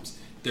production problems.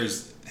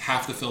 There's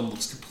half the film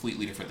looks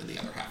completely different than the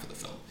other half of the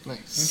film.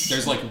 Nice.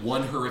 There's like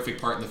one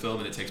horrific part in the film,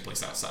 and it takes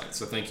place outside.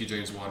 So thank you,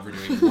 James Wan, for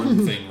doing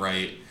one thing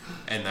right,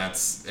 and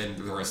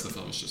the rest of the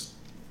film is just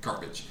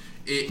garbage.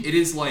 It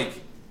is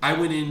like I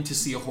went in to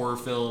see a horror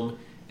film,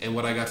 and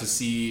what I got to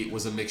see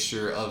was a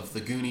mixture of The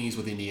Goonies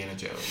with Indiana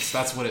Jones.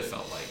 That's what it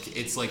felt like.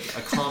 It's like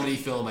a comedy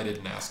film I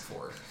didn't ask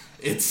for.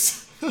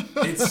 It's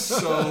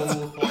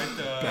so Quite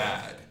the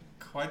bad.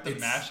 Quite the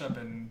It's- mashup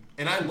and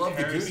And I love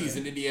The comparison. Goonies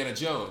and Indiana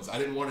Jones. I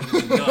didn't want it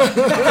to be Nun.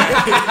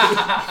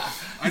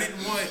 I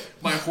didn't want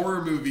my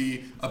horror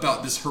movie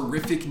about this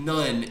horrific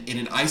nun in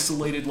an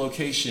isolated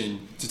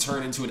location to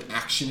turn into an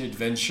action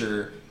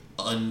adventure,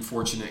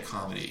 unfortunate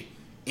comedy.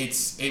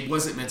 It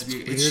wasn't meant to be.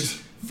 It's weird. just,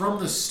 from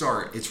the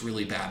start, it's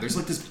really bad. There's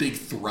like this big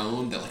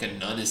throne that like a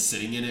nun is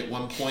sitting in at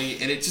one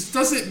point, and it just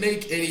doesn't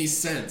make any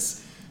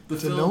sense. The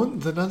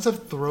The nuns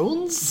have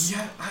thrones?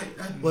 Yeah,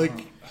 Like,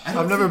 I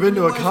don't I've never think been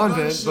to a real-life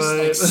convent, nuns just, but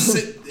like,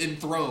 sit in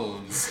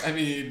thrones. I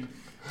mean,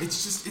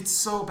 it's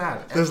so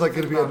bad. there's like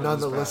going to be a Everything nun about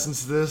that it is bad.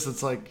 listens to this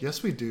that's like,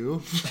 yes, we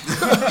do.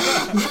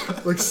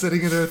 Like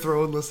sitting in her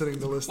throne listening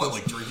to listens. What,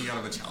 like drinking out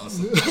of a chalice?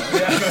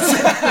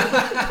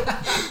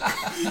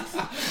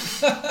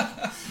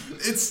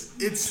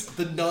 It's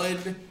The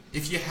Nun.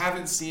 If you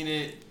haven't seen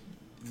it,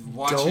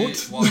 watch Don't. it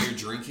while you're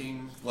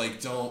drinking.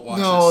 Like, don't watch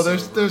No, it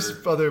there's sober.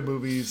 there's other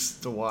movies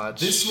to watch.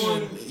 This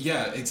one,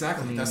 yeah,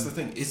 exactly. That's the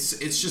thing. It's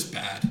just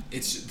bad.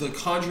 It's the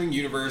Conjuring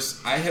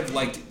universe. I have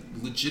liked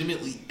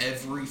legitimately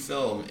every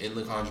film in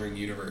the Conjuring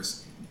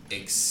universe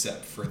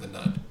except for The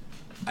Nun.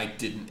 I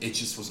didn't. It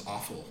just was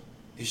awful.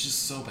 It's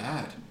just so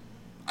bad.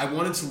 I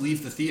wanted to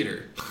leave the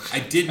theater. I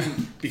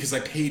didn't because I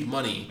paid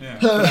money. Yeah.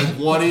 But I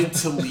wanted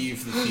to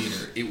leave the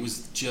theater. It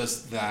was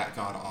just that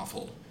god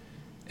awful,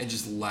 and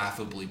just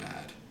laughably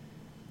bad.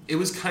 It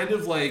was kind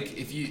of like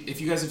if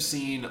you guys have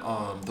seen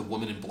The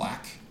Woman in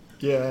Black.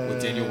 Yeah.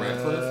 with Daniel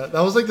Radcliffe.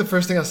 That was like the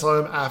first thing I saw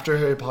him after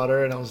Harry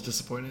Potter, and I was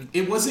disappointed.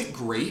 It wasn't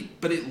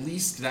great, but at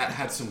least that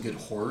had some good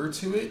horror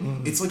to it.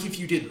 It's like if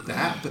you did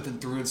that, but then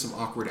threw in some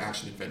awkward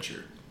action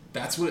adventure.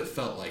 That's what it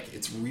felt like.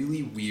 It's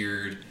really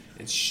weird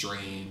and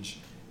strange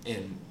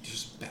and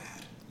just bad.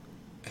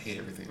 I hate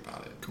everything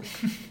about it. Cool.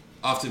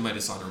 Often my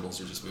dishonorables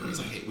are just movies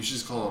I hate. We should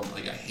just call them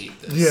like I hate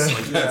this. Yeah.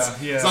 Like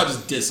that's, Yeah. It's not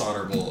just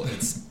dishonorable.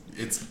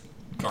 It's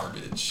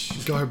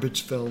garbage.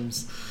 Garbage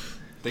films.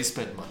 They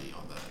spent money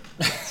on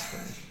that.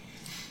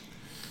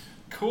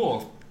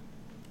 Cool.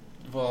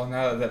 well,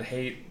 now that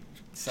hate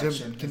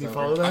section Jim, can is you over.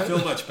 follow I that? feel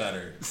much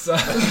better. So,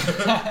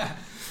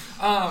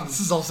 This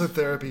is also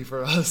therapy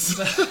for us.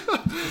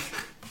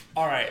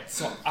 all right,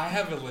 so I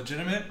have a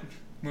legitimate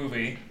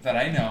movie that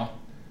I know,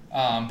 but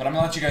I'm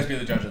gonna let you guys be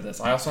the judge of this.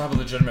 I also have a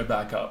legitimate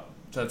backup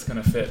that's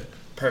gonna fit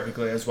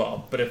perfectly as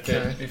well. But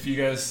Okay. if you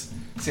guys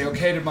say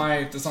okay to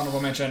my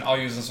dishonorable mention, I'll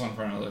use this one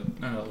for another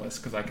list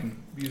because I can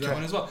use that Okay.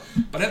 one as well.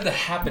 But I have The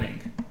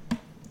Happening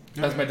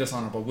as my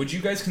dishonorable. Would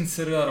you guys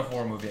consider that a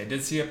horror movie? I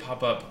did see it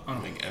pop up I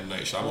on think M.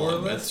 Night Horror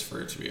Shyamalan meant list?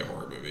 for it to be a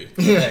horror movie.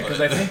 Yeah, because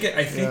I think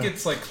Yeah.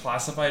 it's like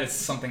classified as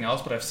something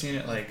else, but I've seen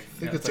it like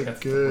think it's it's like a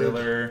a good-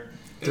 thriller.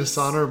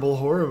 Dishonorable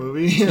horror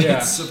movie. Yeah.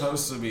 It's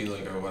supposed to be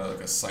like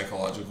a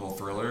psychological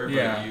thriller, but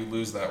Yeah. you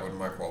lose that when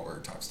Mark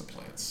Wahlberg talks to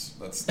plants.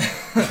 That's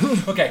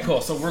Okay,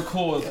 cool. So we're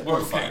cool with we're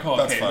okay, fine. cool.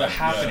 That's Okay, fine, The yeah.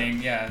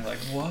 Happening. Yeah, like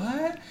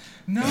what?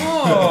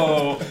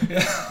 No.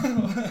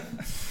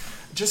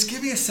 Just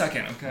give me a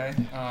second, okay?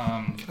 Can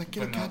I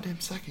get a but no. goddamn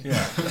second?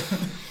 Yeah.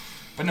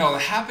 But no, The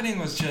Happening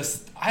was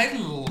just I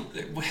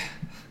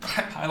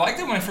liked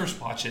it when I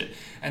first watched it,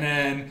 and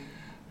then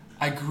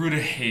I grew to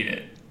hate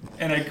it,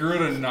 and I grew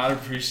to not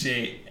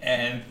appreciate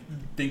and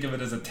think of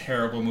it as a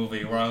terrible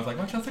movie. Where I was like,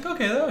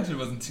 okay, that actually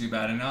wasn't too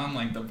bad, and now I'm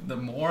like, the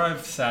more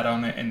I've sat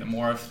on it and the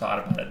more I've thought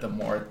about it, the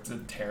more it's a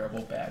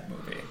terrible bad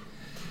movie.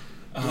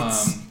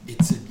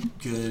 it's a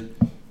good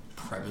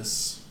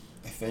premise.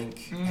 I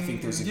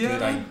think there's a yeah,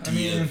 good I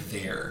idea mean-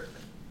 there.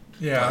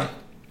 Yeah,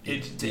 But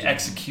it the didn't.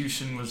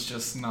 execution was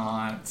just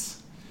not.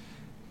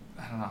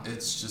 I don't know.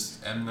 It's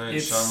just M. Night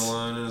It's-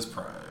 Shyamalan in his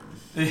prime.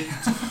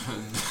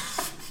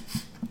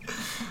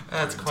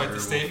 That's quite the Terrible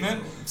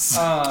statement. films.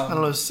 I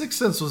don't know. Sixth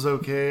Sense was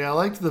okay. I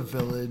liked The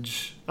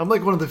Village. I'm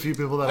like one of the few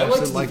people that I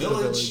actually liked like The The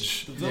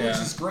Village. Village. The Village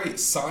Yeah. is great.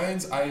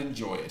 Signs I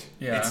enjoyed.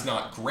 Yeah. It's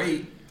not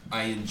great.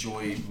 I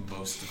enjoy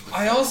most of the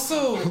I film.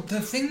 also the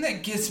thing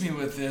that gets me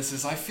with this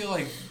is I feel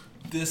like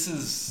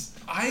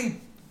I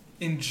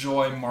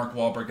enjoy Mark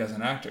Wahlberg as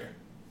an actor.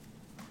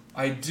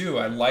 I do.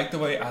 I like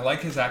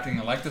his acting.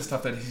 I like the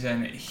stuff that he's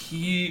in.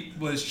 He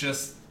was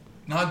just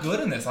not good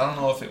in this. I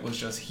don't know if it was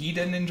just he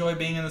didn't enjoy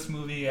being in this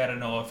movie. I don't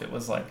know if it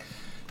was like,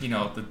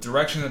 the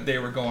direction that they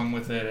were going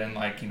with it and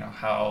like,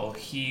 how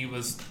he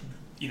was,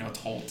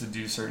 told to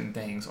do certain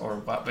things or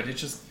what. But it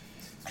just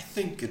I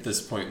think at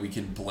this point we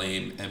can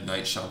blame M.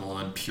 Night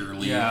Shyamalan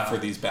purely Yeah. for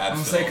these bad I'm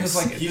films. saying because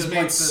like he's the-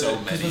 made like so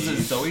the, many. Was it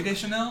Zoe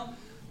Deschanel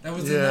that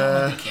was in Yeah.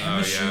 that? Like the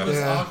chemistry yeah. was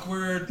Yeah.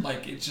 awkward.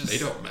 Like it just They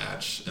don't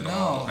match at no.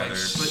 all. Like either.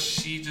 but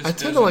she just. I tend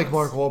to doesn't- like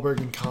Mark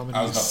Wahlberg in comedies.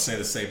 I was about to say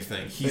the same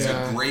thing. He's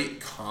Yeah. a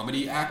great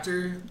comedy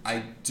actor.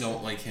 I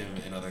don't like him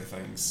in other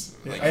things.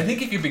 Like, I think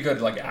he could be good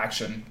like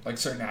action, like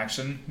certain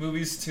action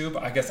movies too.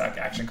 But I guess like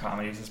action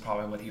comedies is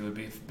probably what he would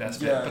be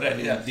best Yeah, at. But I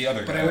mean, the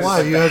other but guy. it was Why?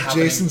 like You The have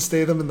Happening- Jason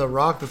Statham and The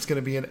Rock that's going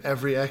to be in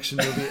every action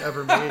movie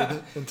ever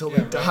made until Yeah,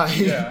 they right. die.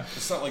 Yeah.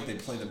 It's not like they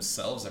play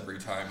themselves every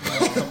time.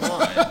 No, come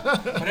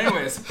on. But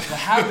anyways, The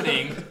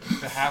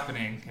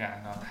Happening. Yeah,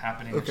 no, The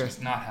Happening Okay. is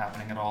just not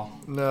happening at all.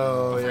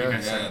 No, Before you yeah.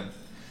 guys say- Yeah,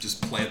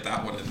 just plant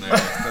that one in there.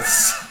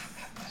 That's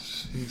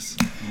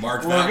Jeez.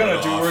 mark We're that gonna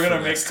one do. off We're for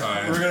gonna next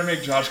time. We're gonna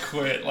make Josh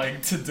quit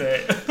like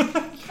today.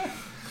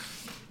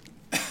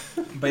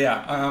 But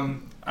yeah,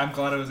 I'm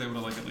glad I was able to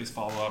like at least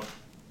follow up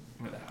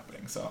with it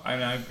happening. So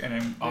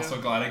I'm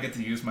also glad I get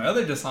to use my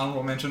other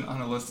dishonorable mention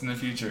on a list in the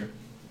future.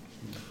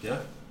 Yeah.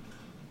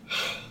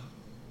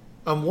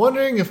 I'm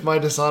wondering if my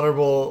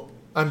dishonorable.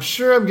 I'm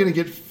sure I'm going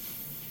to get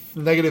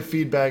negative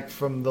feedback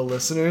from the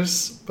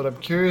listeners, but I'm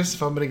curious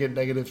if I'm going to get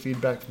negative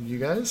feedback from you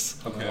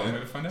guys. Okay, I'm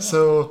gonna find out.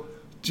 So,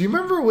 do you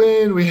remember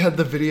when we had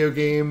the video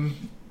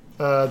game,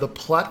 the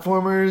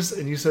platformers,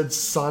 and you said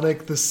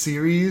Sonic the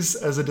series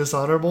as a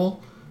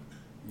dishonorable?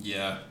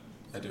 Yeah,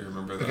 I do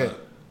remember that. Okay.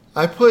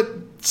 I put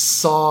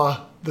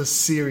Saw the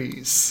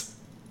series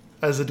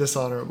as a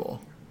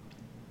dishonorable.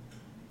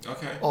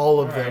 Okay.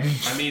 All of Alright. them.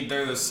 I mean,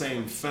 they're the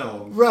same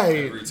film.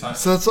 Right. Every time.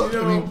 So that's what- You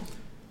I know, mean-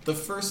 the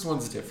first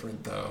one's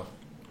different though.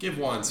 Give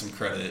Juan some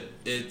credit.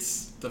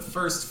 It's the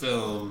first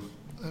film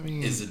I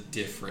mean, is a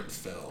different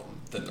film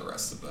than the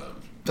rest of them.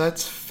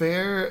 that's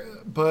fair,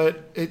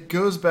 but it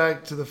goes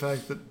back to the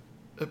fact that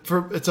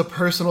it's a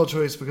personal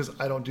choice because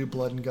I don't do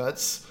blood and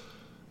guts,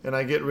 and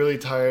I get really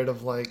tired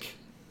of like,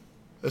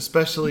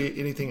 especially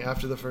anything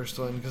after the first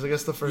one, because I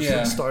guess the first Yeah.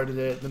 one started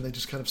it, and then they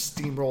just kind of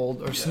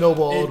steamrolled or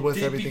snowballed It with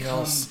did everything become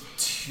else.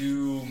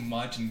 too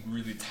much and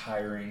really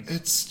tiring.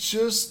 It's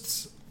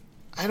just,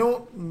 I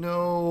don't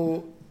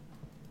know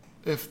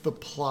if the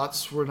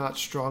plots were not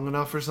strong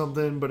enough or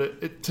something, but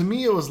it to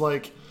me it was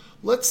like,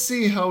 let's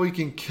see how we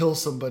can kill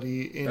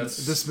somebody in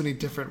That's- this many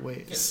different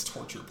It's ways.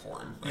 torture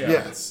porn.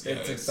 Yeah. It's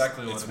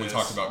exactly what it's, it we is.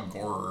 talked about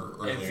gore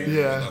earlier. think-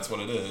 Yeah. and that's what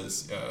it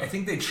is. Yeah. I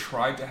think they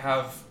tried to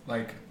have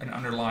like an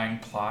underlying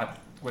plot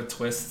with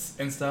twists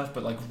and stuff,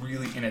 but like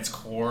really in its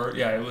core,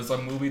 yeah, it was a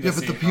movie. To Yeah, but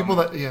see the people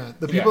how-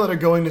 the people Yeah. that are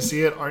going to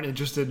see it aren't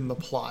interested in the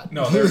plot.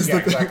 No, Is yeah,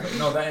 the thing. exactly.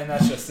 No, and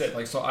that's just it.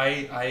 Like, so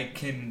I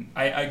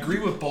agree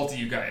with both of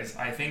you guys.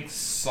 I think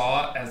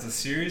Saw as a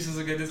series is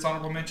a good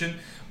dishonorable mention,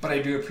 but I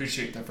do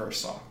appreciate the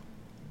first Saw.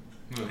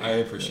 movie. I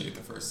appreciate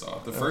the first Saw.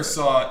 The first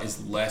Saw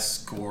is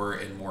less gore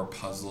and more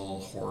puzzle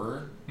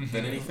horror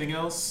than anything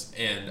else,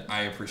 and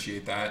I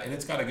appreciate that. And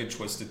it's got a good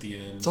twist at the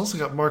end. It's also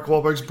got Mark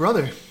Wahlberg's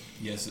brother,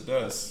 Yes, it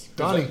does.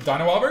 Donnie.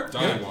 Donnie Wahlberg?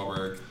 Donnie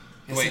Wahlberg.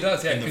 Yes, Wait, he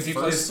does, yeah, in the because he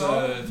first plays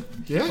Saw?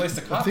 Yeah, he plays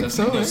the I cop, think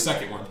doesn't so. he? The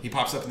second one. He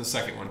pops up in the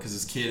second one because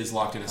his kid is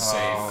locked in a safe.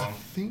 I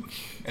think.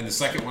 And the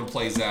second one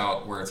plays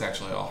out where it's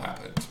actually all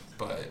happened.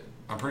 But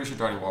I'm pretty sure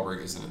Donnie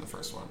Wahlberg isn't in the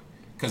first one.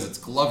 Because it's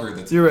Glover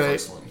that's You're in the right.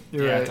 first one.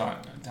 You're Yeah,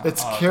 right.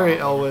 It's Carrie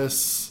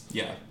Elwes,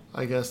 Yeah.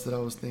 I guess, that I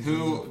was thinking.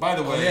 Who, by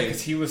the Oh, way... yeah,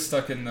 because he was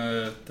stuck in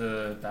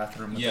the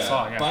bathroom with the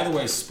Saw, yeah. By the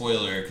way,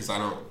 spoiler, because I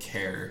don't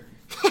care.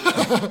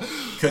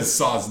 Because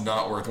Saw's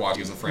not worth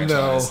watching as a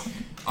franchise.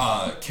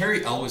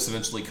 Carrie Elwes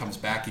eventually comes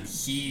back and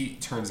he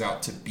turns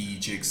out to be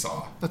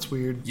Jigsaw. That's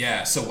weird.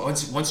 Yeah, so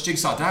once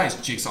Jigsaw dies,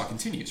 Jigsaw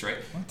continues, right?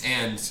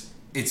 And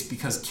it's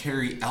because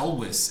Carrie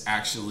Elwes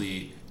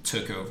actually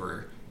took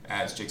over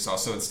as Jigsaw.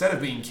 So instead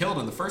of being killed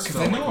in the first 'Cause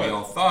film I like know we it.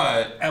 all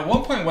thought, At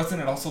one point,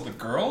 wasn't it also the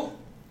girl?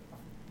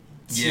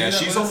 yeah,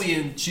 See, she's that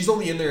was-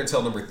 only in there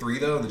until number 3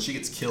 though, and then she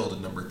gets killed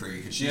in number 3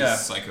 because she's a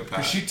psychopath.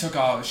 Because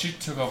she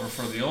took over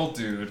for the old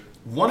dude.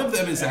 One of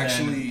them is And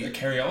actually then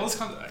Carrie Ellis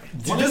comes.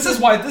 One This of is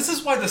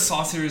why the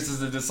Saw series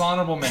is a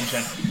dishonorable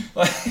mention.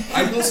 Like,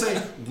 I will say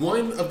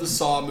one of the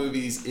Saw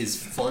movies is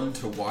fun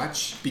to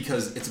watch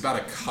because it's about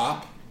a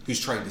cop who's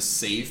trying to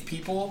save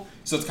people.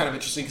 So it's kind of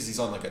interesting because he's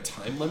on like a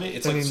time limit.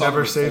 It's And like he Saw never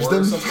number saves 4 or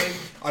them? something.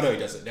 Oh no, he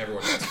doesn't.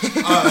 Everyone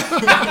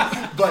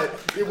does. But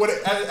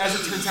as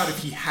it turns out, if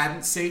he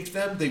hadn't saved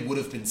them, they would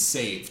have been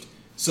saved.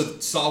 So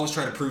Saw was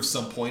trying to prove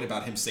some point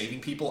about him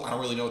saving people. I don't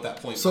really know what that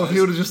point So was. if he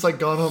would have just like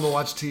gone home and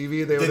watched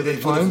TV, they would have They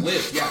been would have fine.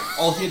 lived, yeah.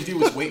 All he had to do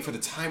was wait for the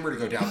timer to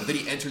go down, but then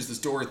he enters this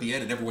door at the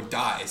end and everyone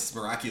dies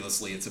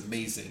miraculously. It's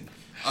amazing.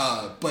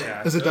 But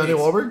Yeah. Is it Donnie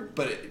it's- Wahlberg?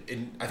 But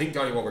I think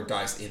Donnie Wahlberg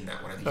dies in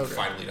that one. I think Okay. he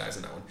finally dies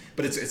in that one.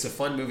 But it's a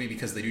fun movie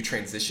because they do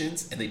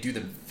transitions and they do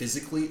them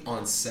physically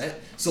on set.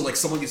 So like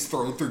someone gets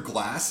thrown through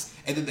glass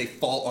and then they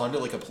fall onto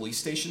like a police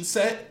station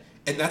set.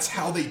 And that's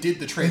how they did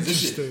the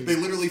transition. Interesting. They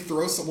literally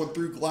throw someone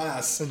through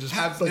glass And just,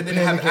 and like, then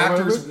pan have the camera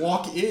actors over?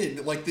 walk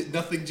in like that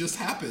nothing just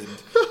happened.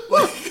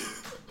 Like,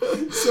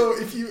 so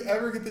if you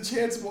ever get the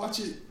chance, watch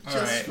it just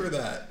Alright. for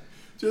that.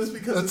 Just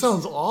because That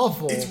sounds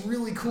awful. it's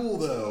really cool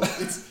though.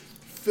 It's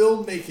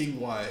filmmaking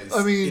wise.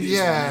 I mean, it is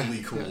yeah.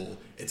 really cool.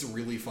 It's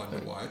really fun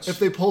to watch. If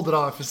they pulled it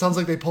off, it sounds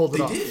like they pulled it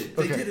They off. did.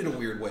 They Okay. did it in a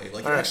weird way.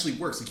 Like All it right. actually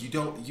works. Like you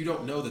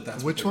don't know that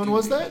that's Which what one they're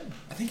was doing. that?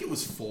 I think it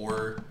was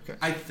 4. Okay.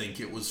 I think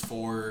it was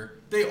 4.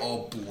 They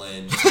all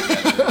blend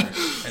together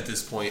at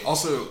this point.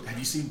 Also, have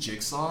you seen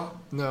Jigsaw?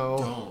 No.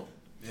 Don't.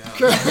 Yeah.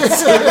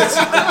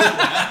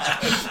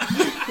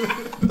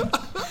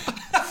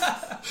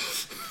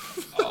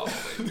 oh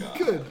my god.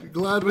 Good.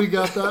 Glad we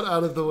got that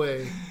out of the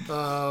way.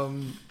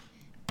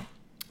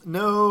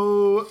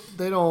 No,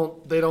 they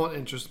don't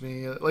interest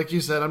me. Like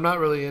you said, I'm not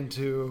really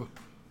into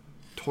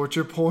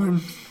torture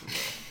porn.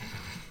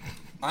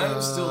 I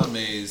am still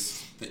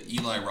amazed that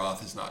Eli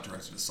Roth has not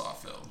directed a Saw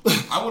film.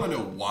 I want to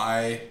know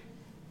why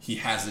he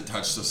hasn't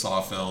touched a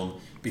Saw film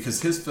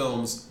because his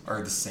films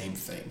are the same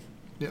thing.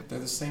 Yep. They're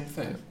the same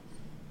thing,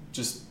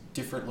 just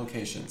different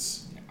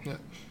locations. Yeah.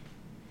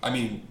 I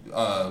mean,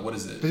 what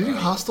is it? Did you do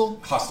Hostel?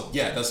 Hostel.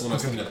 Yeah, that's the one I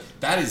was thinking of.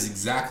 That is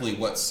exactly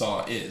what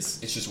Saw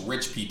is. It's just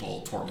rich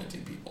people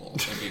tormenting people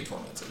and being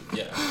tormented.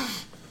 Yeah.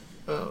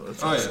 Oh,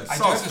 that's Oh yeah. I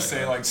do Saw's have to say,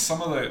 fair. like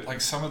some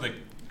of the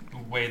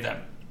way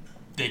that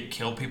they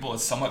kill people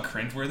is somewhat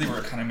cringeworthy, where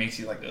it kind of makes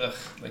you like, ugh,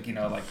 like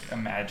like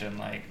imagine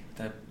like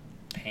the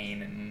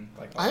pain and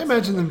like. all I that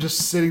imagine stuff. them just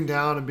sitting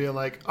down and being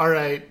like, all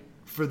right,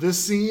 for this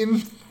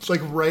scene,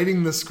 like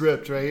writing the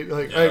script, right?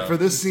 Like, all Yeah. right, for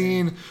this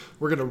scene,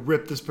 we're going to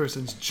rip this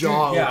person's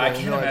jaw yeah, I open.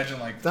 can't You're imagine,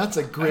 like- that's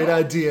a great I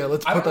don't- idea.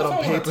 Let's I put don't that know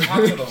on if I want paper. to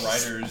talk to the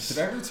writers. Did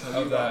I ever tell you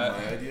of about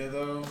that. my idea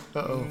though?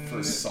 Uh-oh.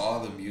 For Saw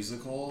the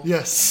musical?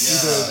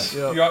 Yes,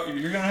 Yeah. you did.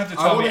 Yep. You're gonna have to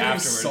I tell want me to do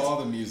afterwards. Saw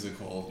the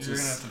musical. You're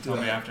gonna have to tell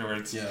me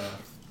afterwards. Yeah.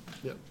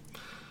 Yep.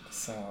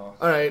 So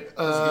All right,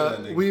 was a good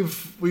ending.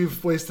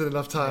 we've wasted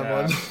enough time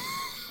Yeah.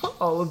 on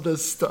all of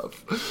this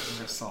stuff.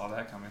 never saw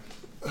that coming.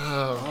 Oh,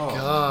 Oh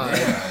God.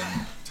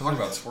 man. Talk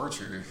about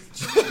torture.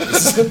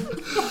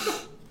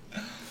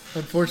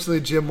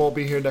 Unfortunately, Jim won't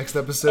be here next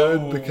episode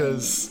Oh.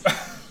 because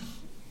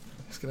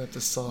he's gonna have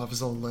to saw off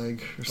his own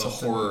leg or The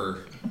something. horror.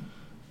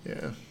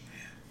 Yeah.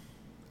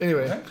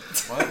 Anyway,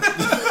 What?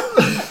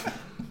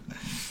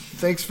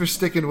 thanks for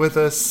sticking with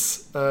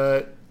us,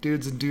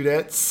 dudes and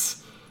dudettes.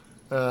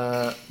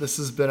 This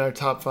has been our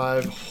top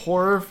 5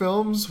 horror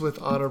films with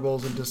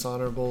honorables and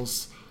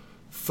dishonorables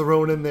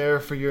thrown in there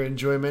for your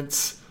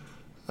enjoyment.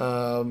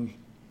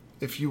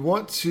 If you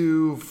want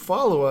to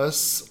follow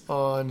us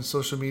on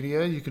social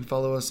media, you can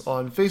follow us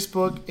on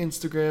Facebook,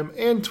 Instagram,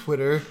 and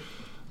Twitter.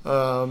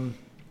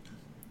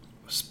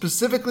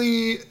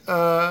 Specifically,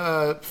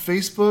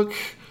 Facebook.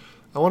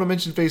 I want to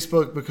mention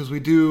Facebook because we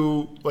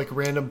do like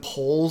random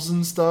polls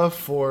and stuff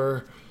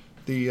for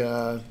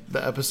the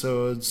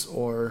episodes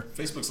or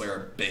Facebook's like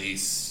our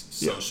base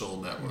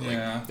social network,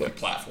 Yeah. like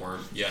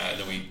platform. Yeah, and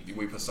then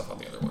we put stuff on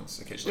the other ones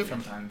occasionally.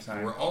 From time to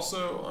time. We're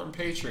also on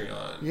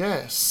Patreon.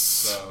 yes.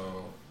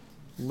 So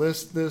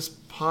List This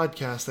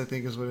Podcast, I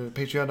think is what it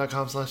is.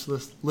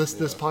 Patreon.com/list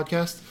this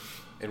podcast.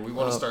 and we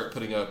want to start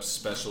putting up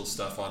special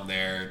stuff on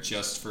there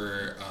just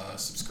for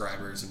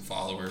subscribers and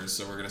followers.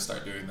 So we're going to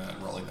start doing that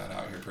and rolling that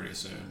out here pretty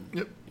soon.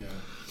 Yep. Yeah.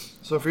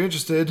 So if you're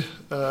interested,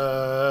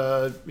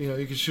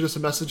 you can shoot us a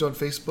message on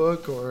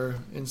Facebook or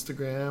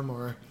Instagram,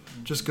 or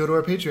just go to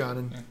our Patreon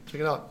and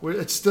check it out.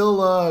 It's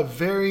still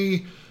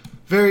very,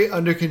 very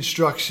under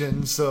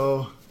construction,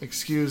 so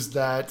excuse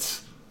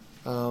that.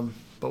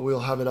 But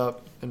we'll have it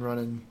up and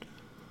running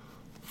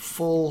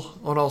full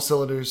on all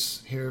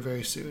cylinders here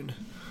very soon.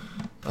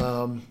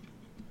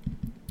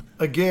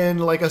 Again,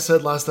 like I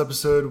said last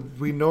episode,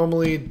 we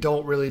normally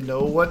don't really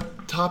know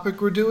what topic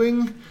we're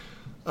doing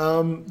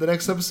the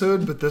next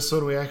episode, but this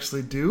one we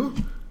actually do.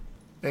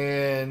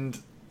 And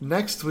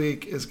next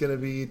week is going to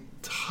be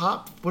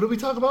what did we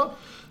talk about?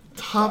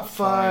 Top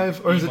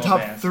five, or is it emo top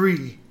bands.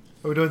 3?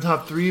 Are we doing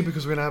top 3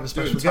 because we're going to have a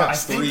special Dude, top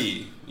guest?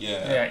 3.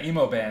 Yeah. Yeah,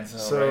 emo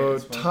bands. So right?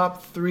 That's what-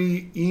 top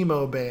 3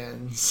 emo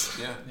bands.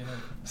 Yeah. Yeah.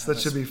 So that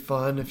should be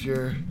fun if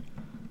you're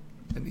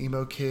an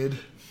emo kid.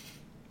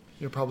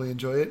 You'll probably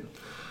enjoy it.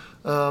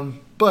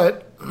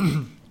 But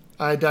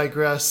I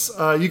digress.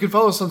 You can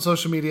follow us on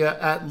social media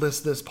at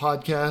List This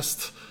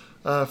Podcast.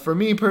 For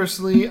me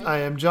personally, I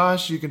am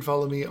Josh. You can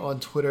follow me on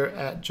Twitter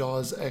at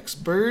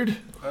JawsXBird.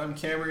 I'm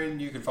Cameron.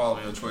 You can follow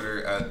me on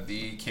Twitter at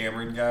the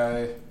Cameron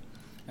Guy.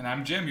 And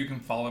I'm Jim. You can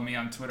follow me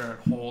on Twitter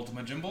at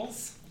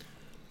HoldMajimbles.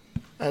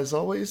 As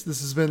always,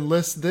 this has been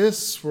List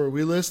This, where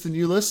we list and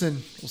you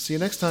listen. We'll see you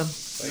next time.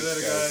 See See you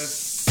later,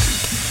 guys.